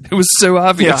 Chris? It was so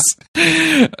obvious.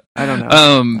 Yeah. I don't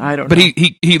know. I don't know. But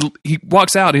he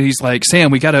walks out, and he's like,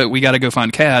 "Sam, we gotta go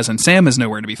find Kaz." And Sam is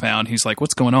nowhere to be found. He's like,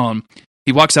 "What's going on?"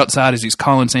 He walks outside as he's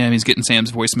calling Sam. He's getting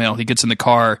Sam's voicemail. He gets in the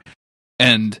car,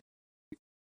 and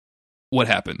what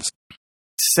happens?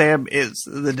 Sam is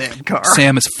the damn car.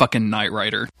 Sam is fucking Knight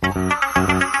Rider.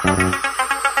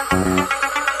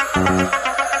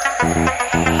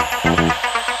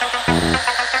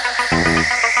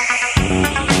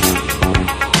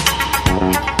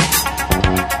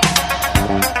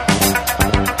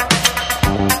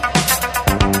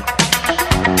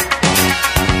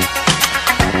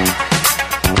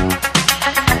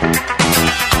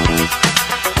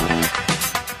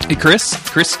 Hey,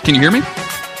 Chris, can you hear me?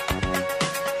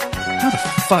 How the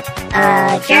fuck?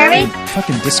 Jeremy?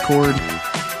 Fucking Discord.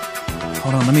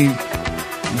 Hold on, let me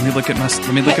look at my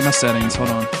settings. Hold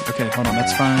on. Okay, hold on,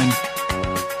 that's fine.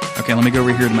 Okay, let me go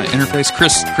over here to my interface.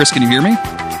 Chris, can you hear me?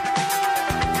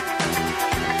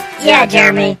 Yeah,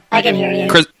 Jeremy, I can hear you.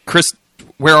 Chris,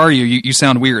 where are you? You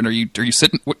sound weird. Are you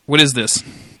sitting? What is this?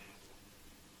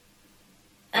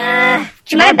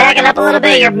 Do you mind backing up a little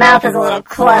bit? Your mouth is a little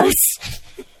close.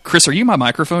 Chris, are you my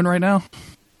microphone right now?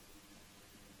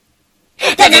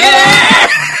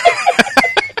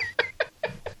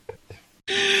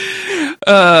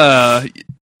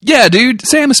 Yeah, dude,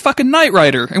 Sam is fucking Knight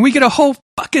Rider, and we get a whole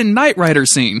fucking Knight Rider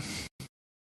scene.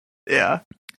 Yeah.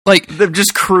 Like, they're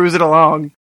just cruising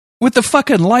along. With the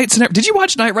fucking lights and everything. Did you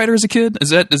watch Knight Rider as a kid? Is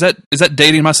that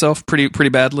dating myself pretty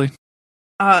badly?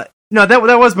 No, that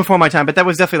was before my time, but that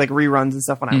was definitely like reruns and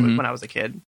stuff when I was a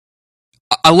kid.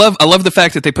 I love the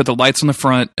fact that they put the lights on the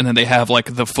front and then they have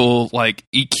like the full like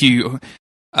EQ.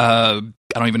 I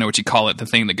don't even know what you call it. The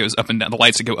thing that goes up and down, the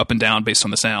lights that go up and down based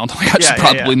on the sound. Like, I should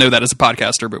probably know that as a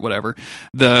podcaster, but whatever.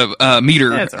 The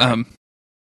meter. Yeah, right.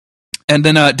 And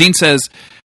then Dean says,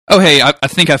 "Oh, hey, I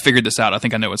think I figured this out. I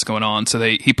think I know what's going on." So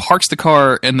he parks the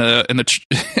car in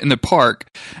the park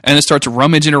and then starts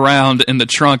rummaging around in the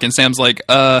trunk. And Sam's like,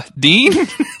 "Dean,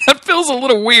 that feels a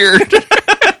little weird."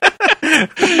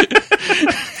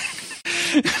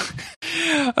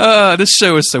 This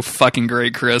show is so fucking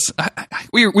great, Chris.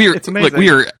 We are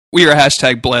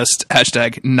hashtag blessed,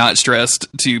 hashtag not stressed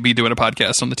to be doing a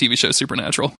podcast on the TV show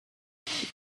Supernatural.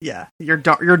 Yeah, you're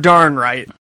darn right.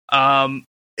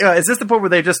 Is this the point where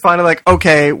they just finally like,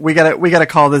 okay, we gotta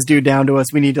call this dude down to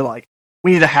us. We need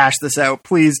to hash this out.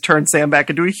 Please turn Sam back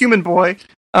into a human boy,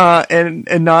 and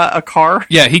not a car.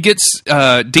 Yeah, he gets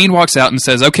Dean walks out and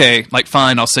says, "Okay, like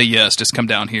fine, I'll say yes. Just come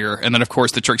down here." And then of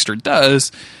course the trickster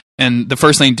does. And the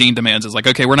first thing Dean demands is like,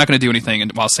 "Okay, we're not going to do anything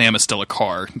while Sam is still a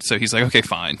car." So he's like, "Okay,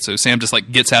 fine." So Sam just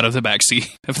like gets out of the backseat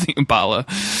of the Impala,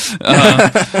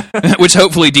 which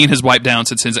hopefully Dean has wiped down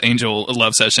since his Angel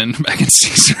love session back in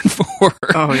season 4.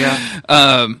 Oh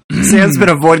yeah. Sam's been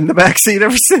avoiding the backseat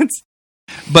ever since.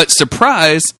 But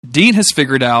surprise, Dean has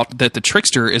figured out that the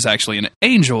trickster is actually an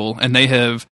angel, and they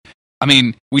have. I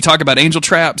mean, we talk about angel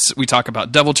traps, we talk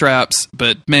about devil traps,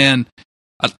 but man.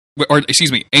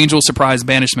 Angel surprise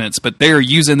banishments, but they are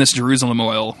using this Jerusalem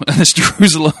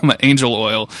angel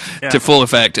oil to full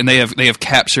effect, and they have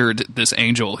captured this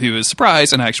angel who is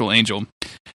surprise, an actual angel,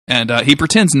 and he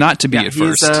pretends not to be at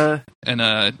first,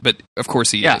 but of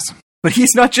course he is. But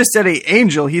he's not just an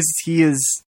angel; he's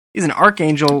an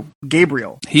archangel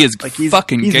Gabriel. He is like he's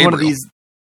Gabriel. One of these.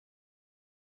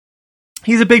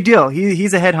 He's a big deal.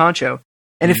 He's a head honcho,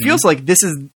 and it feels like this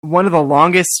is one of the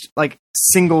longest like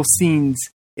single scenes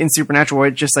in Supernatural, where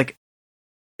it just like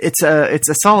it's a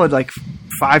solid like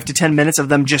 5 to 10 minutes of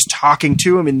them just talking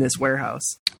to him in this warehouse.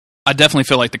 I definitely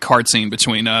feel like the card scene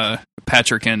between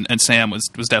Patrick and Sam was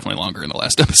definitely longer in the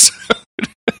last episode.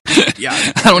 Yeah,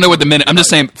 I don't know what the minute. I'm just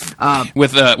saying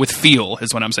with feel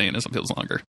is what I'm saying is it feels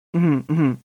longer. Mm-hmm,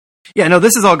 mm-hmm. Yeah, no,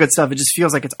 this is all good stuff. It just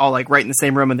feels like it's all like right in the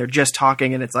same room and they're just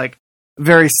talking, and it's like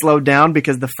very slowed down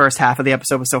because the first half of the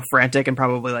episode was so frantic and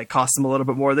probably like cost them a little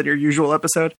bit more than your usual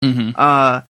episode. Mm-hmm.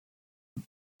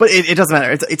 But it doesn't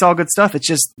matter. It's all good stuff. It's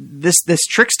just this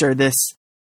trickster, this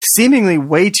seemingly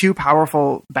way too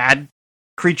powerful bad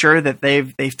creature that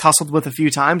they've tussled with a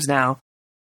few times now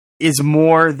is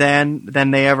more than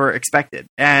they ever expected.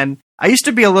 And I used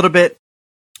to be a little bit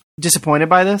disappointed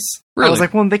by this. Really? I was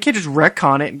like, well, they can't just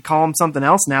retcon it and call him something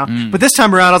else now. But this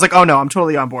time around, I was like, oh no, I'm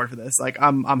totally on board for this. Like,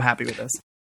 I'm happy with this.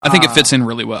 I think it fits in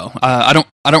really well. I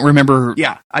don't remember.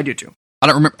 Yeah, I do too. I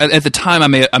don't remember at the time. I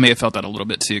may have felt that a little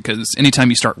bit too, because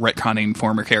anytime you start retconning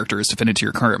former characters to fit into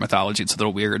your current mythology, it's a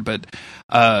little weird. But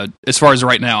as far as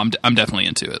right now, I'm definitely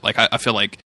into it. Like I feel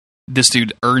like this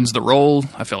dude earns the role.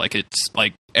 I feel like it's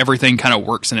like everything kind of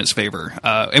works in its favor.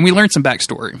 And we learned some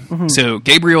backstory. Mm-hmm. So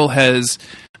Gabriel has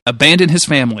abandoned his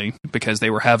family because they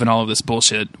were having all of this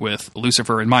bullshit with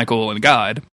Lucifer and Michael and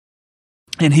God.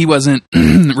 And he wasn't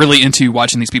really into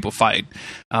watching these people fight.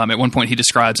 At one point, he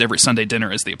describes every Sunday dinner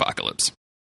as the apocalypse.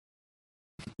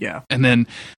 Yeah. And then,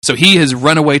 so he has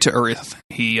run away to Earth.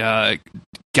 He got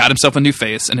himself a new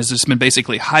face and has just been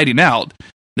basically hiding out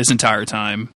this entire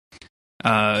time,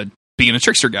 being a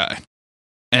trickster guy.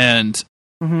 And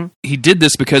he did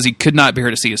this because he could not bear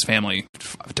to see his family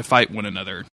to fight one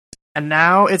another. And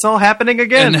now it's all happening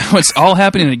again. And now it's all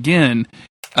happening again.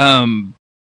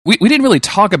 We didn't really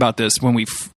talk about this when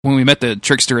we met the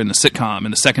trickster in the sitcom,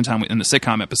 and the second time in the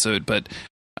sitcom episode, but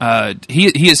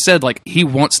he has said like he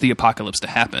wants the apocalypse to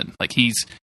happen. Like he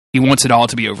wants it all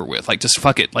to be over with. Like just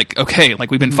fuck it. Like okay,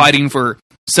 like we've been fighting for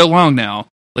so long now.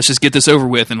 Let's just get this over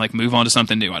with and like move on to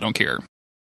something new. I don't care.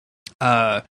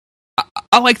 I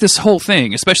like this whole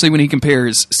thing, especially when he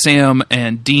compares Sam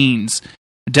and Dean's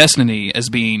destiny as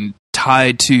being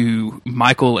tied to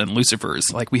Michael and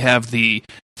Lucifer's. Like we have the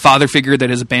father figure that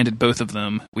has abandoned both of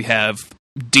them. We have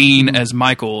Dean as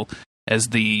Michael, as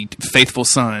the faithful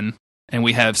son, and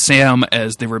we have Sam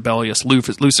as the rebellious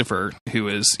Lucifer, who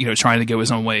is, trying to go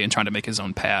his own way and trying to make his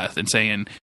own path and saying,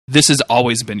 this has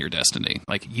always been your destiny.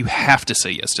 Like, you have to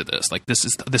say yes to this. Like,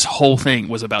 this whole thing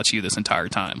was about you this entire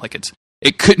time. Like,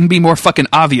 it couldn't be more fucking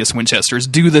obvious, Winchesters.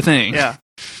 Do the thing. Yeah.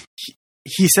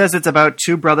 He says it's about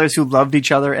two brothers who loved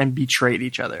each other and betrayed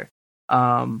each other.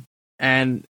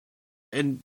 And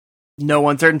in no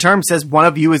uncertain terms says one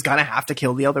of you is going to have to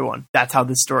kill the other one. That's how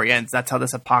this story ends. That's how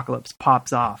this apocalypse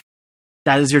pops off.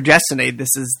 That is your destiny.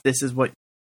 This is what,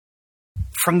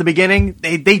 from the beginning,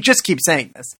 they just keep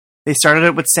saying this. They started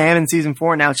it with Sam in season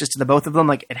 4. Now it's just to the both of them.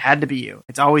 Like, it had to be you.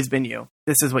 It's always been you.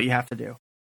 This is what you have to do.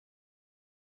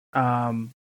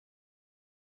 And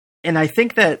I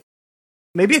think that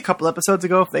maybe a couple episodes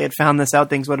ago, if they had found this out,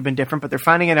 things would have been different. But they're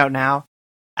finding it out now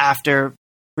after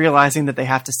realizing that they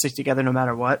have to stick together no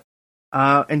matter what.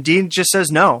 And Dean just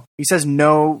says no. He says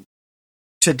no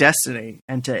to destiny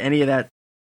and to any of that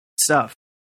stuff.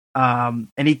 And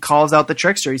he calls out the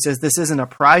trickster. He says, this isn't a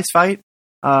prize fight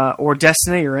or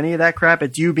destiny or any of that crap.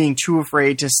 It's you being too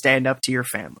afraid to stand up to your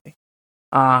family.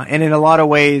 And in a lot of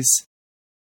ways,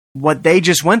 what they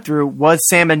just went through was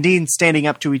Sam and Dean standing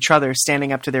up to each other,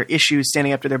 standing up to their issues,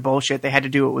 standing up to their bullshit. They had to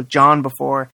do it with John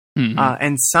before. Mm-hmm.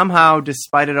 And somehow,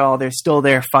 despite it all, they're still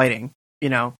there fighting.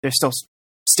 They're still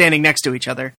standing next to each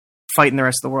other, fighting the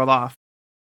rest of the world off.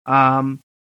 And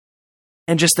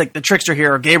just like the trickster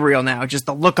here, or Gabriel now, just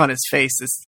the look on his face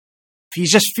is,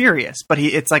 he's just furious, but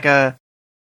I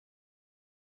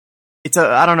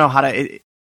don't know how to,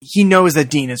 he knows that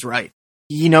Dean is right.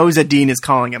 He knows that Dean is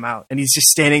calling him out, and he's just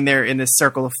standing there in this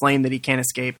circle of flame that he can't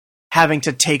escape, having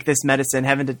to take this medicine,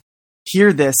 having to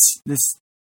hear this,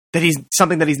 that he's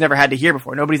something that he's never had to hear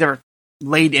before. Nobody's ever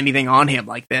laid anything on him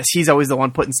like this. He's always the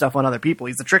one putting stuff on other people.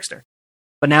 He's the trickster.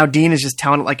 But now Dean is just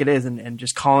telling it like it is and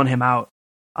just calling him out.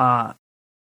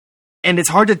 And it's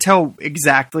hard to tell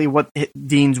exactly what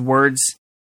Dean's words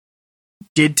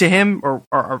did to him, or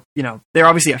they're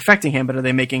obviously affecting him, but are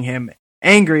they making him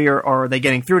angry, or are they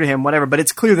getting through to him, whatever. But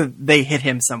it's clear that they hit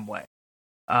him some way.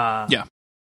 Yeah.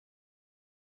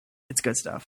 It's good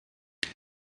stuff.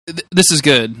 This is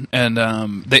good. And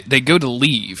they go to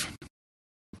leave.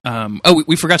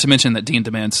 We forgot to mention that Dean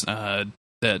demands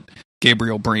that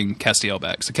Gabriel bring Castiel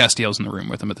back. So Castiel's in the room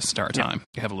with him at the start time.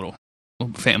 You have a little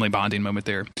family bonding moment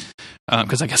there.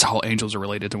 Because I guess all angels are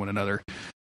related to one another.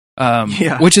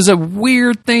 Which is a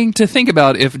weird thing to think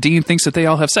about if Dean thinks that they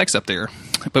all have sex up there.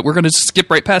 But we're going to skip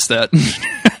right past that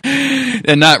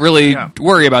and not really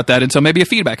worry about that until maybe a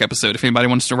feedback episode, if anybody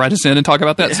wants to write us in and talk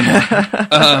about that some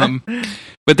more.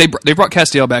 But they brought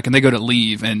Castiel back, and they go to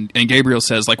leave, and Gabriel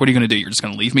says, like, what are you going to do? You're just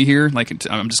going to leave me here? Like,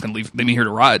 I'm just going to leave me here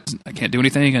to rot? I can't do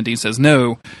anything? And Dean says,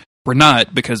 no, we're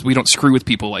not, because we don't screw with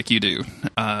people like you do.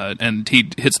 And he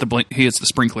hits the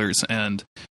sprinklers and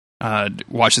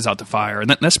washes out the fire. And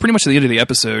that's pretty much the end of the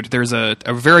episode. There's a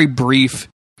very brief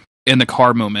in the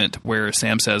car moment where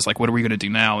Sam says, like, what are we going to do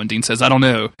now? And Dean says, I don't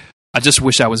know. I just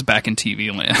wish I was back in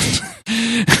TV land.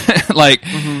 Like,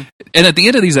 and at the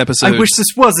end of these episodes, I wish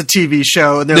this was a TV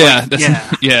show. And they're at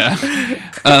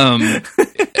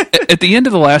the end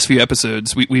of the last few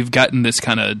episodes, we've gotten this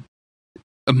kind of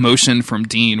emotion from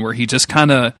Dean where he just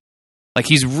kind of, like,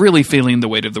 he's really feeling the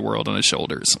weight of the world on his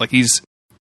shoulders. Like, he's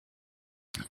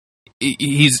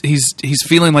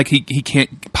feeling like he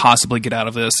can't possibly get out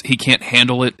of this. He can't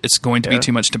handle it. It's going to be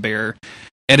too much to bear.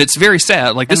 And it's very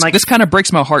sad. Like, this kind of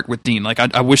breaks my heart with Dean. Like,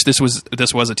 I wish this was a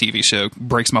TV show.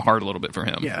 Breaks my heart a little bit for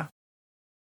him. Yeah.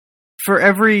 For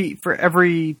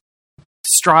every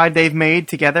stride they've made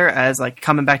together as, like,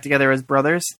 coming back together as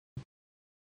brothers,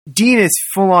 Dean is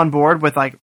full on board with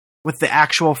the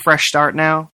actual fresh start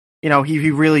now.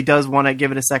 He really does want to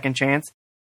give it a second chance,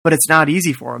 but it's not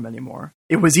easy for him anymore.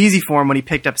 It was easy for him when he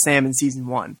picked up Sam in season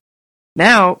 1.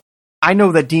 Now, I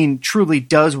know that Dean truly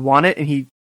does want it, and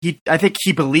I think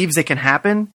he believes it can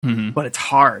happen, but it's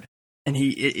hard. And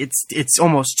it's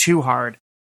almost too hard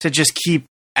to just keep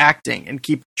acting and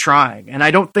keep trying. And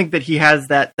I don't think that he has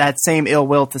that same ill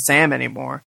will to Sam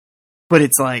anymore. But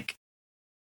it's like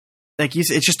you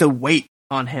said, it's just a weight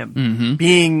on him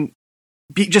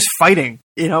just fighting,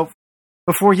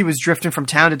 before he was drifting from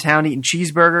town to town, eating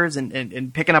cheeseburgers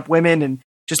and picking up women and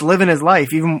just living his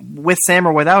life. Even with Sam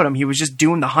or without him, he was just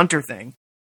doing the hunter thing.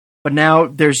 But now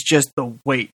there's just the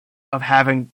weight of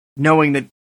knowing that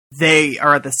they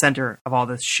are at the center of all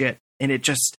this shit. And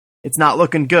it's not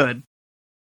looking good,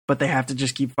 but they have to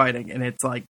just keep fighting. And it's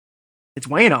like, it's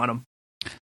weighing on them.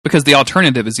 Because the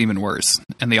alternative is even worse.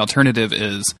 And the alternative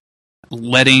is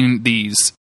letting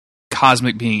these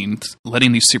cosmic beings,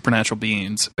 letting these supernatural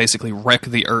beings basically wreck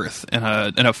the earth in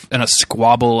a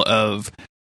squabble of,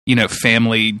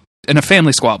 family, in a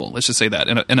family squabble. Let's just say that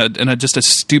in a just a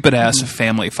stupid ass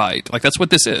family fight. Like, that's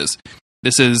what this is.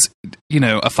 This is,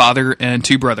 a father and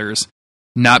two brothers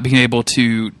not being able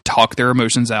to talk their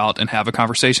emotions out and have a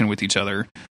conversation with each other.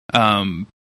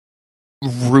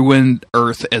 Ruin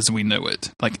Earth as we know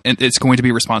it. Like, and it's going to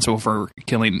be responsible for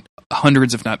killing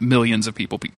hundreds, if not millions, of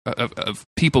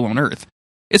people on Earth.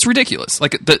 It's ridiculous.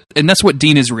 Like, and that's what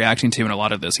Dean is reacting to in a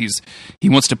lot of this. He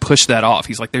wants to push that off.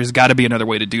 He's like, there's got to be another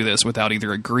way to do this without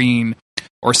either agreeing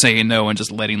or saying no and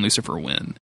just letting Lucifer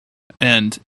win.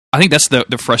 And I think that's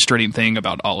the frustrating thing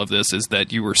about all of this, is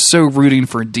that you were so rooting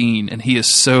for Dean, and he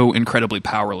is so incredibly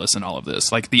powerless in all of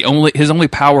this. Like, his only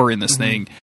power in this thing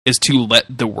is to let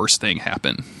the worst thing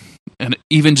happen. And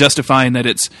even justifying that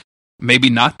it's maybe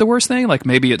not the worst thing, like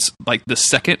maybe it's like the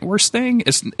second worst thing,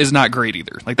 is not great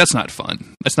either. Like, that's not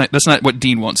fun. That's not what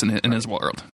Dean wants in his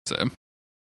world. So,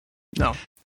 no.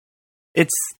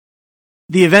 It's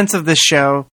the events of this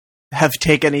show have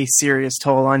taken a serious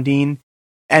toll on Dean,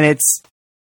 and it's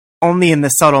only in the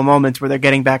subtle moments where they're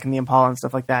getting back in the Impala and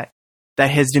stuff like that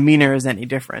his demeanor is any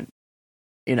different.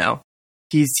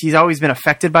 He's always been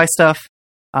affected by stuff.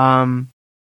 The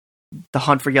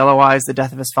hunt for Yellow Eyes, the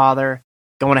death of his father,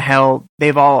 going to hell,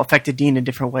 they've all affected Dean in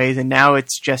different ways, and now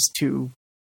it's just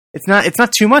it's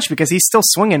not too much, because he's still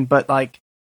swinging, but like,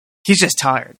 he's just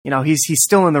tired. He's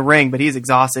still in the ring, but he's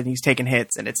exhausted, and he's taking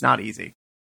hits, and it's not easy.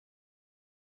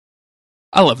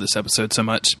 I love this episode so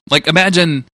much. Like,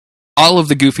 imagine all of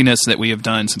the goofiness that we have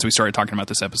done since we started talking about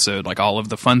this episode, like all of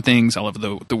the fun things, all of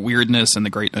the weirdness and the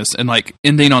greatness, and like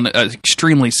ending on an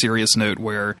extremely serious note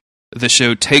where the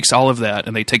show takes all of that,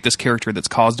 and they take this character that's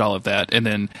caused all of that, and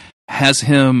then has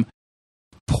him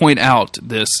point out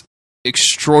this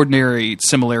extraordinary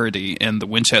similarity in the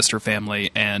Winchester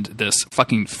family and this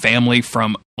fucking family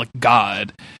from like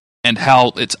God, and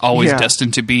how it's always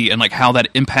destined to be, and like how that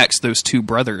impacts those two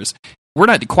brothers. We're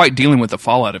not quite dealing with the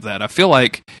fallout of that. I feel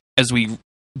like as we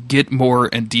get more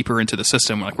and deeper into the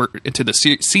system, like we're into the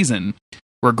season,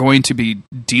 we're going to be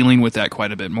dealing with that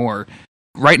quite a bit more.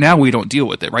 Right now, we don't deal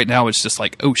with it. Right now, it's just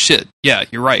like, oh shit, yeah,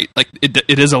 you're right. Like,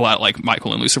 it is a lot like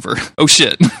Michael and Lucifer. Oh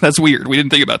shit, that's weird. We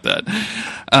didn't think about that.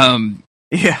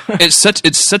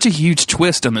 It's such a huge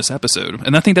twist on this episode,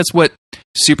 and I think that's what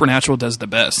Supernatural does the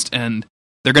best. And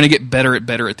they're going to get better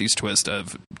at these twists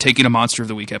of taking a Monster of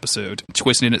the Week episode,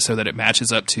 twisting it so that it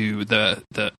matches up to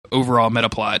the overall meta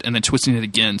plot, and then twisting it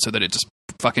again so that it just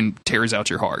fucking tears out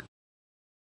your heart.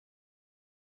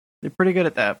 They're pretty good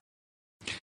at that.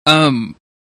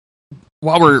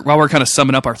 While we're kind of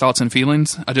summing up our thoughts and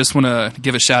feelings, I just want to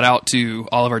give a shout out to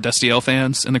all of our Destiel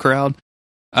fans in the crowd.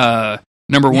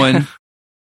 Number one,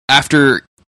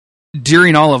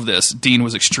 during all of this, Dean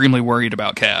was extremely worried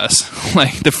about Kaz.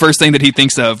 Like, the first thing that he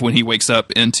thinks of when he wakes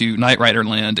up into Knight Rider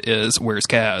land is, where's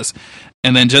Kaz?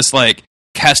 And then just like,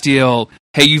 Castiel,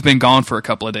 hey, you've been gone for a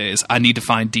couple of days. I need to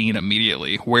find Dean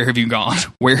immediately. Where have you gone?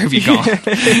 Where have you gone?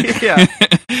 Yeah.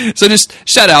 So just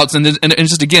shout outs, and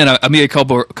just again, a mea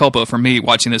culpa for me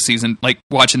watching this season, like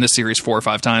watching this series 4 or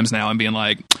 5 times now, and being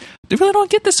like, they really don't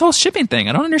get this whole shipping thing.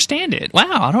 I don't understand it. Wow,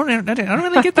 I don't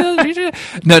really get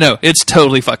the. No, it's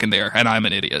totally fucking there, and I'm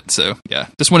an idiot. So yeah,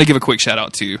 just want to give a quick shout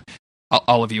out to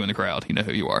all of you in the crowd. You know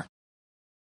who you are.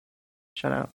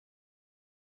 Shout out.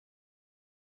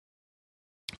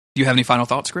 Do you have any final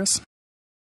thoughts, Chris?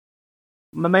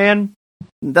 My man,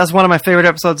 that's one of my favorite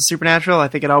episodes of Supernatural. I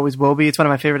think it always will be. It's one of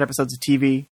my favorite episodes of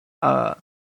TV.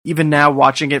 Even now,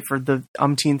 watching it for the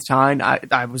umpteenth time,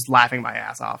 I was laughing my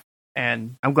ass off.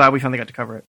 And I'm glad we finally got to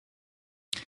cover it.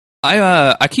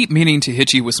 I keep meaning to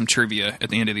hit you with some trivia at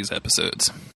the end of these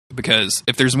episodes. Because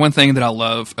if there's one thing that I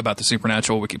love about the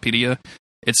Supernatural Wikipedia,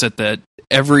 it's that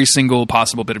every single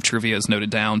possible bit of trivia is noted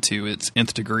down to its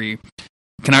nth degree.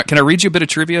 Can I read you a bit of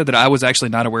trivia that I was actually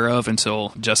not aware of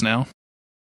until just now?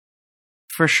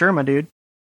 For sure, my dude.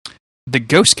 The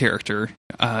ghost character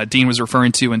Dean was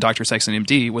referring to in Dr. Saxon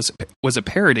MD was a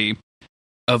parody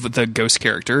of the ghost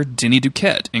character Denny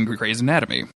Duquette in Grey's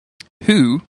Anatomy,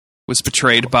 who was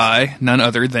portrayed by none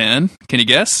other than, can you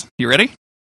guess? You ready?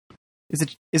 Is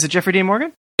it Jeffrey Dean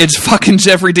Morgan? It's fucking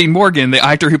Jeffrey Dean Morgan, the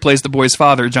actor who plays the boy's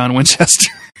father, John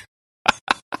Winchester.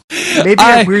 Maybe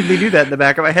I weirdly do that in the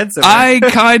back of my head somewhere. I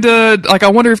kind of, like, I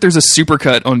wonder if there's a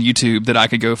supercut on YouTube that I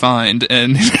could go find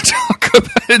and talk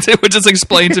about it. It would just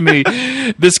explain to me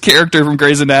this character from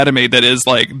Grey's Anatomy that is,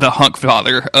 like, the hunk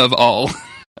father of all.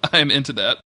 I'm into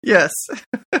that. Yes. Is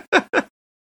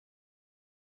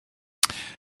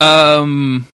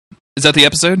that the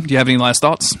episode? Do you have any last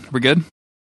thoughts? We're good?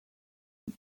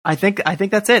 I think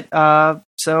that's it.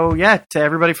 So yeah, to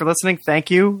everybody for listening,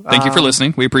 thank you. Thank you for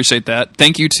listening. We appreciate that.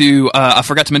 Thank you to, I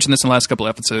forgot to mention this in the last couple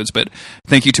episodes, but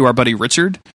thank you to our buddy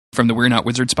Richard from the We're Not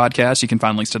Wizards podcast. You can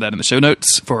find links to that in the show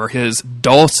notes for his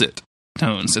dulcet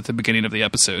tones at the beginning of the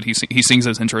episode. He sings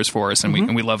those intros for us, and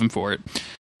we love him for it.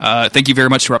 Thank you very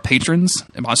much to our patrons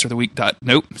at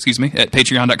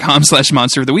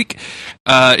patreon.com/Monster of the Week.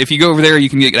 If you go over there, you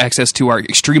can get access to our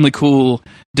extremely cool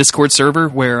Discord server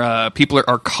where people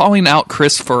are calling out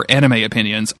Chris for anime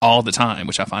opinions all the time,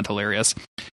 which I find hilarious.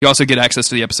 You also get access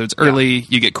to the episodes early.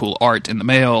 You get cool art in the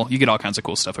mail. You get all kinds of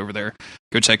cool stuff over there.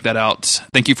 Go check that out.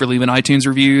 Thank you for leaving iTunes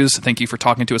reviews. Thank you for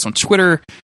talking to us on Twitter.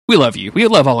 We love you. We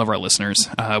love all of our listeners.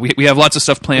 We have lots of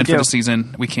stuff planned for the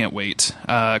season. We can't wait.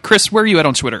 Chris, where are you at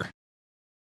on Twitter?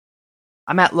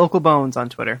 I'm at Local Bones on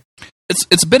Twitter.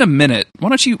 It's been a minute. Why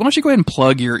don't you go ahead and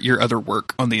plug your other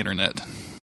work on the internet?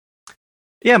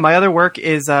 Yeah, my other work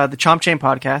is the Chomp Chain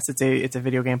podcast. It's a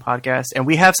video game podcast, and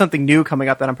we have something new coming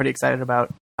up that I'm pretty excited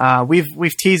about.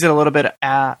 We've teased it a little bit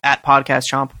at Podcast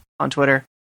Chomp on Twitter.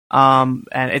 And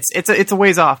it's a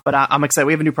ways off, but I'm excited.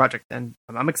 We have a new project, and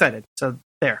I'm excited. So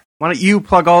there. Why don't you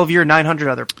plug all of your 900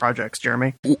 other projects,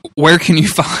 Jeremy? Where can you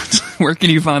find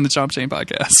the Chomp Chain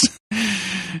podcast?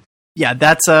 Yeah,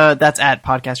 that's at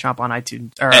Podcast Chomp on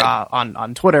iTunes or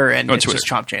on Twitter, and it's just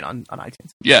Chomp Chain on iTunes.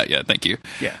 Yeah, thank you.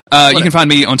 Yeah, you can find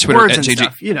me on Twitter words at JG.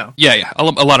 Stuff, you know. Yeah, a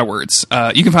lot of words.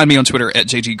 You can find me on Twitter at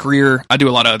JG Greer. I do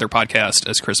a lot of other podcasts,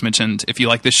 as Chris mentioned. If you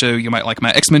like this show, you might like my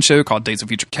X-Men show called Days of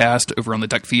Future Cast over on the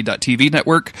DuckFeed.tv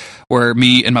network, where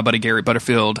me and my buddy Garrett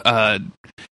Butterfield,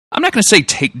 I'm not going to say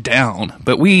take down,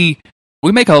 but we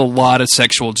make a lot of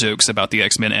sexual jokes about the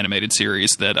X-Men animated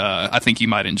series that I think you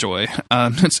might enjoy.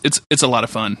 It's a lot of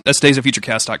fun. That's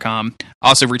daysoffuturecast.com. I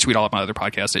also retweet all of my other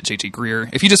podcasts at JT Greer.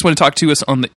 If you just want to talk to us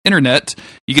on the internet,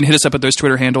 you can hit us up at those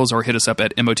Twitter handles or hit us up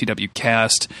at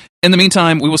MOTWcast. In the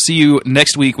meantime, we will see you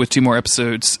next week with 2 more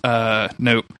episodes.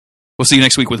 Nope. We'll see you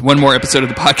next week with 1 more episode of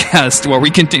the podcast where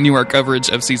we continue our coverage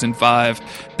of Season 5.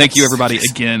 Thank you, everybody,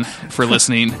 again for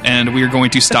listening. And we are going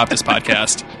to stop this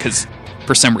podcast because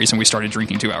for some reason we started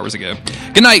drinking 2 hours ago.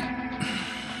 Good night.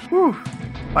 Whew.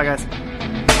 Bye, guys.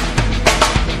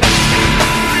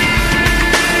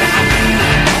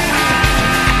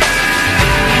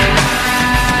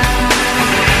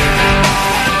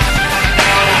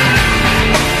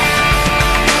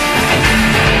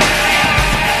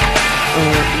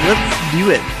 Let's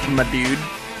do it, my dude.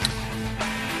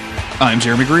 I'm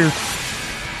Jeremy Greer.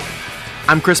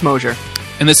 I'm Chris Mosier.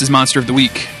 And this is Monster of the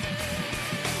Week.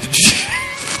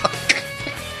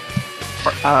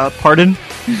 Pardon?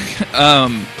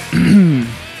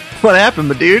 What happened,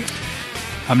 my dude?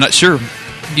 I'm not sure.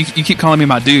 You keep calling me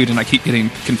my dude, and I keep getting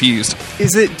confused.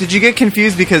 Did you get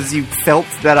confused because you felt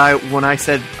that when I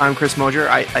said I'm Chris Mosier,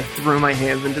 I threw my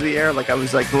hands into the air like I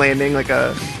was like landing like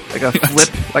a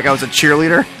flip, like I was a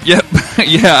cheerleader? Yep.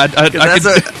 Yeah,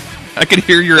 I could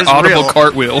hear your audible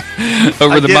cartwheel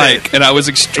over the mic, and I was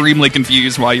extremely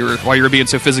confused why you were being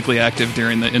so physically active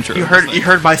during the intro. You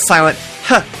heard my silent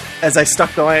huh as I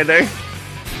stuck the landing.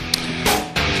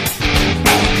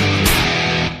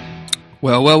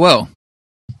 Well. Well,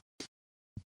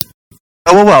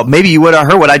 maybe you would have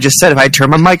heard what I just said if I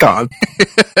turned my mic on.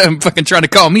 I'm fucking trying to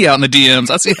call me out in the DMs.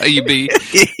 I see how you be.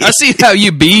 I see how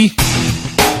you be.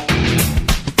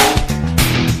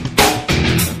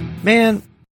 Man, has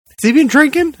he been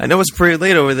drinking? I know it's pretty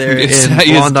late over there in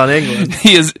London, England.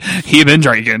 He been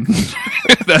drinking.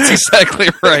 That's exactly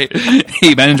right.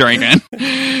 He been drinking.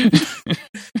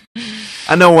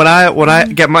 I know when I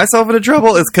get myself into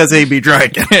trouble, it's because he be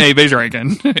drinking. He be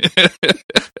drinking.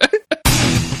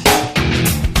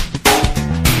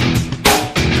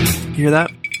 You hear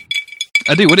that?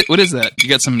 I do. What is that? You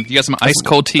got some ice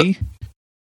cold tea?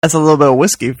 That's a little bit of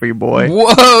whiskey for you, boy.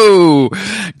 Whoa!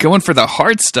 Going for the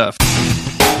hard stuff.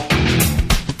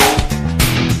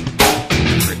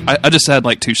 I just had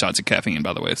like 2 shots of caffeine,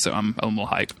 by the way, so I'm a little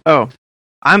hype. Oh,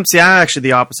 I'm actually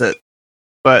the opposite,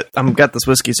 but I'm got this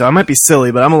whiskey, so I might be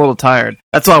silly, but I'm a little tired.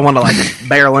 That's why I want to like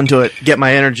barrel into it, get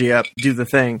my energy up, do the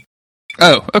thing.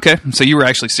 Oh, okay. So you were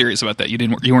actually serious about that. You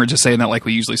weren't just saying that like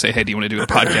we usually say, "Hey, do you want to do a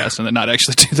podcast?" and then not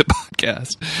actually do the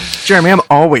podcast. Jeremy, I'm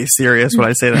always serious when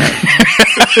I say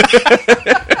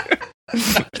that.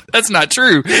 That's not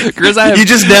true. Because you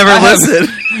just never listen.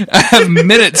 I have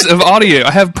minutes of audio.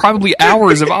 I have probably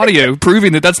hours of audio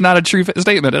proving that that's not a true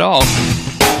statement at all.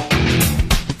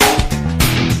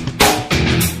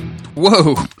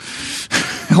 Whoa.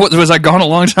 Was I gone a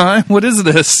long time? What is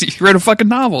this? You read a fucking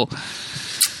novel.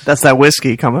 That's that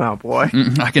whiskey coming out, boy.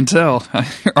 I can tell.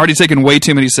 I've already taken way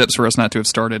too many sips for us not to have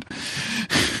started.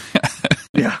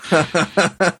 Yeah.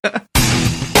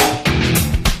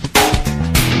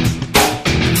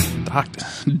 Docked.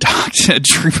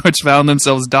 Dreamboats found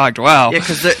themselves docked. Wow. Yeah,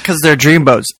 because they're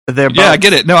dreamboats. They're boats. Yeah, I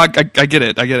get it. No, I get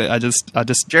it. I get it. I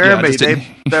just Jeremy, yeah,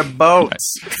 they're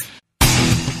boats.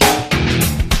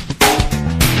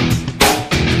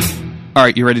 All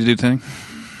right, you ready to do the thing?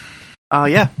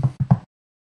 Yeah.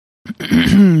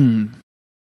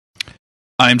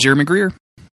 I'm Jeremy Greer.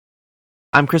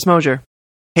 I'm Chris Mosier.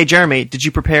 Hey, Jeremy, did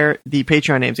you prepare the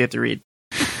Patreon names you have to read?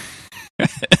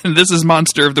 And this is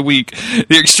Monster of the Week.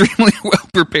 The extremely well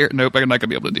prepared. Nope, I'm not going to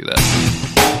be able to do that.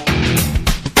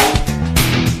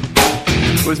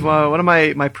 It was one of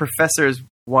my professor's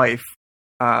wife.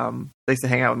 They used to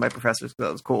hang out with my professors because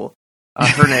that was cool.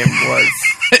 Her name was...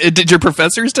 Did your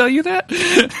professors tell you that?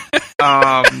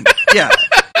 Yeah.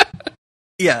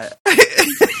 Yeah.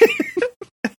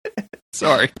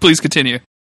 Sorry. Please continue.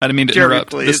 I didn't mean to Jeremy,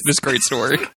 interrupt this great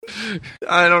story.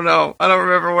 I don't know. I don't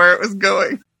remember where it was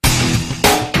going.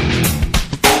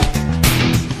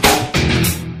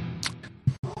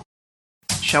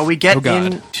 Shall we get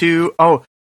into... Oh,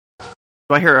 do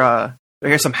I hear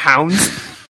some hounds?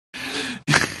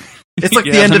 It's like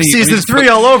the end of season 3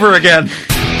 all over again.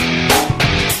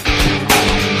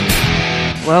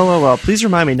 Well. Please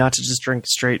remind me not to just drink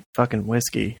straight fucking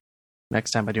whiskey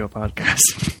next time I do a podcast.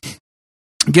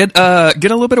 Get a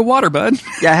little bit of water, bud.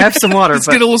 Yeah, I have some water.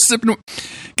 Get a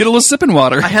little sipping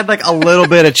water. I had like a little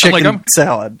bit of chicken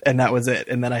salad, and that was it.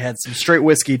 And then I had some straight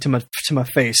whiskey to my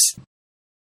face,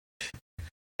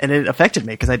 and it affected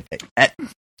me because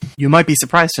you might be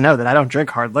surprised to know that I don't drink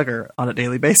hard liquor on a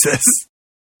daily basis.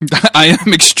 I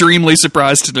am extremely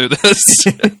surprised to do this.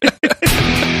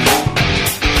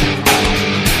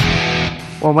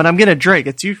 Well, when I'm gonna drink,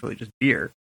 it's usually just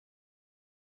beer.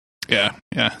 Yeah,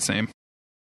 same.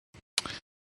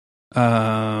 So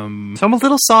I'm a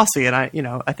little saucy, and I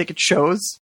think it shows.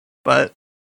 But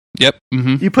yep,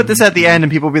 mm-hmm. You put this at the end,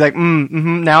 and people will be like,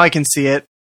 now I can see it.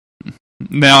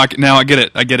 Now I get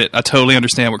it. I get it. I totally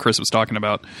understand what Chris was talking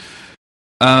about.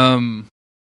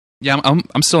 Yeah,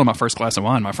 I'm still in my first glass of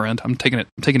wine, my friend. I'm taking it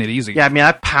easy. Yeah, I mean,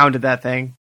 I pounded that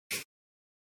thing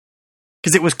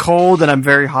because it was cold, and I'm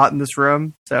very hot in this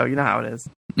room, so you know how it is.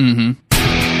 Mm-hmm.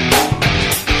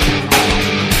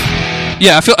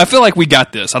 Yeah, I feel like we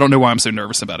got this. I don't know why I'm so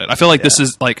nervous about it. I feel like this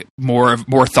is like more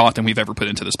thought than we've ever put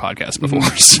into this podcast before.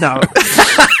 So. No.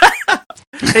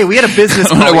 Hey, we had a business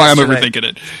call. I don't know why yesterday. I'm overthinking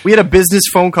it. We had a business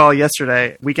phone call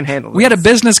yesterday. We can handle it. We had a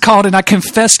business call and I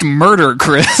confessed murder,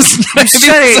 Chris. You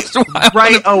said it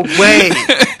right away.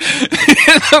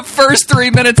 In the first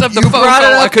 3 minutes of the phone call,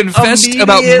 I confessed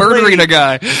about murdering a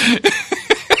guy.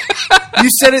 You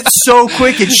said it so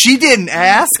quick and she didn't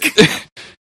ask.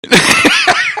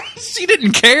 She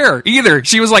didn't care either.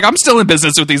 She was like, I'm still in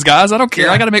business with these guys. I don't care.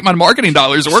 I got to make my marketing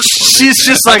dollars work. She's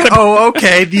just like, oh,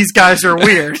 okay, these guys are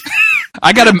weird.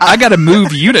 I gotta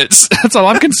move units. That's all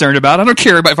I'm concerned about. I don't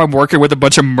care about if I'm working with a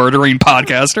bunch of murdering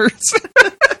podcasters.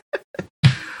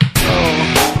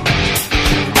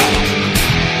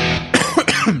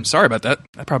 Sorry about that.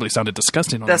 That probably sounded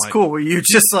disgusting. That's cool. Were you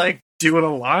just like doing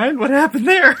a line? What happened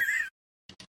there?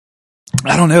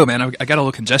 I don't know, man. I got a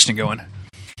little congestion going.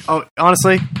 Oh,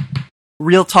 honestly,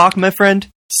 real talk, my friend.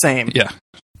 Same. Yeah.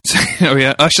 Oh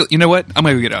yeah. Actually, you know what? I'm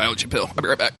gonna go get an allergy pill. I'll be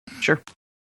right back. Sure.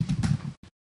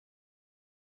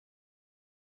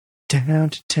 Down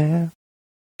to town,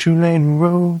 2-lane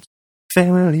roads,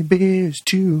 family beers,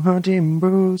 2 hunting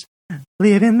bros,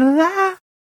 living the life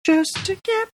just to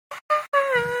get by.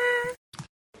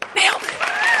 Nailed it.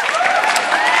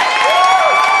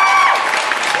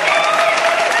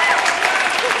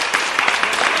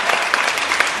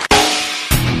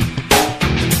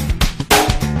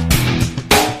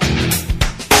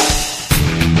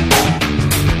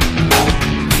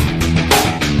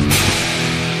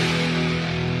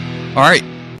 All right.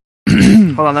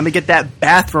 Hold on, let me get that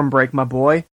bathroom break, my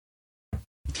boy.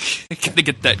 Gotta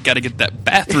get that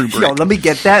bathroom break. Yo, let me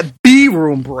get that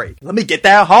B-room break. Let me get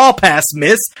that hall pass,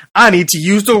 miss. I need to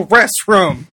use the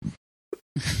restroom.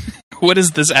 What is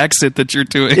this accent that you're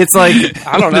doing? It's like,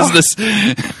 I don't know. What is this?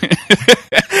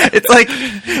 It's like...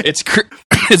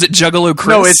 Is it Juggalo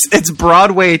Chris? No, it's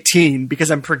Broadway teen, because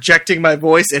I'm projecting my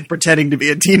voice and pretending to be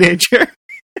a teenager.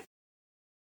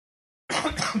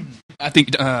 I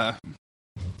think I'm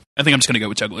just gonna go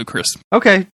with Juggalo Chris.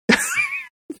 Okay.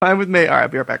 Fine with me. All right, I'll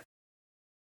be right back.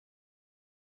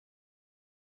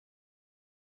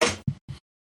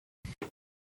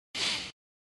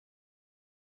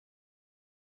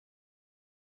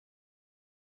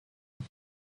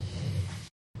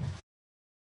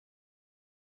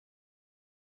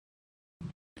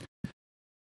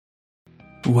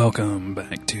 Welcome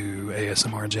back to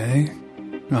ASMR Jay.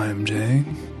 I'm Jay.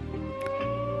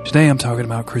 Today I'm talking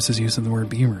about Chris's use of the word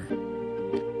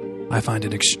B-room. I find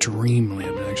it extremely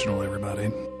objectionable,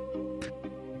 everybody.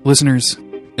 Listeners,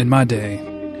 in my day,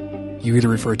 you either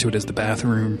refer to it as the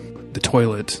bathroom, the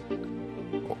toilet,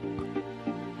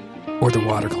 or the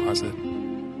water closet.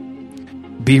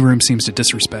 B-room seems to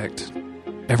disrespect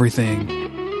everything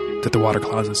that the water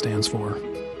closet stands for.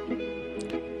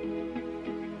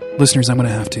 Listeners, I'm going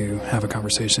to have a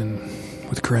conversation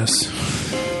with Chris.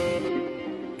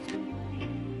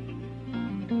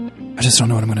 I just don't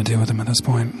know what I'm going to do with him at this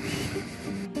point.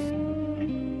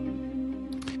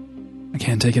 I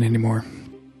can't take it anymore.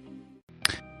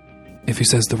 If he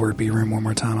says the word B-room one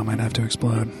more time, I might have to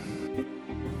explode.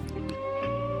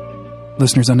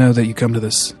 Listeners, I know that you come to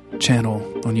this channel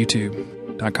on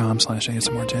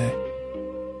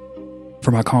youtube.com/ASMRJ for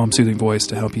my calm, soothing voice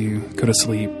to help you go to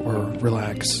sleep or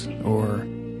relax or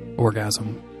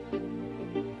orgasm.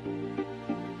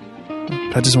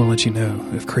 But I just want to let you know,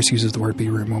 if Chris uses the word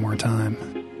B-room one more time,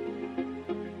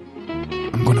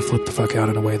 I'm going to flip the fuck out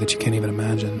in a way that you can't even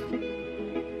imagine.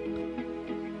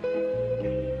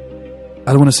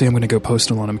 I don't want to say I'm going to go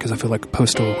postal on him, because I feel like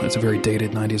postal is a very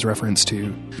dated 90s reference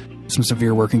to some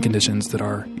severe working conditions that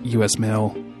our U.S.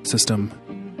 mail system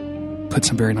put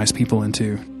some very nice people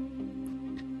into.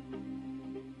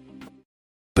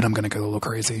 But I'm going to go a little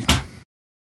crazy.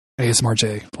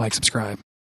 ASMRJ, like, subscribe.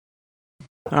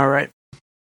 All right.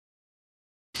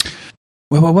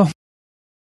 Well.